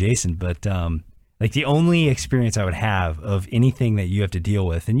 talked to Jason, but like the only experience I would have of anything that you have to deal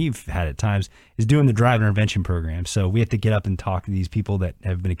with, and you've had at times, is doing the drive intervention program. So we have to get up and talk to these people that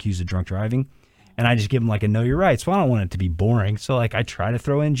have been accused of drunk driving, and I just give them like a know your rights. Well, I don't want it to be boring, so like I try to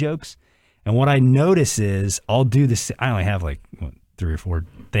throw in jokes. And what I notice is I'll do this. I only have like 3 or 4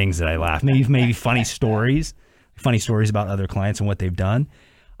 things that I laugh. Maybe funny stories about other clients and what they've done.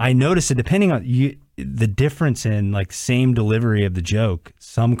 I notice that depending on the difference in like same delivery of the joke,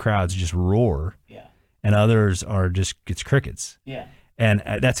 some crowds just roar, yeah. and others are just it's crickets. Yeah. And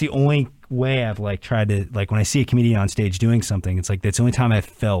that's the only way I've like tried to like when I see a comedian on stage doing something, it's like that's the only time I've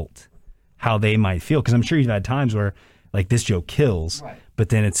felt how they might feel, because I'm sure you've had times where like this joke kills, Right. but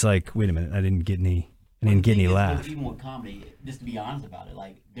then it's like, wait a minute, I didn't get any laugh. Even with comedy, just to be honest about it,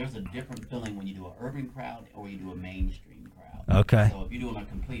 like there's a different feeling when you do an urban crowd or you do a mainstream crowd. Okay. So if you're doing a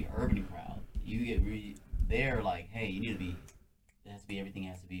complete urban crowd, you get really, they're like, hey, you need to be, everything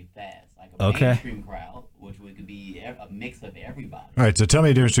has to be fast. Like a Okay. mainstream crowd, which could be a mix of everybody. All right, so tell me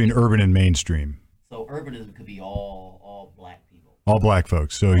the difference between urban and mainstream. So urbanism could be all black people. All black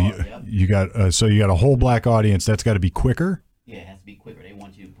folks. So Yep. you got a whole black audience. That's got to be quicker. Yeah, it has to be quicker. They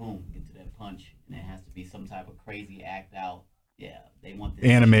want you to boom, get to that punch, and it has to be some type of crazy act out. Yeah, they want the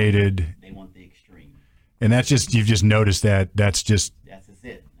Animated. They want the extreme. And that's just you've just noticed that's just That's just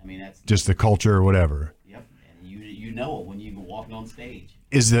it. I mean, that's just the culture or whatever. Yep, and you know it when you walk on stage.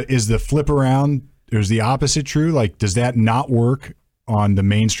 Is the flip around or is the opposite true? Like, does that not work on the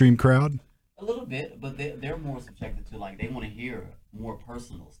mainstream crowd? A little bit, but they're more subjected to, like, they want to hear more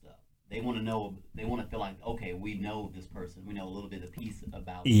personal stuff. They want to know. They want to feel like, okay, we know this person. We know a little bit of piece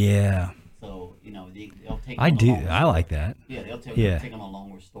about. Them. Yeah. So they'll take. I on a do. longer I like story. that. Yeah, they'll Yeah. take on a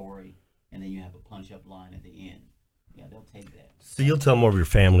longer story, and then you have a punch-up line at the end. Yeah, they'll take that. So you'll tell more of your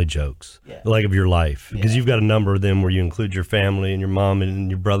family jokes, Yeah. like of your life, because Yeah. you've got a number of them where you include your family and your mom and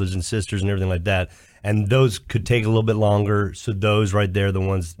your brothers and sisters and everything like that. And those could take a little bit longer. So those right there, the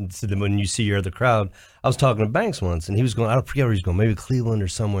ones so that when you see your other crowd, I was talking to Banks once, and he was going, I don't forget where he's going, maybe Cleveland or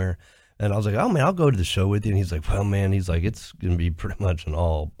somewhere. And I was like, oh man, I'll go to the show with you. And he's like, well, man, he's like, it's going to be pretty much an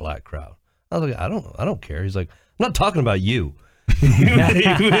all black crowd. I was like, I don't care. He's like, I'm not talking about you.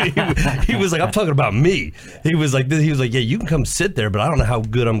 he was like, I'm talking about me. He was like, yeah, you can come sit there, but I don't know how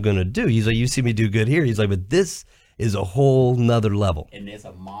good I'm gonna do. He's like, you see me do good here. He's like, but this is a whole nother level. And it's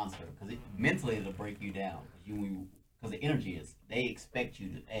a monster because mentally it'll break you down. Because the energy is, they expect you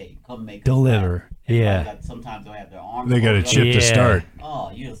to, hey, come make us Deliver. laugh. And Yeah. sometimes they'll have their arms. They got a rolled up. chip to Yeah. start.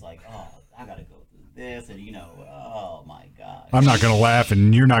 Oh, you're just like, oh, I gotta go through this, and oh my god. I'm not going to laugh,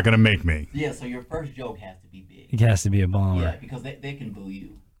 and you're not going to make me. Yeah, so your first joke has to be big. It has to be a bomber. Yeah, because they can boo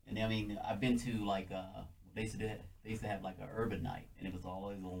you. And I mean, I've been to like they used to have like an urban night, and it was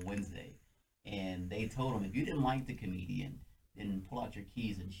always on Wednesday. and they told him if you didn't like the comedian, then pull out your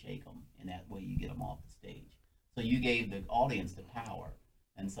keys and shake them, and that way you get them off the stage. So you gave the audience the power.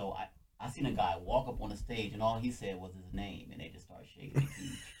 And so I seen a guy walk up on the stage, and all he said was his name, and they just started shaking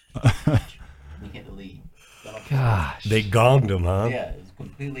the keys. He had to leave. Gosh. They gonged him, huh? Yeah, it was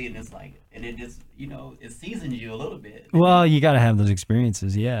completely, and it's like, and it just, it seasons you a little bit. Well, you got to have those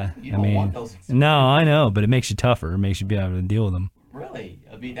experiences, yeah. You don't want those experiences. No, I know, but it makes you tougher. It makes you be able to deal with them. Really?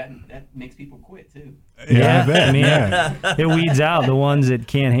 I mean, that makes people quit, too. Yeah, I bet. I mean, Yeah. it weeds out the ones that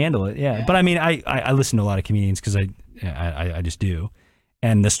can't handle it. Yeah, but I mean, I listen to a lot of comedians because I just do,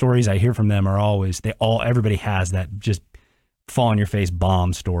 and the stories I hear from them are always everybody has that just fall on your face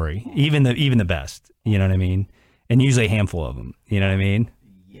bomb story, even the best. You know what I mean? And usually a handful of them. You know what I mean?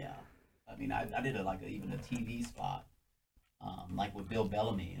 Yeah, I mean, I did even a TV spot, like with Bill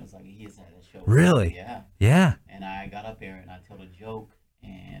Bellamy. It was like he has had a show. Really? Yeah. Yeah. And I got up there and I told a joke,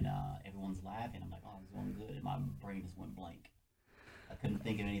 and everyone's laughing. I'm like, oh, it's going good, and my brain just went blank. I couldn't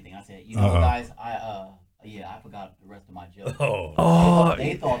think of anything. I said, guys, I forgot the rest of my joke. Oh.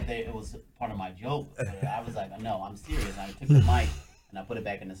 They thought it was part of my joke, but I was like, no, I'm serious. I took the mic and I put it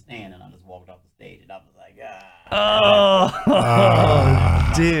back in the stand, and I just walked off the stage, and I was like,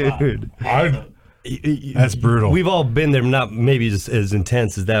 Dude. That's brutal. We've all been there, not maybe as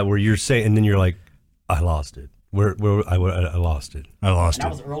intense as that, where you're saying, and then you're like, I lost it. I lost it. I lost that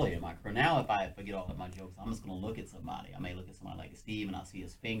it. was early in my career. Now, if I forget all of my jokes, I'm just going to look at somebody. I may look at somebody like Steve, and I'll see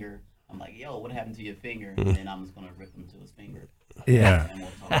his finger. I'm like, yo, what happened to your finger? And then I'm just going to rip him to his finger. Yeah. And we'll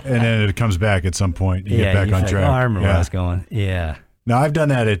talk. And then it comes back at some point. You get back you on think, track. Oh, I remember where Yeah. I was going. Yeah. No, I've done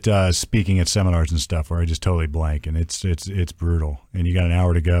that at speaking at seminars and stuff where I just totally blank, and it's brutal. And you got an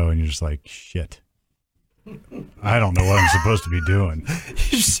hour to go, and you're just like, shit. I don't know what I'm supposed to be doing.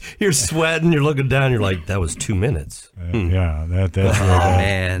 You're sweating. You're looking down. You're like, that was 2 minutes. Yeah, that's really Oh, bad.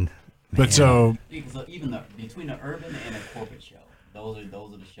 man. But so Because even between the urban and a corporate show, those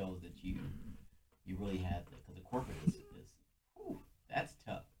are the shows that you really have to, because the corporate is that's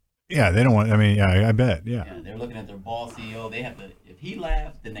tough. yeah, they don't want. I mean, yeah, I bet. Yeah, Yeah, they're looking at their boss CEO. They have to. If he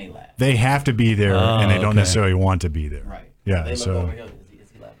laughs, then they laugh. they have to be there, and they don't okay. necessarily want to be there. Right. Yeah. They look So over here.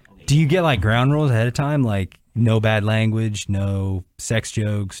 Is he laughing? Okay. Do you get like ground rules ahead of time? Like no bad language, no sex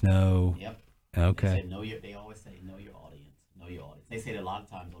jokes, no. Yep. Okay. They always say know your audience. Know your audience. They say that a lot of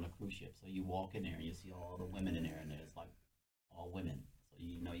times on a cruise ship. So you walk in there and you see all the women in there, and there's like all women. So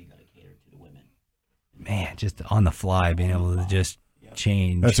you know you got to cater to the women. Man, just on the fly, being able to just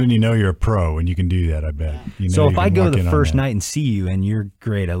change. that's when you know you're a pro, and you can do that. I bet. You know So you if I can go lock the in on first that. night and see you, and you're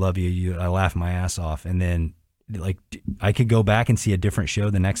great, I love you, I laugh my ass off, and then like I could go back and see a different show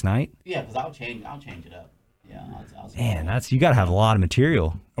the next night. Yeah, because I'll change it up. Yeah. I'll Man, you got to have a lot of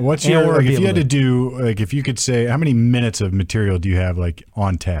material. What's And your or like? be If you had able to do like, if you could say, how many minutes of material do you have like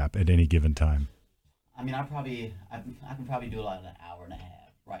on tap at any given time? I mean, I can probably do like an hour and a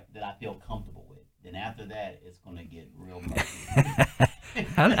half, right? That I feel comfortable with. Then after that, it's gonna get real murky.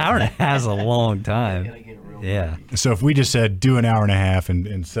 An hour and a half is a long It's time. gonna get real Yeah. murky. So if we just said do an hour and a half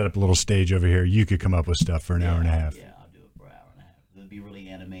and set up a little stage over here, you could come up with stuff for an hour and a half. Yeah, I'll do it for an hour and a half. It'll be really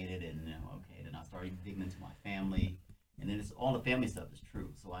animated, and okay. Then I started digging into my family, and then it's all the family stuff is true.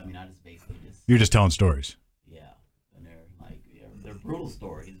 So I mean, I just basically You're just telling stories. yeah, and they're like they're brutal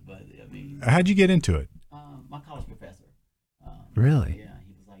stories, but I mean, How'd you get into it? my college professor. Really? Yeah,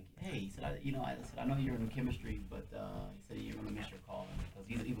 he was like, hey, he said, I said, I know you're in chemistry, but he said you're gonna miss your calling,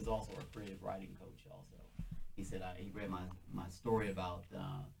 because he was also a creative writing coach. Also, he said he read my story about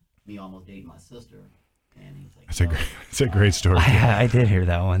me almost dating my sister, and he's like, It's a great story. I did hear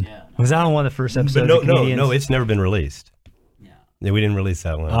that one. Yeah. Was that on one of the first episodes? But of Comedians? no, it's never been released. yeah. Yeah, we didn't release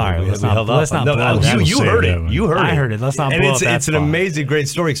that one. All right, we let's not blow that. You We'll heard save it. that one. You heard it. I heard it. Let's not and blow it's up that it's an spot. amazing, great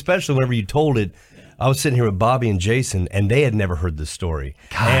story, especially whenever you told it. I was sitting here with Bobby and Jason, and they had never heard this story.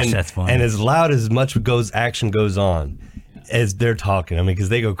 Gosh, and, that's funny. And as loud as much action goes on, as they're talking, I mean, because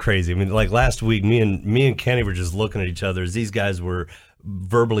they go crazy. I mean, like last week, me and Kenny were just looking at each other as these guys were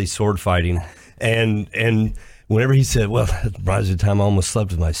verbally sword fighting, and whenever he said, "Well, that reminds me of the time I almost slept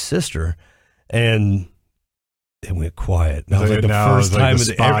with my sister," and they went quiet. And I was like, the first time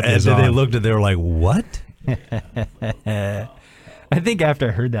that they looked at, they were like, "What?" I think after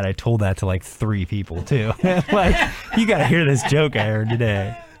I heard that, I told that to like 3 people too. Like, you got to hear this joke I heard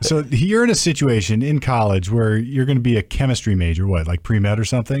today. So you're in a situation in college where you're going to be a chemistry major, what, like pre-med or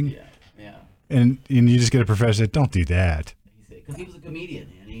something? Yeah. And you just get a professor that, don't do that. He said, because he was a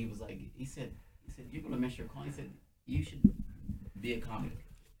comedian, and he was like, he said, you're gonna miss your call. He said, you should be a comic.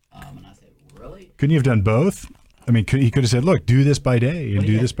 And I said, really? Couldn't you have done both? I mean, he could have said, look, do this by day and But he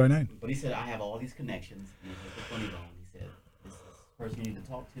do had- this by night. But he said, I have all these connections. And he said, the funny bone. He said, this person you need to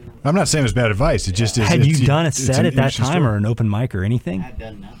talk to. I'm not saying it's bad advice. It just is. Had you it's- done a it's set an at that interesting time story. or an open mic or I anything? had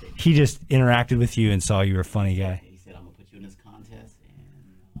done nothing. He just interacted with you and saw you were a funny guy. He said, "I'm gonna put you in this contest,"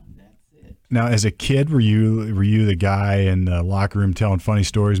 and that's it. Now, as a kid, were you the guy in the locker room telling funny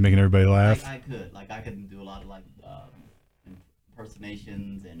stories, making everybody laugh? I could do a lot of like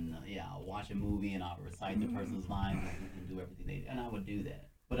impersonations and I'll watch a movie and I'll recite the person's lines and do everything and I would do that.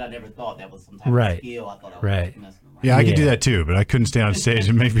 But I never thought that was some type of skill. I thought I was just messing around. Yeah, I could do that too, but I couldn't stand on stage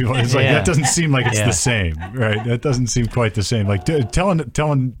and make people. It's like that doesn't seem like it's the same, right? That doesn't seem quite the same. Like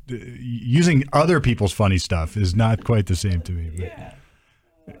telling, using other people's funny stuff is not quite the same to me. But. Yeah.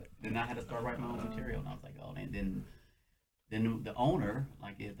 Then I had to start writing my own material, and I was like, oh, and then the owner,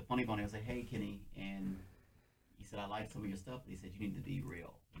 like the funny bone, was like, hey, Kenny, and he said, I like some of your stuff, but he said, you need to be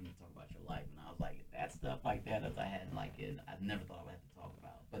real. You need to talk about your life. And I was like, that stuff like that, as I hadn't like it, I never thought I would have to talk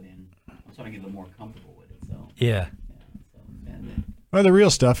about. But then I'm trying to get a little more comfortable with it. So Well, the real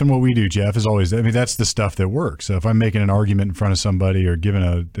stuff and what we do, Jeff, is always. I mean, that's the stuff that works. So if I'm making an argument in front of somebody or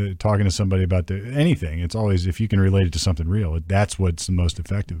talking to somebody about anything, it's always if you can relate it to something real. That's what's the most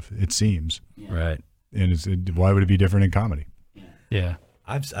effective. It seems. Right. And why would it be different in comedy? Yeah.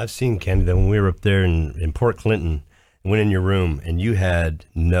 I've seen, Kenny, that when we were up there in Port Clinton, went in your room and you had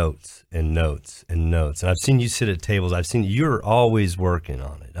notes and notes and notes. And I've seen you sit at tables. I've seen you're always working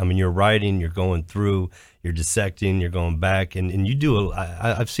on it. I mean, you're writing, you're going through, you're dissecting, you're going back, and you do.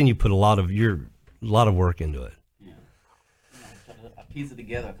 I've seen you put a lot of work into it. Yeah. I piece it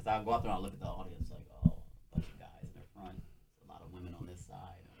together because I go out there and I look at the audience like, oh, a bunch of guys in the front, a lot of women on this side.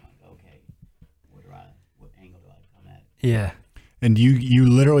 I'm like, okay, what angle do I come at? Yeah. And you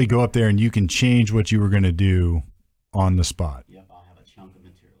literally go up there and you can change what you were going to do on the spot. Yep, I'll have a chunk of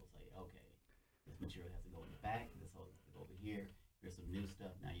material. Like, okay, this material has to go in the back. This has to go over here. Here's some new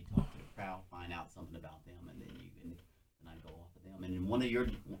stuff. Now you talk to the crowd, find out something about them, and then I go off of them. And then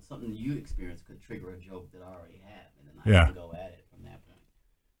something you experience could trigger a joke that I already have, and then I can go at it from that point.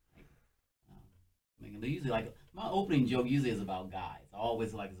 Like, I mean, usually like my opening joke usually is about guys.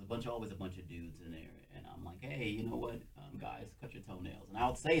 Always like there's always a bunch of dudes in there, and I'm like, hey, you know what? Guys, cut your toenails, and I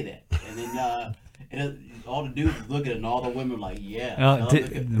would say that, and then all the dudes would look at it, and all the women were like, yeah.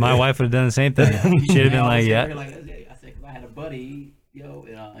 My wife would have done the same thing. She'd have been like, yeah. I said, because I had a buddy,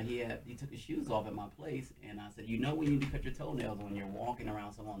 and he took his shoes off at my place, and I said, you know when you need to cut your toenails when you're walking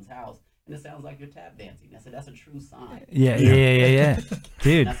around someone's house, and it sounds like you're tap dancing. I said, that's a true sign. Yeah.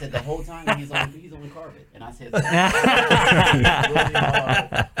 Dude. And I said, the whole time he's on the carpet. And I said, that's really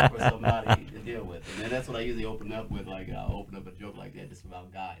hard for somebody to deal with. And then that's what I usually open up with. Like, I'll open up a joke like that just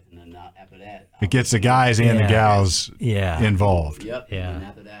about guys. And then after that, It gets the guys and the gals involved. Yep. Yeah. And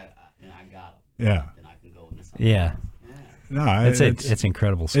after that, I got them. Yeah. Then I can go into something Yeah. else. No, It's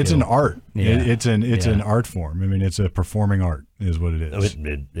incredible skill. It's an art. Yeah. It's an art form. I mean, it's a performing art, is what it is.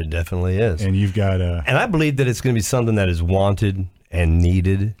 It definitely is. And you've got And I believe that it's going to be something that is wanted and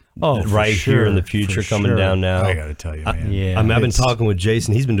needed. Oh, for right sure, here in the future, for coming sure. down now. I got to tell you, man. Yeah. I mean, I've been It's- talking with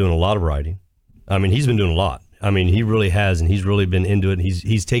Jason. He's been doing a lot of writing. I mean, he's been doing a lot. I mean, he really has, and he's really been into it.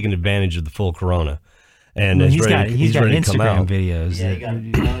 He's taken advantage of the full Corona, and Well, it's he's ready, got he's got ready to come Instagram out. videos. Yeah, that-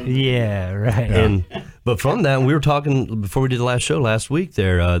 you got it. yeah, right. And but from that, we were talking before we did the last show last week.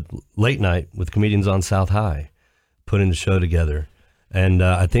 There, late night with comedians on South High, putting the show together, and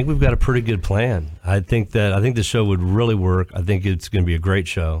I think we've got a pretty good plan. I think the show would really work. I think it's going to be a great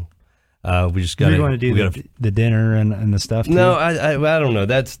show. We just got You're going to do the dinner and the stuff too? No, I don't know.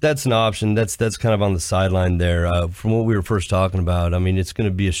 That's an option. That's kind of on the sideline there. From what we were first talking about, I mean, it's going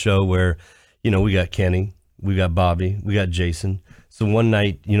to be a show where, we got Kenny, we got Bobby, we got Jason. So one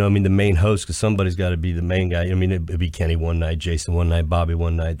night, the main host, because somebody's got to be the main guy. I mean, it'd be Kenny one night, Jason one night, Bobby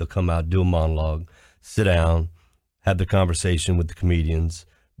one night. They'll come out, do a monologue, sit down, have the conversation with the comedians,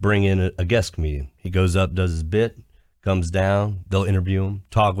 bring in a guest comedian. He goes up, does his bit, comes down, they'll interview him,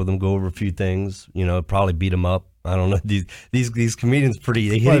 talk with him, go over a few things, probably beat him up. I don't know. These comedians they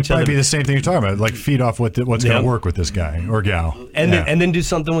hit Well, each it might other. be the same thing you're talking about, like feed off what's going to work with this guy or gal. And then do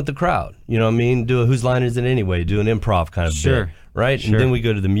something with the crowd. You know what I mean? Do a whose line is it anyway? Do an improv kind of bit, right? Sure. And then we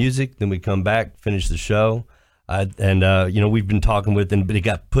go to the music, then we come back, finish the show. We've been talking with them, but it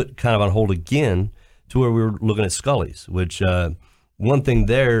got put kind of on hold again to where we were looking at Scully's, which one thing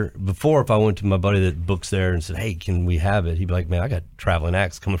there, before if I went to my buddy that books there and said, hey, can we have it? He'd be like, man, I got traveling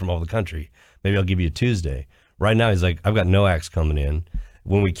acts coming from all over the country. Maybe I'll give you a Tuesday. Right now, he's like, I've got no acts coming in.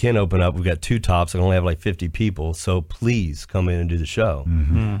 When we can open up, we've got 2 tops. I only have like 50 people, so please come in and do the show.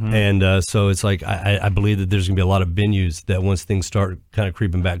 Mm-hmm. And so it's like I believe that there's going to be a lot of venues that once things start kind of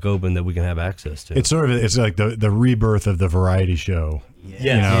creeping back open that we can have access to. It's like the rebirth of the variety show Yeah.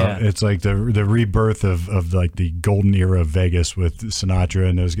 You know, Yeah. it's like the rebirth of like the golden era of Vegas with Sinatra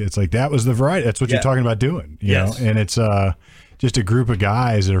and those. It's like that was the variety. That's what Yeah. you're talking about doing. You Yes. know, and it's just a group of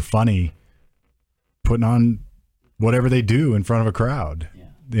guys that are funny, putting on whatever they do in front of a crowd.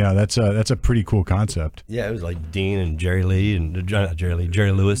 Yeah, that's a pretty cool concept. Yeah, it was like Dean and Jerry Lee and not Jerry Lee,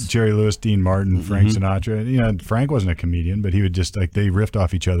 Jerry Lewis. Jerry Lewis, Dean Martin, Frank Sinatra. You know, Frank wasn't a comedian, but he would just like they riffed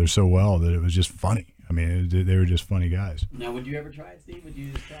off each other so well that it was just funny. I mean, they were just funny guys. Now, would you ever try it, Steve? Would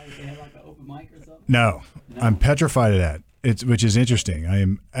you just try to have like an open mic or something? No, I'm petrified of that. Which is interesting. I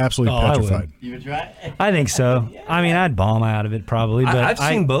am absolutely I would. petrified. You would try it? I think so. I mean, I'd bomb out of it probably, but I've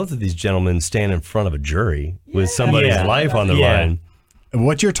seen both of these gentlemen stand in front of a jury with somebody's Yeah. life on the Yeah. line.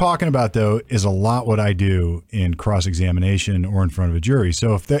 What you're talking about, though, is a lot what I do in cross-examination or in front of a jury.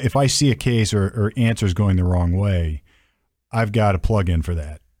 So if I see a case or answers going the wrong way, I've got a plug-in for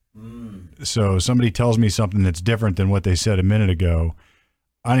that. So somebody tells me something that's different than what they said a minute ago,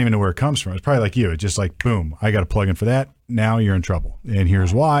 I don't even know where it comes from. It's probably like you. It's just like, boom, I got a plug-in for that. Now you're in trouble. And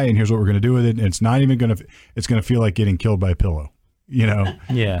here's why, and here's what we're going to do with it. And it's not even going to – it's going to feel like getting killed by a pillow. You know?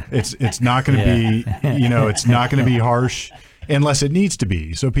 Yeah. It's not going to be – you know, it's not going to be harsh – unless it needs to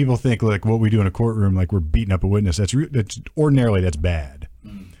be. So people think like what we do in a courtroom, like we're beating up a witness. That's ordinarily that's bad.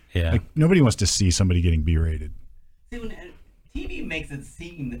 Yeah. Like nobody wants to see somebody getting berated. See, when TV makes it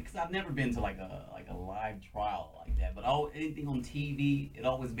seem because I've never been to like a live trial like that, but anything on TV, it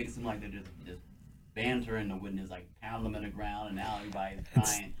always makes it seem like they're just bantering the witness, like pound them in the ground, and now everybody's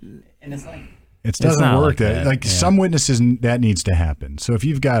crying, and it's like. It doesn't not work like that. Like Yeah. some witnesses, that needs to happen. So if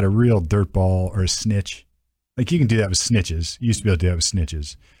you've got a real dirtball or a snitch, like you can do that with snitches. You used to be able to do that with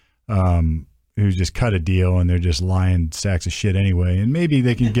snitches, who just cut a deal and they're just lying sacks of shit anyway. And maybe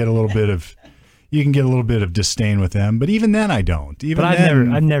they can get a little bit of, you can get a little bit of disdain with them. But even then, I don't. Even But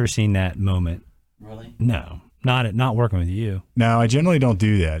then, I've never seen that moment. Really? No, not working with you. No, I generally don't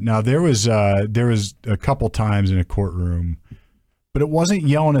do that. Now there was a couple times in a courtroom, but it wasn't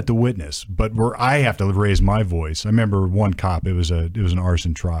yelling at the witness, but where I have to raise my voice. I remember one cop. It was an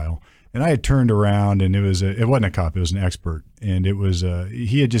arson trial, and I had turned around, and it wasn't a cop. It was an expert, and it was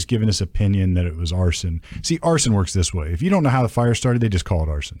he had just given his opinion that it was arson. See, arson works this way: if you don't know how the fire started, they just call it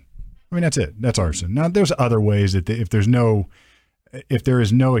arson. I mean, that's it. That's arson. Now, there's other ways that if there is no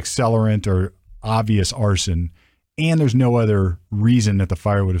accelerant or obvious arson, and there's no other reason that the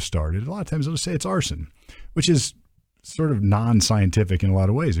fire would have started, a lot of times they'll just say it's arson, which is sort of non-scientific in a lot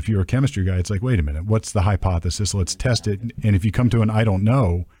of ways. If you're a chemistry guy, it's like, wait a minute, what's the hypothesis? Let's test it. And if you come to an I don't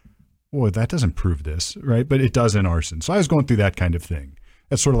know, well, that doesn't prove this, right? But it does in arson. So I was going through that kind of thing.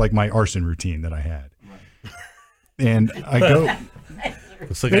 That's sort of like my arson routine that I had. Right. And I go...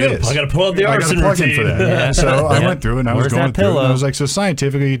 It's like It is. I got to pull out the I got arson a plug-in routine. for that. Yeah. So I Yeah. went through it and I was Where's going that through it. And pillow? I was like, so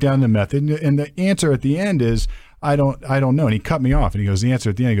scientifically down the method. And the answer at the end is, I don't know. And he cut me off and he goes, the answer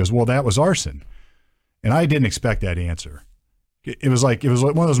at the end, he goes, well, that was arson. And I didn't expect that answer. It was like one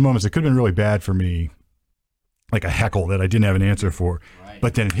of those moments that could have been really bad for me, like a heckle that I didn't have an answer for. Right.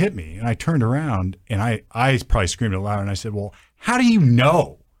 But then it hit me and I turned around and I probably screamed it louder and I said, well, how do you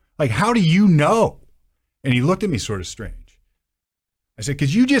know? Like, how do you know? And he looked at me sort of strange. I said,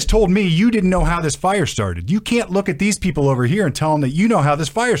 because you just told me you didn't know how this fire started. You can't look at these people over here and tell them that you know how this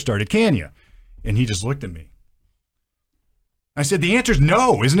fire started, can you? And he just looked at me. I said, the answer's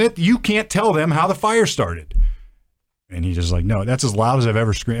no, isn't it? You can't tell them how the fire started. And he just like, no, that's as loud as I've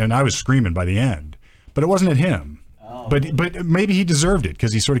ever screamed. And I was screaming by the end, but it wasn't at him. Oh. But maybe he deserved it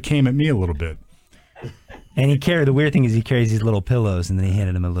because he sort of came at me a little bit. And the weird thing is he carries these little pillows, and then he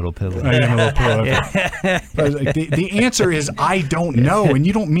handed him a little pillow. I am a little pillow. But I was like, the answer is I don't know. And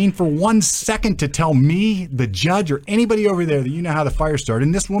you don't mean for 1 second to tell me, the judge, or anybody over there that you know how the fire started.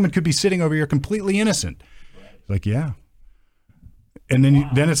 And this woman could be sitting over here completely innocent. Like, yeah. And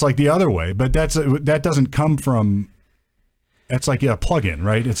then it's like the other way. But that doesn't come from, that's like a plug-in,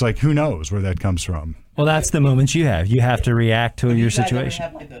 right? It's like, who knows where that comes from. Well, that's the moments you have. You have to react to Do your you guys ever situation.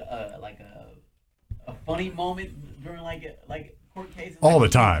 have like a funny moment during like court cases? All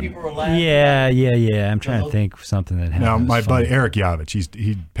Like, the time. People were laughing. Yeah. I'm trying to think of something that happened. Now, my That's funny. buddy Eric Yavich,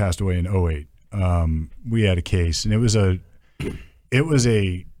 he passed away in 2008. We had a case, and it was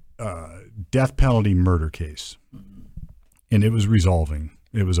a death penalty murder case, and it was resolving.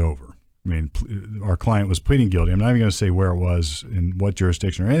 It was over. I mean, our client was pleading guilty. I'm not even going to say where it was and what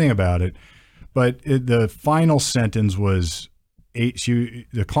jurisdiction or anything about it, but the final sentence was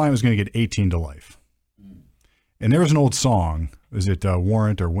the client was going to get 18 to life. And there was an old song. Was it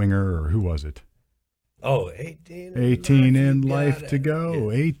Warrant or Winger or who was it? Oh, 18. 18 and life to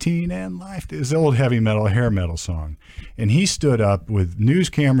go. 18 and life. It's the old heavy metal, hair metal song. And he stood up with news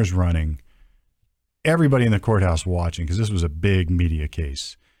cameras running everybody in the courthouse watching, because this was a big media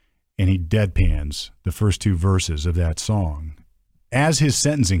case, and he deadpans the first 2 verses of that song as his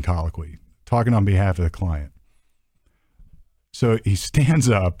sentencing colloquy, talking on behalf of the client. So he stands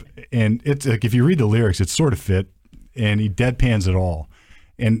up, and it's like, if you read the lyrics, it's sort of fit, and he deadpans it all.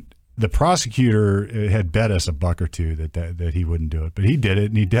 And the prosecutor had bet us $1 or $2 that he wouldn't do it, but he did it,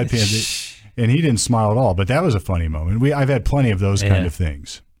 and he deadpanned it, and he didn't smile at all. But that was a funny moment. I've had plenty of those kind of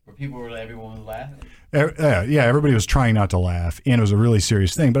things. Where everyone was laughing? Yeah, everybody was trying not to laugh, and it was a really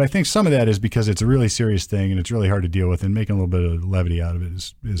serious thing. But I think some of that is because it's a really serious thing, and it's really hard to deal with, and making a little bit of levity out of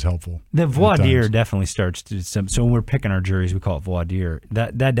it is helpful. The voir dire definitely starts to so when we're picking our juries, we call it voir dire.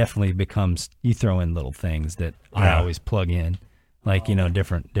 That definitely becomes, you throw in little things that I always plug in, like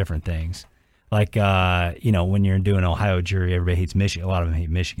different things. Like when you're doing an Ohio jury, everybody hates Michigan. A lot of them hate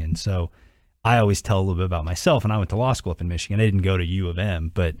Michigan. So I always tell a little bit about myself, and I went to law school up in Michigan. I didn't go to U of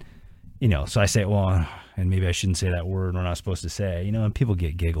M, but so I say, well, and maybe I shouldn't say that word we're not supposed to say, and people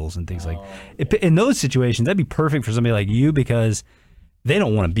get giggles and things like that. In those situations, that'd be perfect for somebody like you, because they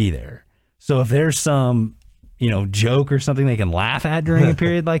don't want to be there. So if there's some, joke or something they can laugh at during a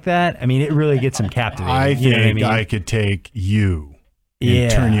period like that, I mean, it really gets them captivated. I think I could take you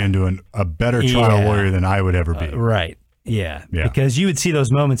and turn you into a better trial lawyer than I would ever be. Right. Yeah, because you would see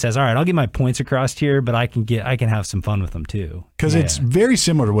those moments as, all right, I'll get my points across here, but I can have some fun with them too. Because it's very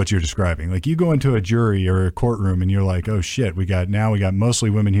similar to what you're describing. Like, you go into a jury or a courtroom and you're like, oh shit, we got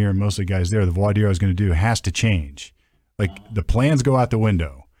mostly women here and mostly guys there. The voir dire I was going to do has to change. Like, the plans go out the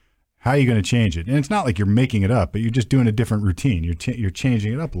window. How are you going to change it? And it's not like you're making it up, but you're just doing a different routine. You're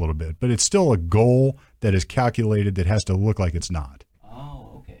changing it up a little bit, but it's still a goal that is calculated that has to look like it's not.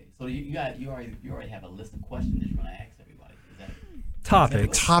 Oh, okay. So you already have a list of questions that you're going to ask.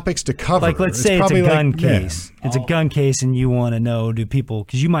 Topics to cover. Like, let's say it's a gun case. It's a gun case, and you want to know, do people,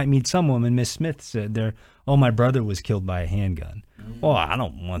 because you might meet some woman, Miss Smith said my brother was killed by a handgun. Well, I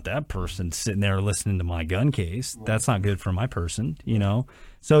don't want that person sitting there listening to my gun case. That's not good for my person,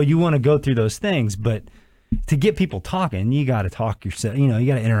 So you want to go through those things, but to get people talking, you got to talk yourself, you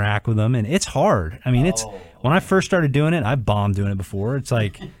got to interact with them, and it's hard. I mean, when I first started doing it, I bombed doing it before. It's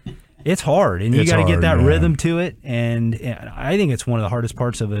like, it's hard, and you got to get that rhythm to it, and I think it's one of the hardest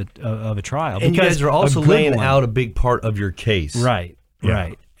parts of a trial. And you guys are also laying out a big part of your case. Right,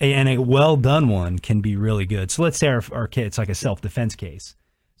 right. And a well-done one can be really good. So let's say our kid, it's like a self-defense case.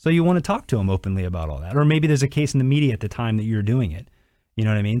 So you want to talk to them openly about all that. Or maybe there's a case in the media at the time that you're doing it. You know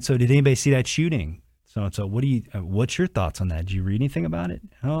what I mean? So did anybody see that shooting? So what's your thoughts on that? Did you read anything about it?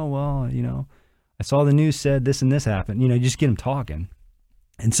 Oh, well, I saw the news said this and this happened. Just get them talking.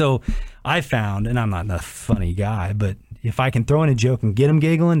 And so I found, and I'm not a funny guy, but if I can throw in a joke and get them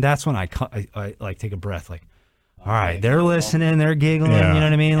giggling, that's when I like take a breath, like, all right, they're listening, they're giggling, you know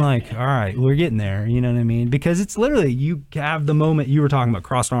what I mean? Like, all right, we're getting there, you know what I mean? Because it's literally, you have the moment you were talking about,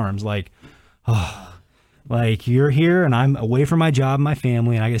 crossed arms, like, oh, like you're here and I'm away from my job and my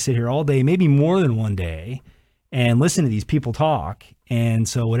family, and I got to sit here all day, maybe more than one day, and listen to these people talk. And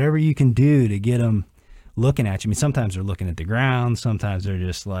so whatever you can do to get them looking at you. I mean, sometimes they're looking at the ground. Sometimes they're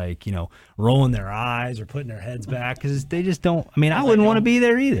just like, rolling their eyes or putting their heads back because they just don't. I mean, I wouldn't want to be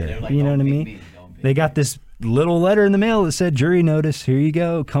there either. Like, you know what I mean? They got this little letter in the mail that said jury notice. Here you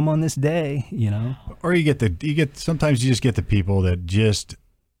go. Come on this day. Or sometimes you just get the people that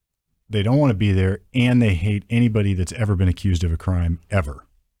they don't want to be there, and they hate anybody that's ever been accused of a crime ever.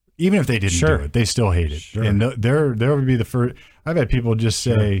 Even if they didn't do it, they still hate it. Sure. And there would be the first. I've had people just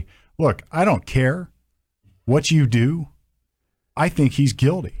say, "Look, I don't care what you do, I think he's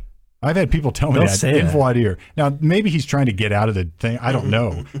guilty." I've had people tell me that in voir dire. Now, maybe he's trying to get out of the thing. I don't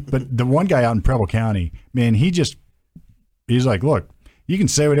know. But the one guy out in Preble County, man, he's like, look, you can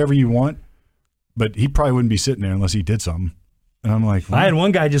say whatever you want, but he probably wouldn't be sitting there unless he did something. And I'm like, I had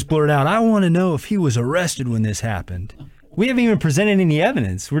one guy just blurt out, I want to know if he was arrested when this happened. We haven't even presented any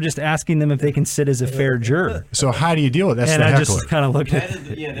evidence. We're just asking them if they can sit as a fair juror. So how do you deal with that? That's and the I heckler. Just kind of looked at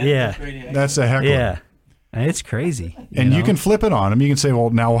That's the heckler. Yeah. It's crazy. And you can flip it on them. You can say, well,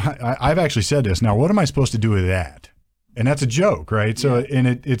 now I've actually said this. Now, what am I supposed to do with that? And that's a joke, right? So, and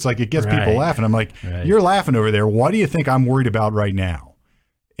it's like it gets people laughing. I'm like, you're laughing over there. What do you think I'm worried about right now?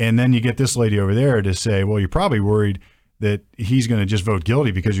 And then you get this lady over there to say, well, you're probably worried that he's going to just vote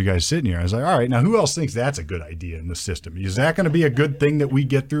guilty because you guys sitting here. I was like, all right, now who else thinks that's a good idea in the system? Is that going to be a good thing that we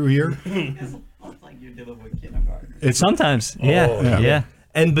get through here? It's like you're dealing with kindergarten. It's sometimes, yeah.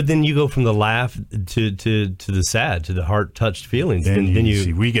 But then you go from the laugh to the sad, to the heart touched feelings. Then you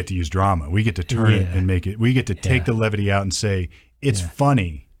see, we get to use drama. We get to turn it and make it. We get to take the levity out and say it's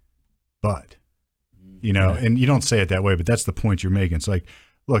funny, but and you don't say it that way, but that's the point you're making. It's like,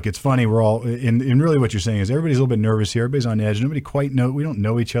 look, it's funny. We're all in really what you're saying is everybody's a little bit nervous here. Everybody's on edge. Nobody quite we don't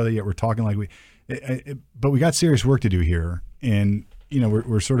know each other yet. We're talking like but we got serious work to do here. And,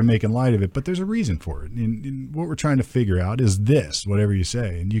 we're sort of making light of it, but there's a reason for it. And what we're trying to figure out is this, whatever you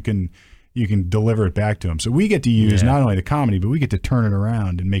say, and you can deliver it back to them. So we get to use not only the comedy, but we get to turn it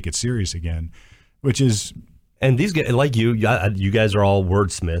around and make it serious again, which is. And these guys, like you guys are all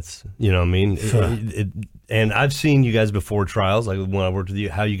wordsmiths, you know what I mean? And I've seen you guys before trials, like when I worked with you,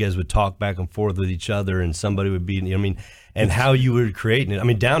 how you guys would talk back and forth with each other and somebody would be, and how you were creating it. I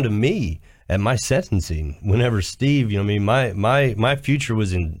mean, down to me. At my sentencing, whenever Steve, my future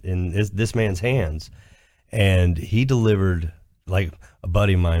was in this man's hands, and he delivered like a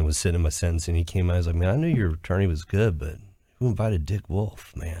buddy of mine was sitting in my sentencing. He came out, I was like, man, I knew your attorney was good, but who invited Dick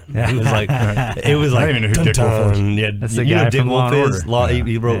Wolf, man? It was like, I don't even know who Dick Wolf was. Yeah, that's the guy Dick from Wolf Law and is. Order.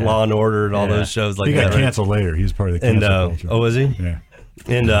 He wrote Law and Order and all those shows like he that. got canceled later. He was part of the cancel culture. Oh, was he? Yeah.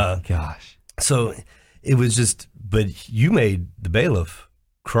 And Gosh. so it was just, but you made the bailiff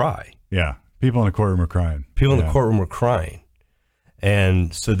cry. Yeah. People in the courtroom were crying. People in the courtroom were crying.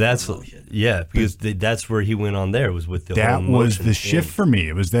 And so that's, because that's where he went on there was with the that whole was emotion. the shift for me.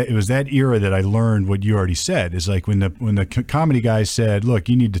 It was that era that I learned what you already said. Is like when the comedy guys said, look,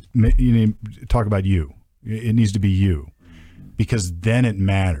 you need to talk about you. It needs to be you. Because then it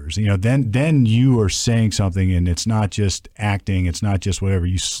matters. Then you are saying something and it's not just acting, it's not just whatever.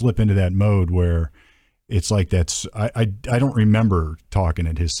 You slip into that mode where it's like I don't remember talking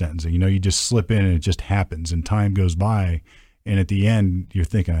at his sentencing. You just slip in and it just happens and time goes by. And at the end, you're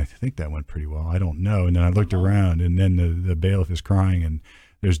thinking, I think that went pretty well. I don't know. And then I looked around and then the bailiff is crying and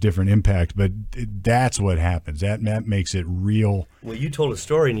there's different impact. But that's what happens. That makes it real. Well, you told a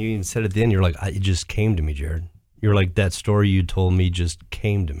story and you even said at the end, you're like, it just came to me, Jared. You're like, that story you told me just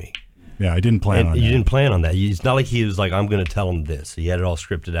came to me. Yeah, I didn't plan on that. You didn't plan on that. It's not like he was like, I'm going to tell him this. He had it all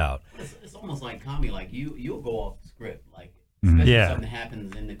scripted out. It's almost like comedy. Like you'll go off script. Like especially if something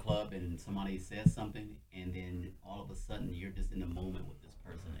happens in the club and somebody says something, and then all of a sudden you're just in the moment with this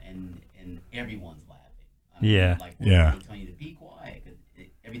person, and everyone's laughing. Like they're telling you to be quiet. 'Cause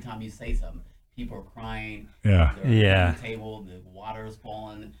every time you say something, people are crying. Yeah. They're on the table. The water is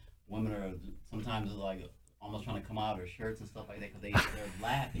falling. Women are sometimes like almost trying to come out of their shirts and stuff like that because they're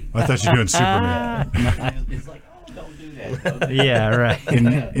laughing. I thought you were doing Superman. It's like, oh, don't do that. Don't do Yeah, right.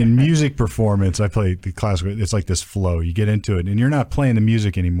 In music performance, I play the classical. It's like this flow. You get into it, and you're not playing the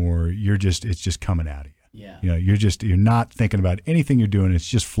music anymore. It's just coming out of you. Yeah. You're not thinking about anything you're doing. It's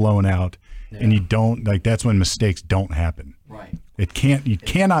just flowing out, and you don't that's when mistakes don't happen. Right. You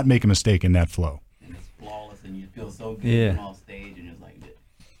cannot make a mistake in that flow. And it's flawless, and you feel so good Yeah. off stage, and it's like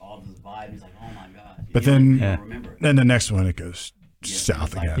all this vibe. It's like, oh my god. But You then, don't remember. then the next one it goes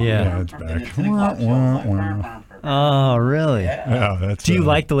south again. It's And the back. 10 o'clock show is like, Oh, really? Yeah, that's. Do you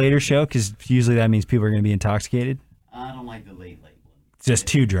like the later show? Because usually that means people are going to be intoxicated. I don't like the late one. Just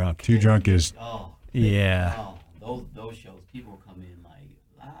too drunk. Too drunk is. Oh. Yeah. Oh, those shows, people come in like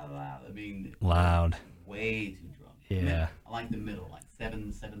loud. I mean, Loud. way too drunk. Yeah. I like the middle, like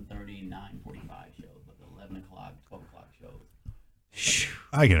 7:30, 9:45 shows, but the 11 o'clock, 12 o'clock shows.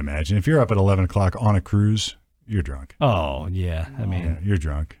 I can imagine if you're up at 11 o'clock on a cruise, you're drunk. Oh, yeah. I mean, Yeah, you're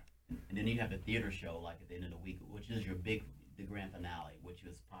drunk. And then you have the theater show, like at the end of the week, which is the grand finale, which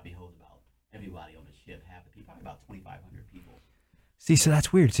is probably holds about everybody on the ship, half the people, probably about 2,500 people. see, so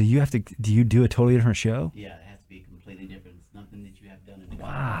that's weird. So do you do a totally different show? Yeah, it has to be completely different. It's nothing that you have done in the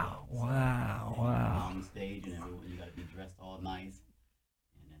Wow. on stage, and everyone, you got to be dressed all nice,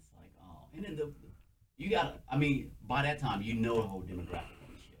 and it's like, oh, and then you got to, I mean, by that time, you know the whole demographic on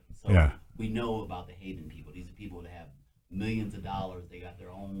the ship. So Yeah. we know about the Haven people. These are people that have millions of dollars. They got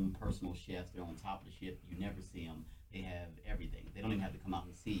their own personal chefs. They're on top of the ship. You never see them. They have everything. They don't even have to come out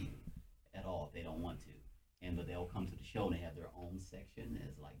and see you at all if they don't want to. But they'll come to the show and they have their own section.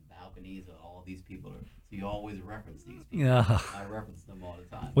 There's like balconies and all these people are. So you always reference these people. Yeah. I reference them all the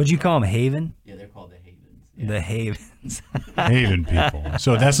time. What'd you call them? Haven? Yeah, they're called the Havens. Yeah. The Havens. Haven people.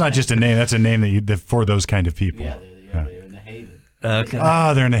 So that's not just a name. That's a name that for those kind of people. Yeah, they're in the Haven. Okay.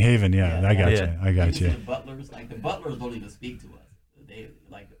 Ah, they're in the Haven. Yeah, I got you. Yeah. I got Even you. The butlers, like the butlers don't even speak to us. They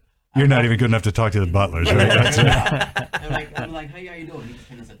like. You're not even good enough to talk to the butlers, right? That's I'm like, hey, how you doing? He just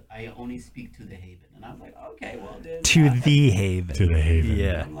kind of said, I only speak to the Haven, and I was like, okay, well then. To the Haven. To the Haven.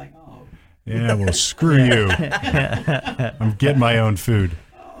 Yeah. I'm like, oh. Yeah, well, screw you. I'm getting my own food.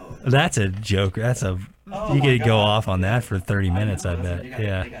 That's a joke. Oh you my could go God. off on that for 30 minutes, I bet. They got,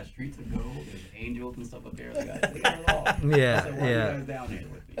 Yeah. They got streets of gold. There's angels and stuff up there. They got it all. Yeah, I said, why yeah. you guys down here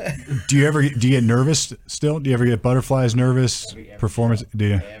with me? Do you get nervous still? Do you ever get butterflies nervous? Every Performance? show, Do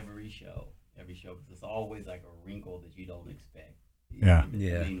you? Every show, because it's always like a wrinkle that you don't expect. Yeah. I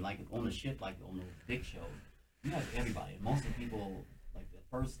mean, like on the shit, like on the big shows, you have everybody. Most of the people, like the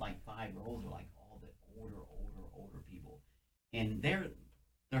first like 5 rows are like all the older people, and they're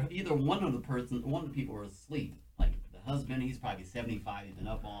either one of the people are asleep. Like the husband, he's probably 75. He's been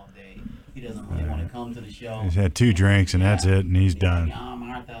up all day. He doesn't really want to come to the show. He's had 2 drinks and that's it, and he's done. Like, oh,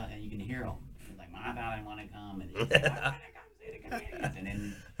 Martha, and you can hear him. He's like, Martha, I want to come, and he's like, I come see the comedians. And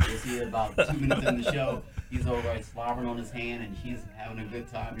then you see about 2 minutes in the show, he's over there slobbering on his hand, and she's having a good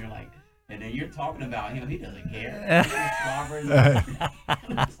time. You're like, and then you're talking about him. He doesn't care. He's slobbering.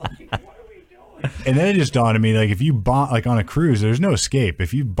 It's like, what are we doing? And then it just dawned on me, like, if you bomb, like on a cruise, there's no escape.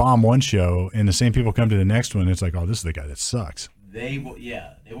 If you bomb one show and the same people come to the next one, it's like, oh, this is the guy that sucks. They will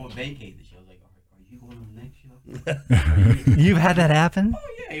vacate the show. Like, are you going on the next show? You've had that happen? Oh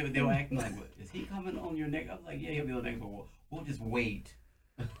yeah, they were acting like, is he coming on your next? I was like, yeah, he'll be on the next one. We'll just wait.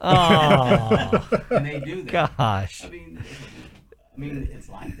 Oh, And they do that. gosh. I mean, it's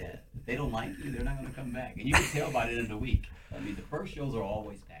like that. If they don't like you, they're not going to come back, and you can tell by the end of the week. I mean, the first shows are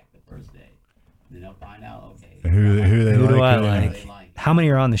always packed the first day. Then they'll find out, okay, Who they Who like? do I who they like? don't. they like. How many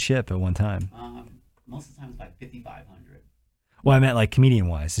are on the ship at one time? Most of the time it's like 5,500. Well, I meant like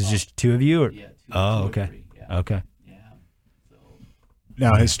comedian-wise. Is it just 2 of you? Or? Yeah. Oh, two or okay. 3, yeah. Okay. Yeah. So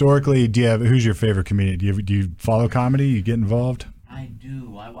Now, historically, who's your favorite comedian? Do you follow comedy? You get involved? I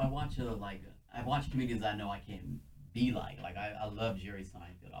do. I watch I watch comedians I know I can't be like. Like I love Jerry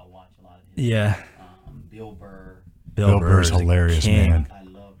Seinfeld. I watch a lot of his. Yeah. Bill Burr. Bill Burr's is a hilarious, king. man. I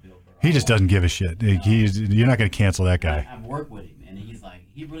love Bill Burr. He just doesn't give a shit. You're not going to cancel that guy. I've worked with him, and he's like,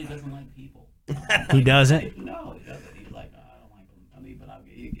 he really doesn't like people. He doesn't? No, he doesn't. He's like, I don't like him. I mean, but I'll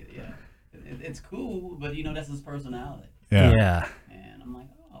get it. Yeah, it's cool, but that's his personality. Yeah. And I'm like,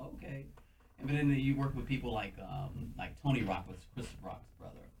 oh, okay. And but then you work with people like Tony Rock was Chris Rock's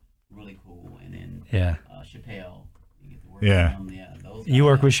brother, really cool. And then Chappelle, you get to work with him. Yeah, those You guys.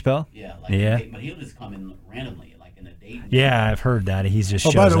 work with Chappelle? Yeah, but he'll just come in randomly, like in a date. Yeah, I've heard that. He's just Oh,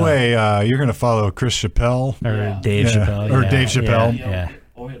 shows by the up. way, you're going to follow Chris Chappelle. Or Dave Chappelle. Or yeah. Dave Chappelle. Yeah.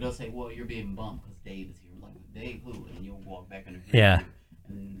 Or they'll say, well, you're being bumped because Dave is here. Like, Dave who? And you'll walk back in the Yeah.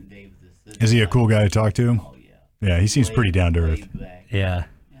 And Dave's this. Is he a cool guy to talk to? Oh, yeah. Yeah, he seems pretty down to earth. Laid back. Yeah.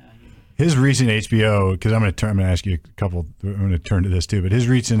 His recent HBO, because I'm going to ask you a couple. I'm going to turn to this too, but his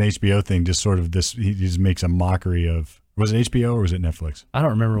recent HBO thing just sort of this. He just makes a mockery of. Was it HBO or was it Netflix? I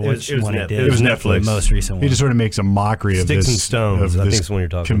don't remember which it was one Net- it did. it was The Netflix. most recent one. He just sort of makes a mockery of Sticks this. and Stones, of I this think is the one you're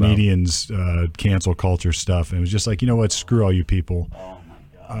talking about. comedians cancel culture stuff, and it was just like, you know what? Screw all you people. Oh, my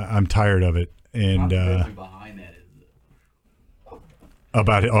God. I'm tired of it. And Controversy behind that is,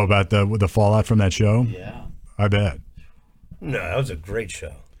 about the fallout from that show. yeah. I bet. No, that was a great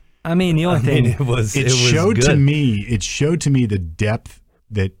show. I mean, the only thing. it was Showed good. to me. It showed to me the depth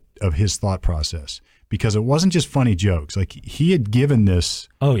of his thought process, because it wasn't just funny jokes. Like, he had given this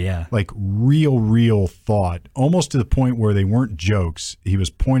Oh, yeah. like real thought, almost to the point where they weren't jokes. He was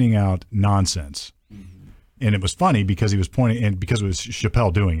pointing out nonsense. And it was funny because he was pointing, and because it was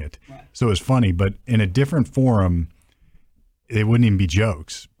Chappelle doing it. Right. So it was funny, but in a different forum, they wouldn't even be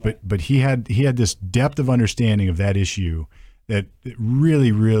jokes. But he had this depth of understanding of that issue that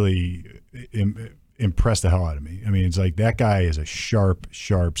really impressed the hell out of me. I mean, it's like, that guy is a sharp,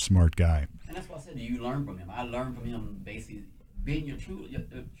 smart guy. And that's why I said you learn from him. I learned from him basically being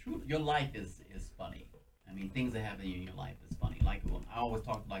your life is funny. I mean, things that happen in your life is funny. Like, I always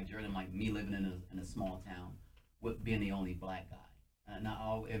talk like Jordan, like me living in a small town with being the only black guy. And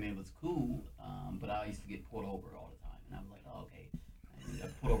I mean, it was cool, but I used to get pulled over all the time. And I was like, oh, okay. I got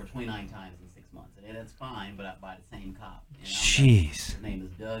pulled over 29 times in 6 months. And that's fine, but by the same cop. And I'm like, Jeez. his name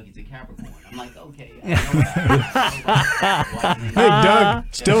is Doug. He's a Capricorn. I'm like, okay. I know that. Hey, Doug,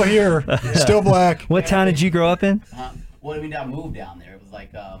 still here, still black. What town did you grow up in? Well, I mean, I moved down there. It was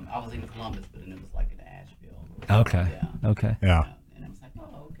like, I was in Columbus, but then it was like in Asheville. Okay. Yeah. Okay. Yeah. And I was like,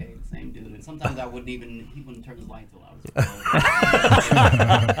 oh, okay, the same dude. And sometimes he wouldn't turn his lights on. I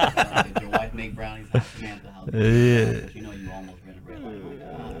was your wife make brownies, hot Samantha, house. But you know, you almost ran a red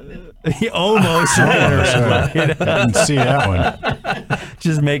light. He almost ran I didn't see that one.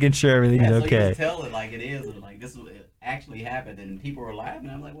 Just making sure everything's So you okay. just tell it like it is, and like this actually happened, and people were laughing.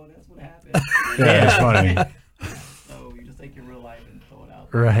 I'm like, well, that's what happened. Yeah, it's funny. So you just take your real life and throw it out.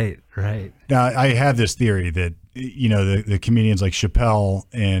 Right. Now, I have this theory that, you know, the comedians like Chappelle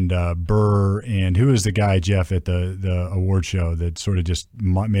and Burr, and who is the guy, Jeff, at the award show that sort of just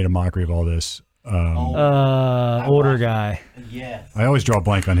made a mockery of all this? Older guy. Yes. I always draw a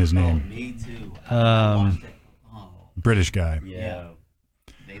blank on his Oh, name. me too. I watched it. Oh, British guy. yeah.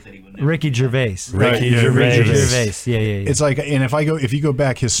 They said he would never Ricky do that. Gervais. Right, yeah, Ricky Ricky Gervais. Yeah. It's like, and if you go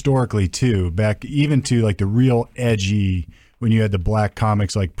back historically too, back even to like the real edgy when you had the black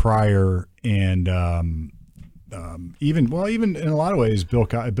comics like Pryor and even in a lot of ways Bill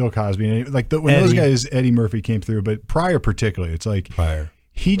Cosby, and like when those guys, Eddie Murphy came through, but Pryor particularly, it's like Pryor.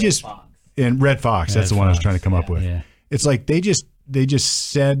 He just and Red Fox. That's the one I was trying to come up with. Yeah. It's like they just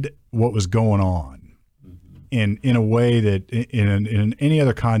said what was going on, in a way that in any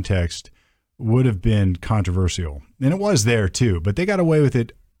other context would have been controversial, and it was there too. But they got away with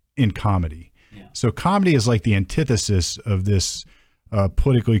it in comedy. Yeah. So comedy is like the antithesis of this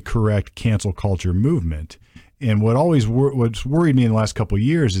politically correct cancel culture movement. And what's worried me in the last couple of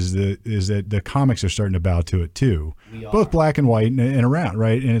years is that the comics are starting to bow to it too, both black and white and around,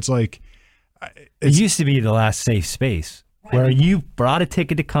 right? And it's like it used to be the last safe space where you brought a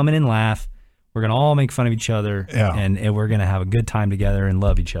ticket to come in and laugh. We're gonna all make fun of each other, and we're gonna have a good time together and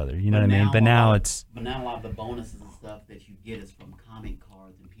love each other. You know what I mean? But now it's. But now a lot of the bonuses and stuff that you get is from comic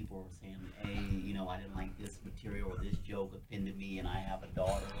cards, and people are saying, "Hey, I didn't like this material or this joke offended me, and I have a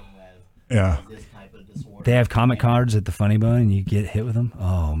daughter who has this type of disorder." They have comic cards at the Funny Bone, and you get hit with them.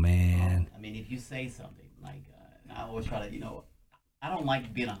 Oh man! I mean, if you say something like, and I always try to, I don't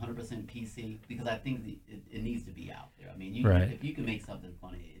like being 100% PC because I think it needs to be out there. I mean, if you can make something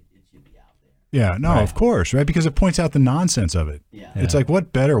funny, it should be out there. Yeah, no, of course, right? Because it points out the nonsense of it. Yeah. It's like,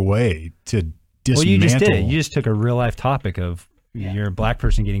 what better way to dismantle? Well, you just did it. You just took a real life topic of you're a black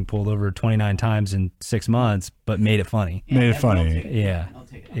person getting pulled over 29 times in 6 months, but made it funny. Made it funny. Yeah.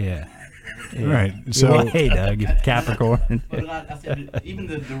 Right. So, well, hey, Doug, Capricorn. But I said, even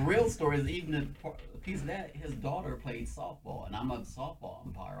the real story is even a piece of that. His daughter played softball, and I'm a softball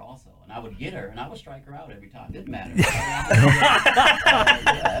umpire also. And I would get her, and I would strike her out every time. Didn't matter.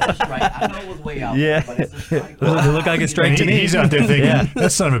 I know it was way out there, but it's a strike. It looked like a strike to me. He's out there thinking,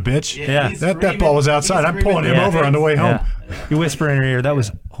 that son of a bitch. Yeah. That ball was outside. I'm pulling him over on the way home. You whisper in her ear, that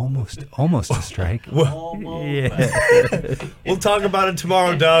was almost a strike. We'll talk about it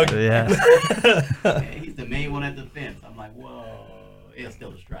tomorrow, Doug. Yeah. He's the main one at the fence. I'm like, whoa, it's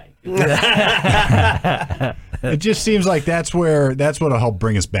still a strike. It just seems like that's what'll help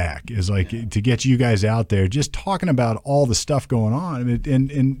bring us back, is like to get you guys out there just talking about all the stuff going on.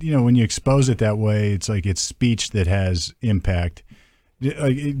 And when you expose it that way, it's like it's speech that has impact.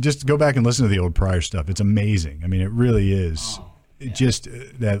 Just go back and listen to the old Pryor stuff. It's amazing. I mean, it really is. Just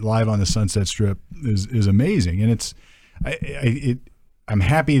that Live on the Sunset Strip is amazing, and it's I'm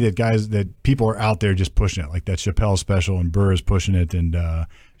happy that people are out there just pushing it, like that Chappelle special, and Burr is pushing it, and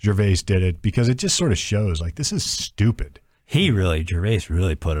Gervais did it, because it just sort of shows like this is stupid. Gervais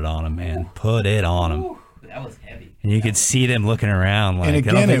really put it on him, man. Put it on him. That was heavy. And you could see them looking around like, and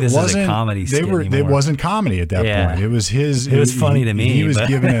again, I don't think this is a comedy skit anymore. It wasn't comedy at that point. It was his. It was funny to me. He was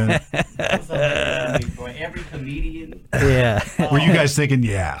giving a. For every comedian. Yeah. Were you guys thinking,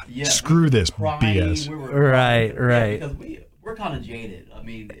 screw this BS? Right. Because we're kind of jaded. I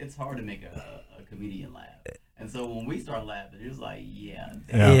mean, it's hard to make a comedian laugh. And so when we start laughing, it was like,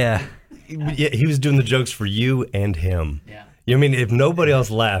 Yeah, he was doing the jokes for you and him. Yeah. You know what I mean? If nobody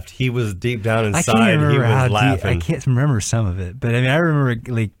else laughed, he was deep down inside. He was laughing. I can't remember some of it, but I mean, I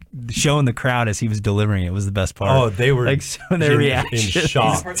remember like showing the crowd as he was delivering it was the best part. Oh, they were like showing their reactions in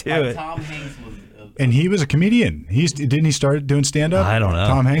shock to it. Tom Hanks was, and he was a comedian. Didn't he start doing stand up? I don't know.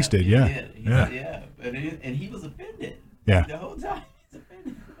 Tom Hanks did. He did. And he was offended. Yeah. The whole time he was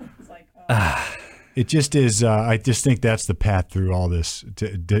offended. It's like. It just is. I just think that's the path through all this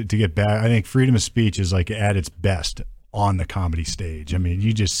to get back. I think freedom of speech is like at its best on the comedy stage. I mean,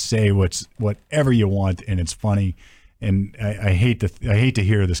 you just say whatever you want, and it's funny. And I hate to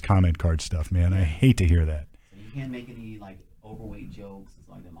hear this comment card stuff, man. I hate to hear that. So you can't make any like overweight jokes. It's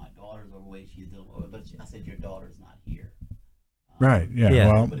like that my daughter's overweight. She's doing, but I said your daughter's not here. Right. Yeah.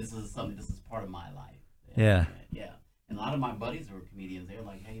 Well, but this is part of my life. Yeah. And a lot of my buddies who are comedians, they're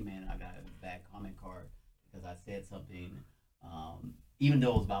like, "Hey, man, I got a bad comment card because I said something, even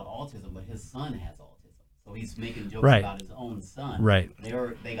though it was about autism, but his son has autism, so he's making jokes about his own son. Right.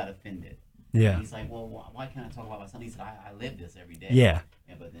 They got offended. Yeah. And he's like, well, why can't I talk about my son? He said, I live this every day. Yeah.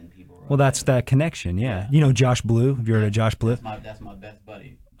 But then people were that's that connection. Yeah. You know Josh Blue? Have you heard of Josh Blue? That's my best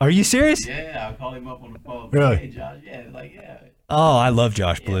buddy. Are you serious? Yeah, I call him up on the phone. Really? Hey, Josh. Yeah, Oh, I love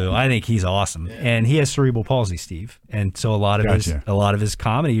Josh Blue. I think he's awesome, and he has cerebral palsy, Steve, and so a lot of his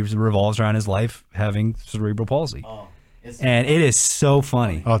comedy revolves around his life having cerebral palsy, and it is so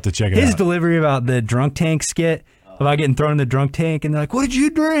funny. I'll have to check it out. His delivery about the drunk tank skit, about getting thrown in the drunk tank, and they're like, "What did you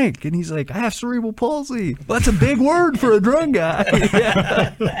drink?" And he's like, "I have cerebral palsy." Well, that's a big word for a drunk guy.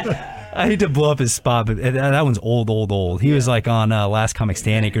 I hate to blow up his spot, but that one's old. He was like on Last Comic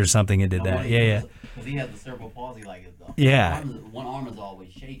Standing or something and did that. Because he has the cerebral palsy, like Yeah. One arm is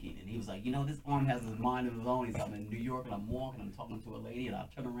always shaking, and he was like, you know, this arm has his mind of his own. He's I'm in New York and I'm walking, I'm talking to a lady, and I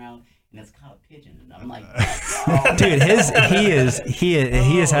turn around and it's caught a pigeon, and I'm like, oh. Dude, he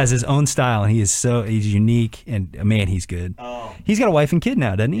has his own style, and he's unique, and man, he's good. Oh. He's got a wife and kid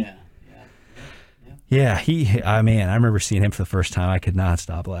now, doesn't he? Yeah. Yeah, I remember seeing him for the first time. I could not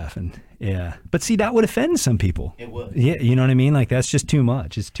stop laughing. Yeah, but see, that would offend some people. It would. Yeah, you know what I mean? Like, that's just too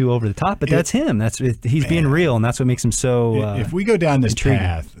much. It's too over the top. But that's him. He's being real, and that's what makes him so. If we go down this intriguing.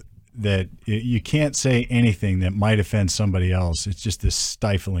 path, that you can't say anything that might offend somebody else. It's just this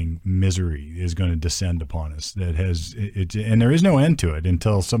stifling misery is going to descend upon us. That has it, and there is no end to it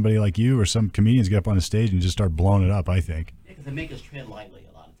until somebody like you or some comedians get up on the stage and just start blowing it up. I think. Yeah, because they make us tread lightly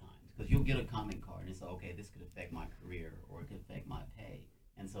a lot of times. Because you'll get a comment card and say, okay, this could affect my career or it could affect my pay,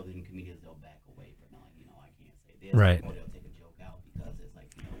 and so then comedians they'll back away from like, you know, I can't say this, right? Or they'll take a joke out because it's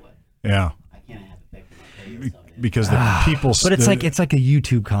like, you know what? Yeah. I can't have affected my pay or something. Because the people, but it's like a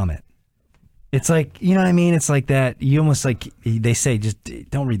YouTube comment. It's like, you know what I mean? It's like that. You almost like they say, just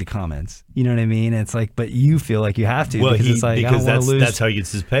don't read the comments. You know what I mean? It's like, but you feel like you have to because it's like I don't want to lose. That's how he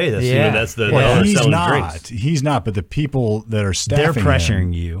gets his pay. That's that's the he's selling not. drinks. He's not. But the people that are staffing, they're pressuring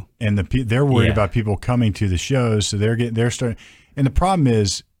him, you, and they're worried about people coming to the shows, so they're starting. And the problem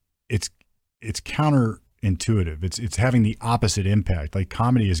is, it's counterintuitive. It's having the opposite impact. Like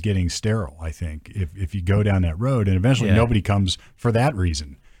comedy is getting sterile. I think if you go down that road, and eventually nobody comes for that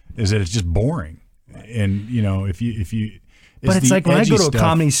reason. Is that it's just boring, and you know if you. But it's like when I go to a stuff.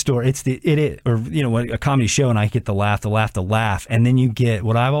 comedy store, or you know, a comedy show, and I get the laugh, and then you get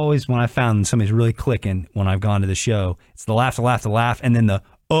when I found somebody's really clicking when I've gone to the show, it's the laugh, and then the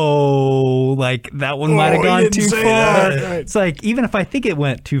like that one might have gone too far. Right. It's like even if I think it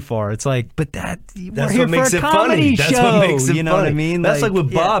went too far, it's like, but that's what makes it funny. That's what makes it you know funny. what I mean? That's like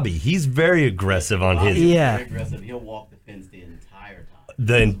with Bobby. He's very aggressive on his. Yeah, very aggressive. He'll walk the fence the entire time.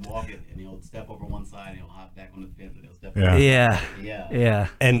 Then he'll walk it and he'll step over one side and he'll hop back on the fence and he'll step. Yeah.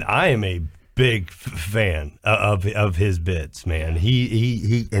 And I am a big fan of his bits, man.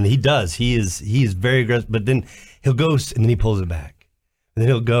 He does. He is very aggressive, but then he'll go and then he pulls it back. And then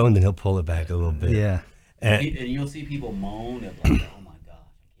he'll go and then he'll pull it back a little bit. Yeah. And you'll see people moan at like, oh my gosh,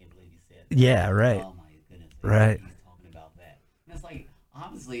 I can't believe he said that. Yeah, right. Oh my goodness. Right. He's talking about that. And it's like,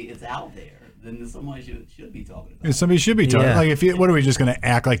 obviously it's out there. Then someone should be talking about it. Somebody should be talking. Yeah. Like, what are we just going to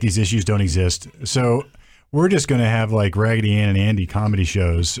act like these issues don't exist? So we're just going to have like Raggedy Ann and Andy comedy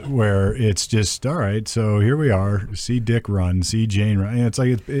shows where it's just all right. So here we are. See Dick run. See Jane run. And it's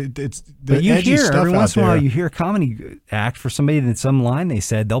like it's the but you edgy hear stuff every out once in a while there. you hear a comedy act for somebody that some line they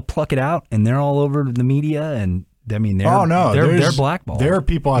said they'll pluck it out and they're all over the media and I mean they're blackballed. There are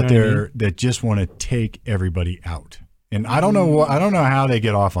people out You know what I there mean? that just want to take everybody out, and I don't know how they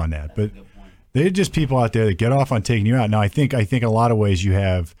get off on that, but they're just people out there that get off on taking you out. Now I think in a lot of ways you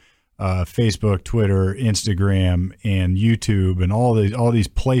have Facebook, Twitter, Instagram, and YouTube, and all these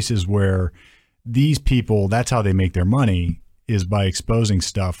places where these people, that's how they make their money, is by exposing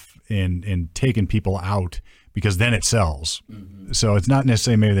stuff and taking people out, because then it sells. Mm-hmm. So it's not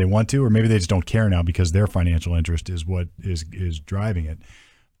necessarily maybe they want to, or maybe they just don't care now because their financial interest is what is driving it.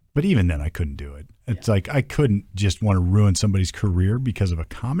 But even then, I couldn't do it. It's like I couldn't just want to ruin somebody's career because of a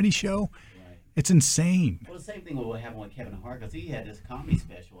comedy show. It's insane. Well, the same thing with what happened with Kevin Hart, because he had this comedy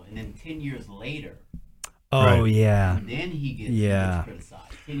special, and then 10 years later, oh yeah, and then he gets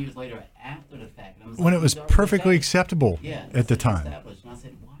criticized. 10 years later, after the fact, and I was When like, it was perfectly acceptable at the time. Established. And I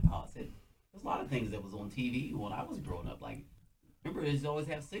said, wow. I said, there's a lot of things that was on TV when I was growing up. Like, remember, they always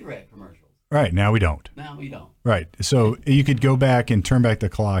have cigarette commercials. Right, now we don't. Now we don't. Right. So you could go back and turn back the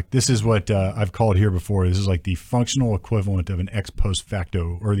clock. This is what I've called here before. This is like the functional equivalent of an ex post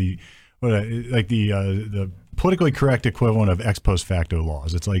facto, or the politically correct equivalent of ex post facto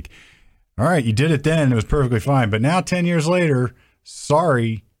laws. It's like, all right, you did it then, it was perfectly fine, but now 10 years later,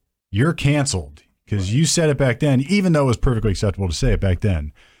 sorry, you're canceled because you said it back then, even though it was perfectly acceptable to say it back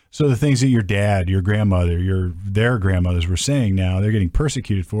then. So the things that your dad, your grandmother, their grandmothers were saying now, they're getting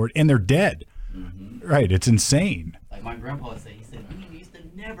persecuted for it, and they're dead. Mm-hmm. Right? It's insane. Like my grandpa would say, he said, we used to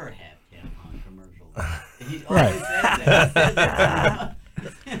never have tampon commercials. And he always said that.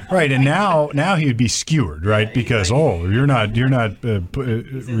 Right, and now he would be skewered, right? Yeah, because like, you're not. He said,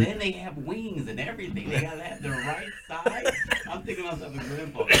 then they have wings and everything. They gotta have the right side. I'm thinking to myself,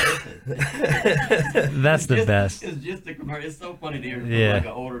 grandpa, listen. That's the best. It's just a commercial. It's so funny to hear from Yeah. like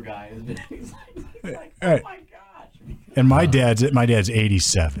an older guy. He's like, oh Right. my gosh. And my dad's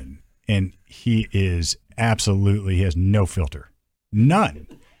 87, and he is absolutely, he has no filter, none.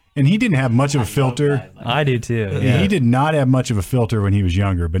 And he didn't have much of a filter. I do too. Yeah. He did not have much of a filter when he was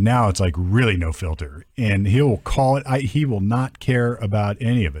younger, but now it's like really no filter. And he will call it. He will not care about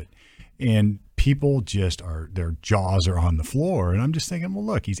any of it. And people just their jaws are on the floor. And I'm just thinking, well,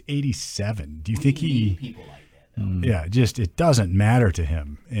 look, he's 87. Do you think he, people like that, though. yeah, just, it doesn't matter to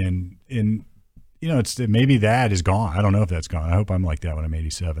him. And you know, maybe that is gone. I don't know if that's gone. I hope I'm like that when I'm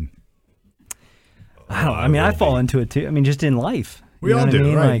 87. I mean, I fall into it too. I mean, just in life. We You know all what I do,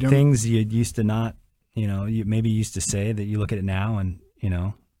 mean? right? Like things you used to not, you know, you maybe used to say that you look at it now and, you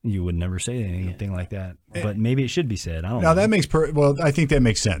know, you would never say anything like that. But maybe it should be said. I don't know. Now that makes well, I think that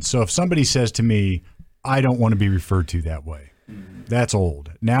makes sense. So if somebody says to me, I don't want to be referred to that way, that's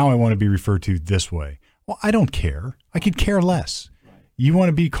old. Now I want to be referred to this way. Well, I don't care. I could care less. You want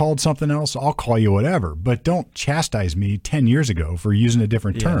to be called something else? I'll call you whatever, but don't chastise me 10 years ago for using a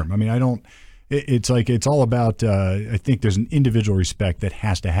different term. I mean, I don't, it's like, it's all about, I think there's an individual respect that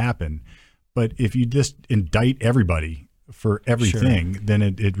has to happen. But if you just indict everybody for everything, then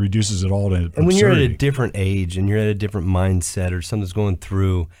it reduces it all to absurdity. And when you're at a different age and you're at a different mindset or something's going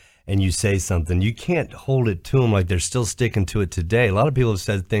through and you say something, you can't hold it to them like they're still sticking to it today. A lot of people have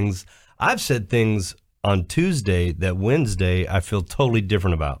said things. I've said things on Tuesday that Wednesday I feel totally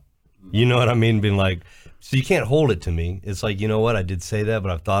different about. You know what I mean? Being like, so you can't hold it to me. It's like, you know what? I did say that,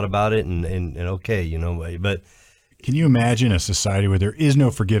 but I've thought about it and okay, you know, but can you imagine a society where there is no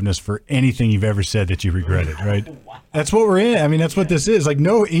forgiveness for anything you've ever said that you regretted, right? That's what we're in. I mean, that's what this is. Like,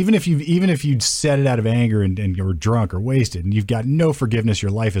 no, even if you'd said it out of anger and you were drunk or wasted and you've got no forgiveness,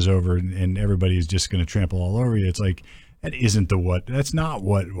 your life is over and everybody is just going to trample all over you. It's like, that's not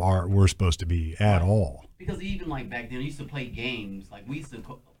what we're supposed to be at all. Because even like back then, we used to play games. Like we used to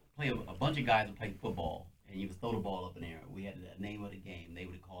play a bunch of guys would play football, and you would throw the ball up in the air. We had the name of the game. They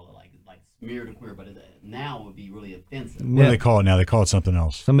would call it like smear the queer, but now it would be really offensive. What do they call it now? They call it something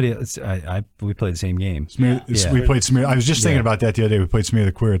else. We played the same game. We played smear. I was just thinking about that the other day. We played smear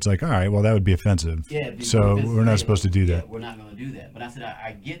the queer. It's like, all right, well, that would be offensive. Yeah. So we're not supposed to do that. We're not going to do that. But I said,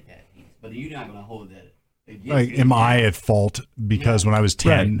 I get that piece, but you're not going to hold that. Like, am I at fault because when I was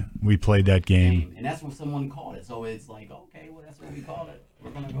 10, we played that game? And that's what someone called it. So it's like, okay, well, that's what we called it. We're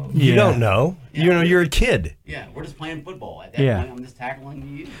going to go. You don't know. Yeah. You know, you're a kid. Yeah, we're just playing football. At that point, I'm just tackling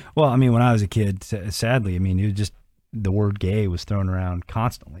you. Well, I mean, when I was a kid, sadly, I mean, it was just the word gay was thrown around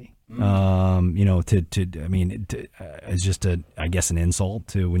constantly. You know, it's just I guess an insult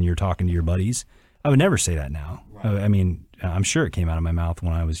to when you're talking to your buddies. I would never say that now. Right. I mean, I'm sure it came out of my mouth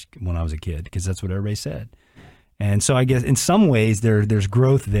when I was a kid because that's what everybody said. And so I guess in some ways there's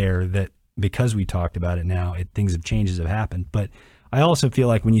growth there that because we talked about it now, changes have happened. But I also feel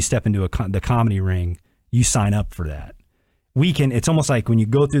like when you step into the comedy ring, you sign up for that. It's almost like when you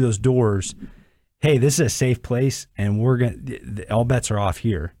go through those doors, hey, this is a safe place and all bets are off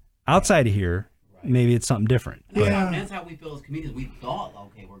here. Outside of here, maybe it's something different. That's how we feel as comedians. We thought,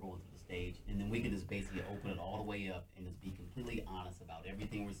 okay, we're going to the stage, and then we can just basically open it all the way up and just be completely honest about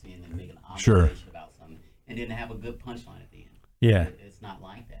everything we're seeing and make an observation about something, and then have a good punchline at the end. Yeah. It's not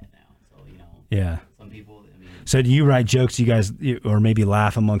like that now. So, you know, some people, I mean. So do you write jokes, you guys, or maybe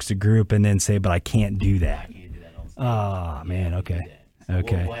laugh amongst a group and then say, but I can't do that? I can't do that on stage. Oh, man, okay. So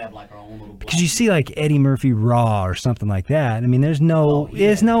okay. We'll have like our own little. Because you see like Eddie Murphy Raw or something like that. I mean, there's no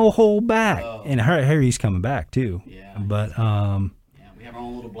hold back. And Harry's coming back too. Yeah. But we have our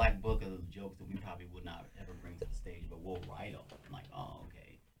own little black book of jokes that we probably would not ever bring to the stage, but we'll write them. Like, oh,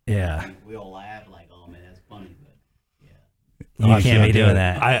 okay. Yeah. We all laugh like, oh man, that's funny, but you can't be doing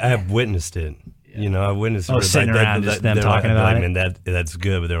that. I have witnessed it. You know, I witnessed it. Sitting around just them talking about it. And that's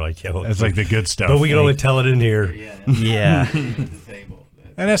good, but they're like, yo, that's like the good stuff. But we can only tell it in here. Yeah.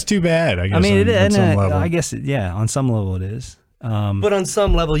 And that's too bad, I guess. I mean, on some level. I guess, on some level it is. But on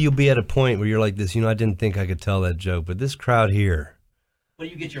some level, you'll be at a point where you're like this, you know, I didn't think I could tell that joke, but this crowd here. But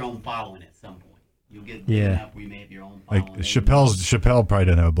you get your own following at some point. You'll get enough where you may have your own following. Like Chappelle probably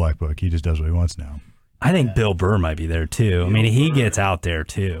doesn't have a black book. He just does what he wants now. I think Bill Burr might be there too. I mean, he gets out there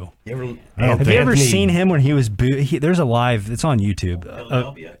too. Have you ever seen him when he was booed? There's a live, it's on YouTube.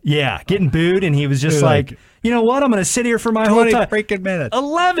 Getting booed, and he was just like, you know what? I'm going to sit here for my whole time. 20 freaking minutes.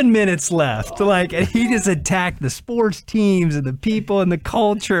 11 minutes left. And he just attacked the sports teams and the people and the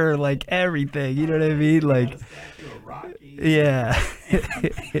culture, like everything. You know what I mean? Like, yeah.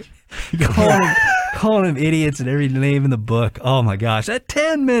 Calling them idiots and every name in the book. Oh my gosh, at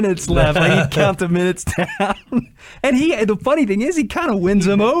 10 minutes left, like he'd count the minutes down. And the funny thing is, he kind of wins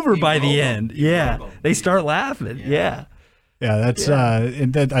them over by the end. Yeah, they start laughing. Yeah. Yeah, that's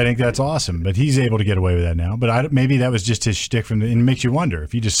and I think that's awesome. But he's able to get away with that now. But maybe that was just his shtick and it makes you wonder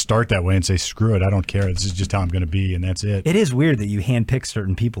if you just start that way and say, "Screw it, I don't care. This is just how I'm going to be," and that's it. It is weird that you handpick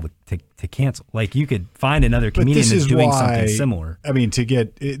certain people to cancel. Like you could find another comedian that's doing something similar. I mean,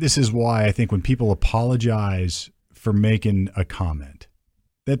 this is why I think when people apologize for making a comment,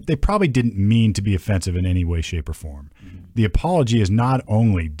 that they probably didn't mean to be offensive in any way, shape, or form. The apology is not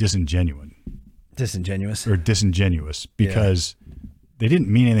only disingenuous because they didn't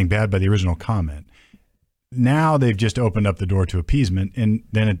mean anything bad by the original comment. Now they've just opened up the door to appeasement, and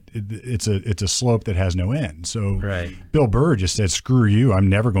then it's a slope that has no end. So Right. Bill Burr just said, "Screw you! I'm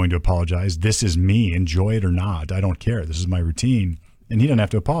never going to apologize. This is me. Enjoy it or not. I don't care. This is my routine." And he doesn't have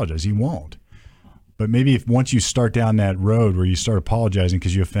to apologize. He won't. But maybe if once you start down that road where you start apologizing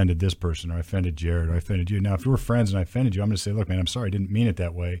because you offended this person or I offended Jared or I offended you. Now, if we were friends and I offended you, I'm going to say, "Look, man, I'm sorry. I didn't mean it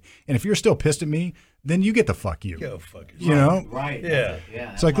that way." And if you're still pissed at me, then you get the fuck you. Go fuck yourself. You know? Right. Yeah.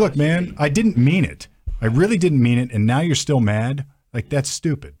 It's like, look, man, I didn't mean it. I really didn't mean it, and now you're still mad? Like, that's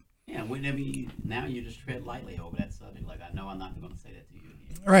stupid. Yeah, now you just tread lightly over that subject. Like, I know I'm not going to say that to you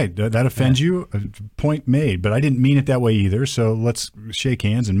again. Right. That offends you. Point made. But I didn't mean it that way either, so let's shake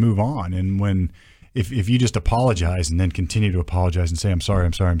hands and move on. And if you just apologize and then continue to apologize and say, I'm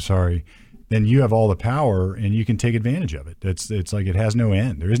sorry, then you have all the power and you can take advantage of it. It's like it has no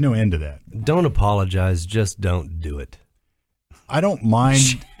end. There is no end to that. Don't apologize. Just don't do it. I don't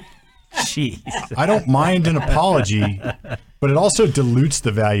mind... Jeez. I don't mind an apology, but it also dilutes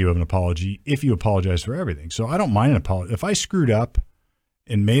the value of an apology if you apologize for everything. So I don't mind an apology. If I screwed up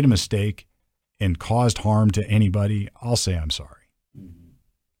and made a mistake and caused harm to anybody, I'll say I'm sorry.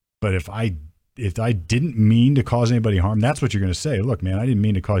 But if I didn't mean to cause anybody harm, that's what you're going to say. Look, man, I didn't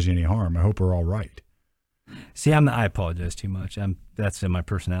mean to cause you any harm. I hope we're all right. See, I apologize too much. That's in my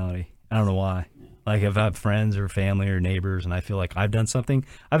personality. I don't know why. Like if I have friends or family or neighbors and I feel like I've done something,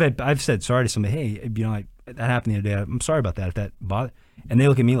 I've said sorry to somebody. Hey, that happened the other day. I'm sorry about that. If that bothered, and they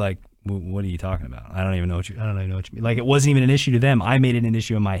look at me like, what are you talking about? I don't even know what you mean. Like it wasn't even an issue to them. I made it an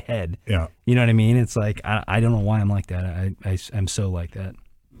issue in my head. Yeah. You know what I mean? It's like I don't know why I'm like that. I'm so like that.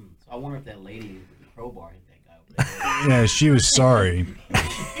 So I wonder if that lady with the crowbar hit that guy over Yeah, she was sorry.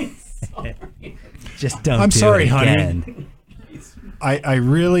 there. Just don't. I'm do sorry, it honey. again. I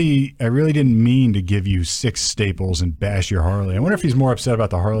really didn't mean to give you 6 staples and bash your Harley. I wonder if he's more upset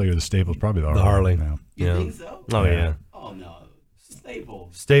about the Harley or the staples. Probably the Harley. Harley. now. You Yeah. think so? Oh yeah. Oh no,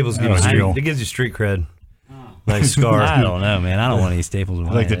 Staples. Staples gives Oh, you real. it gives you street cred. Oh. Nice scar. I don't know, man. I don't want any staples in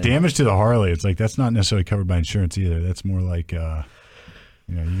my Like the head. damage to the Harley, it's like that's not necessarily covered by insurance either. That's more like, you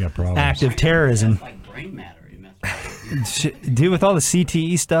got problems. Active terrorism. That's like brain matter. You mess with it. Dude, with all the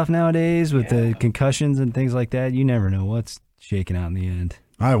CTE stuff nowadays, with the concussions and things like that, you never know what's shaking out in the end.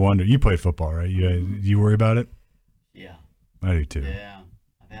 I wonder. You play football, right? You worry about it? Yeah. I do too. Yeah.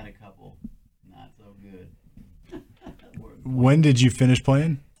 I've had a couple. Not so good. When did you finish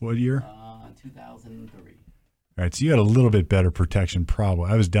playing? What year? 2003. All right, so you had a little bit better protection probably.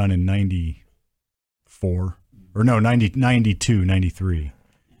 I was done in 94. Or no, 92, 93. Is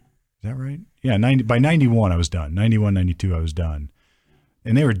that right? Yeah, by 91 I was done. 91, 92 I was done.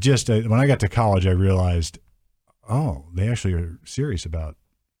 And they were just, when I got to college, I realized, oh, they actually are serious about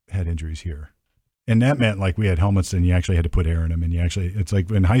head injuries here. And that meant like we had helmets and you actually had to put air in them. And it's like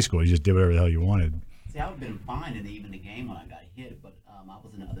in high school, you just did whatever the hell you wanted. See, I would have been fine in even the game when I got hit, but I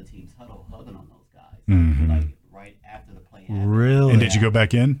was in the other team's huddle hugging on those guys. Mhm. Like right after the play happened. Really? And did you go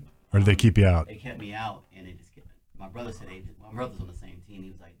back in? Or did they keep you out? They kept me out, and they just kept. My brother said my brother's on the same team. He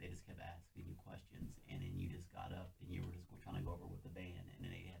was like, they just kept asking you questions, and then you just got up and you were just trying to go over with the band, and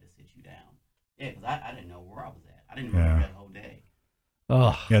then they had to sit you down. Yeah, because I didn't know where I was at. I didn't remember that whole day.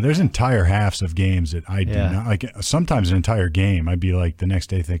 Oh, Yeah, there's entire halves of games that I do Yeah. not like. Sometimes an entire game, I'd be like the next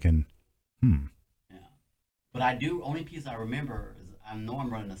day thinking, Yeah, but I do. Only piece I remember is I know I'm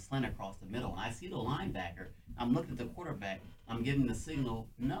running a slant across the middle, and I see the linebacker. I'm looking at the quarterback. I'm giving the signal,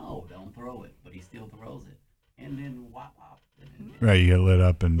 no, don't throw it, but he still throws it, and then wop wop. right, you get lit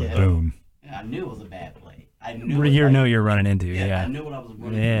up and Yeah. boom. Yeah, I knew it was a bad play. I knew. you it, know you're running into. Yeah, I Yeah. knew what I was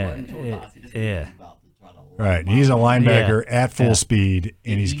running. Yeah, running to a box. He just yeah. was about to try to Right, line and he's a up. linebacker at full Yeah. speed,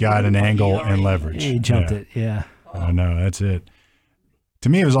 and he's He got an already- angle he already- and leverage. He jumped Yeah. it. Yeah. I know, that's it. To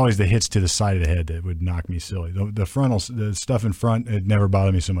me, it was always the hits to the side of the head that would knock me silly. The frontal, the stuff in front, it never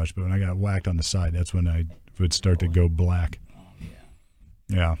bothered me so much. But when I got whacked on the side, that's when I would start to go black.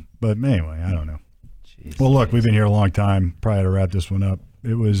 Yeah, but anyway, I don't know. Well, look, we've been here a long time. Probably had to wrap this one up.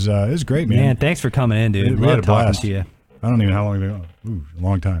 It was great, man. Man, thanks for coming in, dude. We had a Love talking blast. to you. I don't even know how long we've been. Ooh, a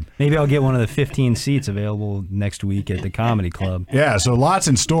long time. Maybe I'll get one of the 15 seats available next week at the Comedy Club. Yeah, so lots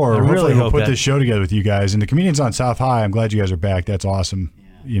in store. I really Hopefully we'll hope put that- this show together with you guys. And the Comedians on South High, I'm glad you guys are back. That's awesome. Yeah.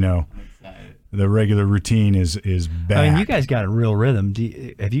 You know, I'm excited. the regular routine is back. I mean, you guys got a real rhythm.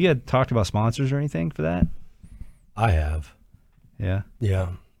 Have you guys talked about sponsors or anything for that? I have. Yeah. Yeah.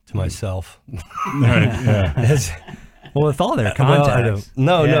 To myself. Right, yeah. Well, with all their Well, contacts.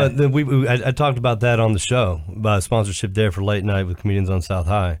 no, Yeah. I talked about that on the show, about sponsorship there for Late Night with Comedians on South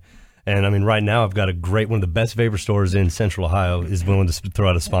High. And I mean, right now I've got a great one of the best vapor stores in Central Ohio is willing to throw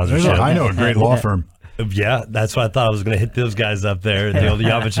out a sponsorship. I know a great law firm. Yeah, that's what I thought. I was going to hit those guys up there, the old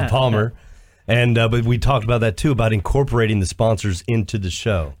Yavich and Palmer. And but we talked about that too, about incorporating the sponsors into the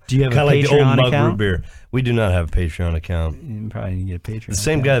show. Do you have Kinda a like the old Patreon Mug account? Root beer? We do not have a Patreon account. You probably need to get a Patreon. The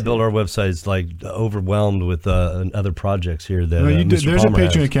same guy that built our website is like overwhelmed with other projects here. That No, Mr. there's a Palmer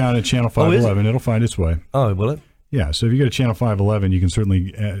Patreon has. account at Channel Oh, is it? 511. It'll find its way. Oh, will it? Yeah, so if you go to Channel 511, you can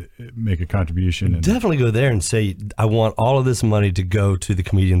certainly make a contribution. And, Definitely go there and say, I want all of this money to go to the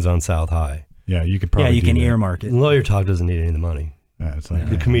Comedians on South High. yeah, you could probably Yeah, you can do that. earmark it. Lawyer Talk doesn't need any of the money. Yeah, it's like,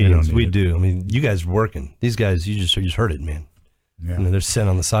 The yeah, comedians, they we don't need do. I mean, you guys are working. These guys, you just heard it, man. it. Yeah. You know, they're sitting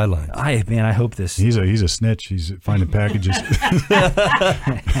on the sidelines. I hope this. He's a snitch. He's finding packages.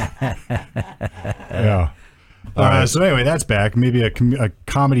 Yeah. So anyway, that's back. Maybe a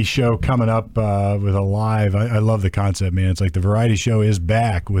comedy show coming up with a live. I love the concept, man. It's like the variety show is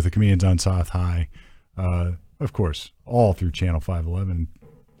back with the Comedians on South High. Of course, all through Channel 511.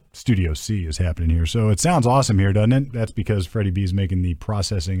 Studio C is happening here. So it sounds awesome here, doesn't it? That's because Freddie B is making the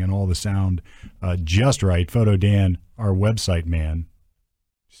processing and all the sound just right. Photo Dan, our website man.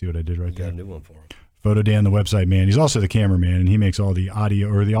 See what I did right Got there? a new one for him. Photo Dan, the website man. He's also the cameraman, and he makes all the audio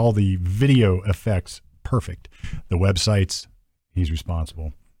or all the video effects perfect. The websites, he's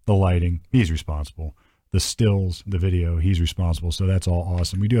responsible. The lighting, he's responsible. The stills, the video, he's responsible. So that's all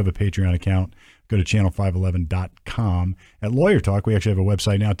awesome. We do have a Patreon account. Go to channel511.com. At Lawyer Talk, we actually have a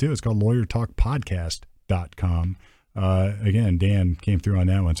website now, too. It's called lawyertalkpodcast.com. Again, Dan came through on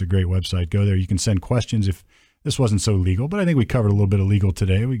that one. It's a great website. Go there. You can send questions if this wasn't so legal, but I think we covered a little bit of legal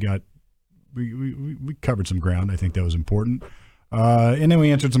today. We covered some ground. I think that was important. And then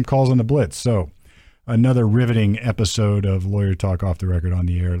we answered some calls on the Blitz. So another riveting episode of Lawyer Talk off the record on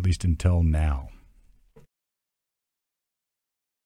the air, at least until now.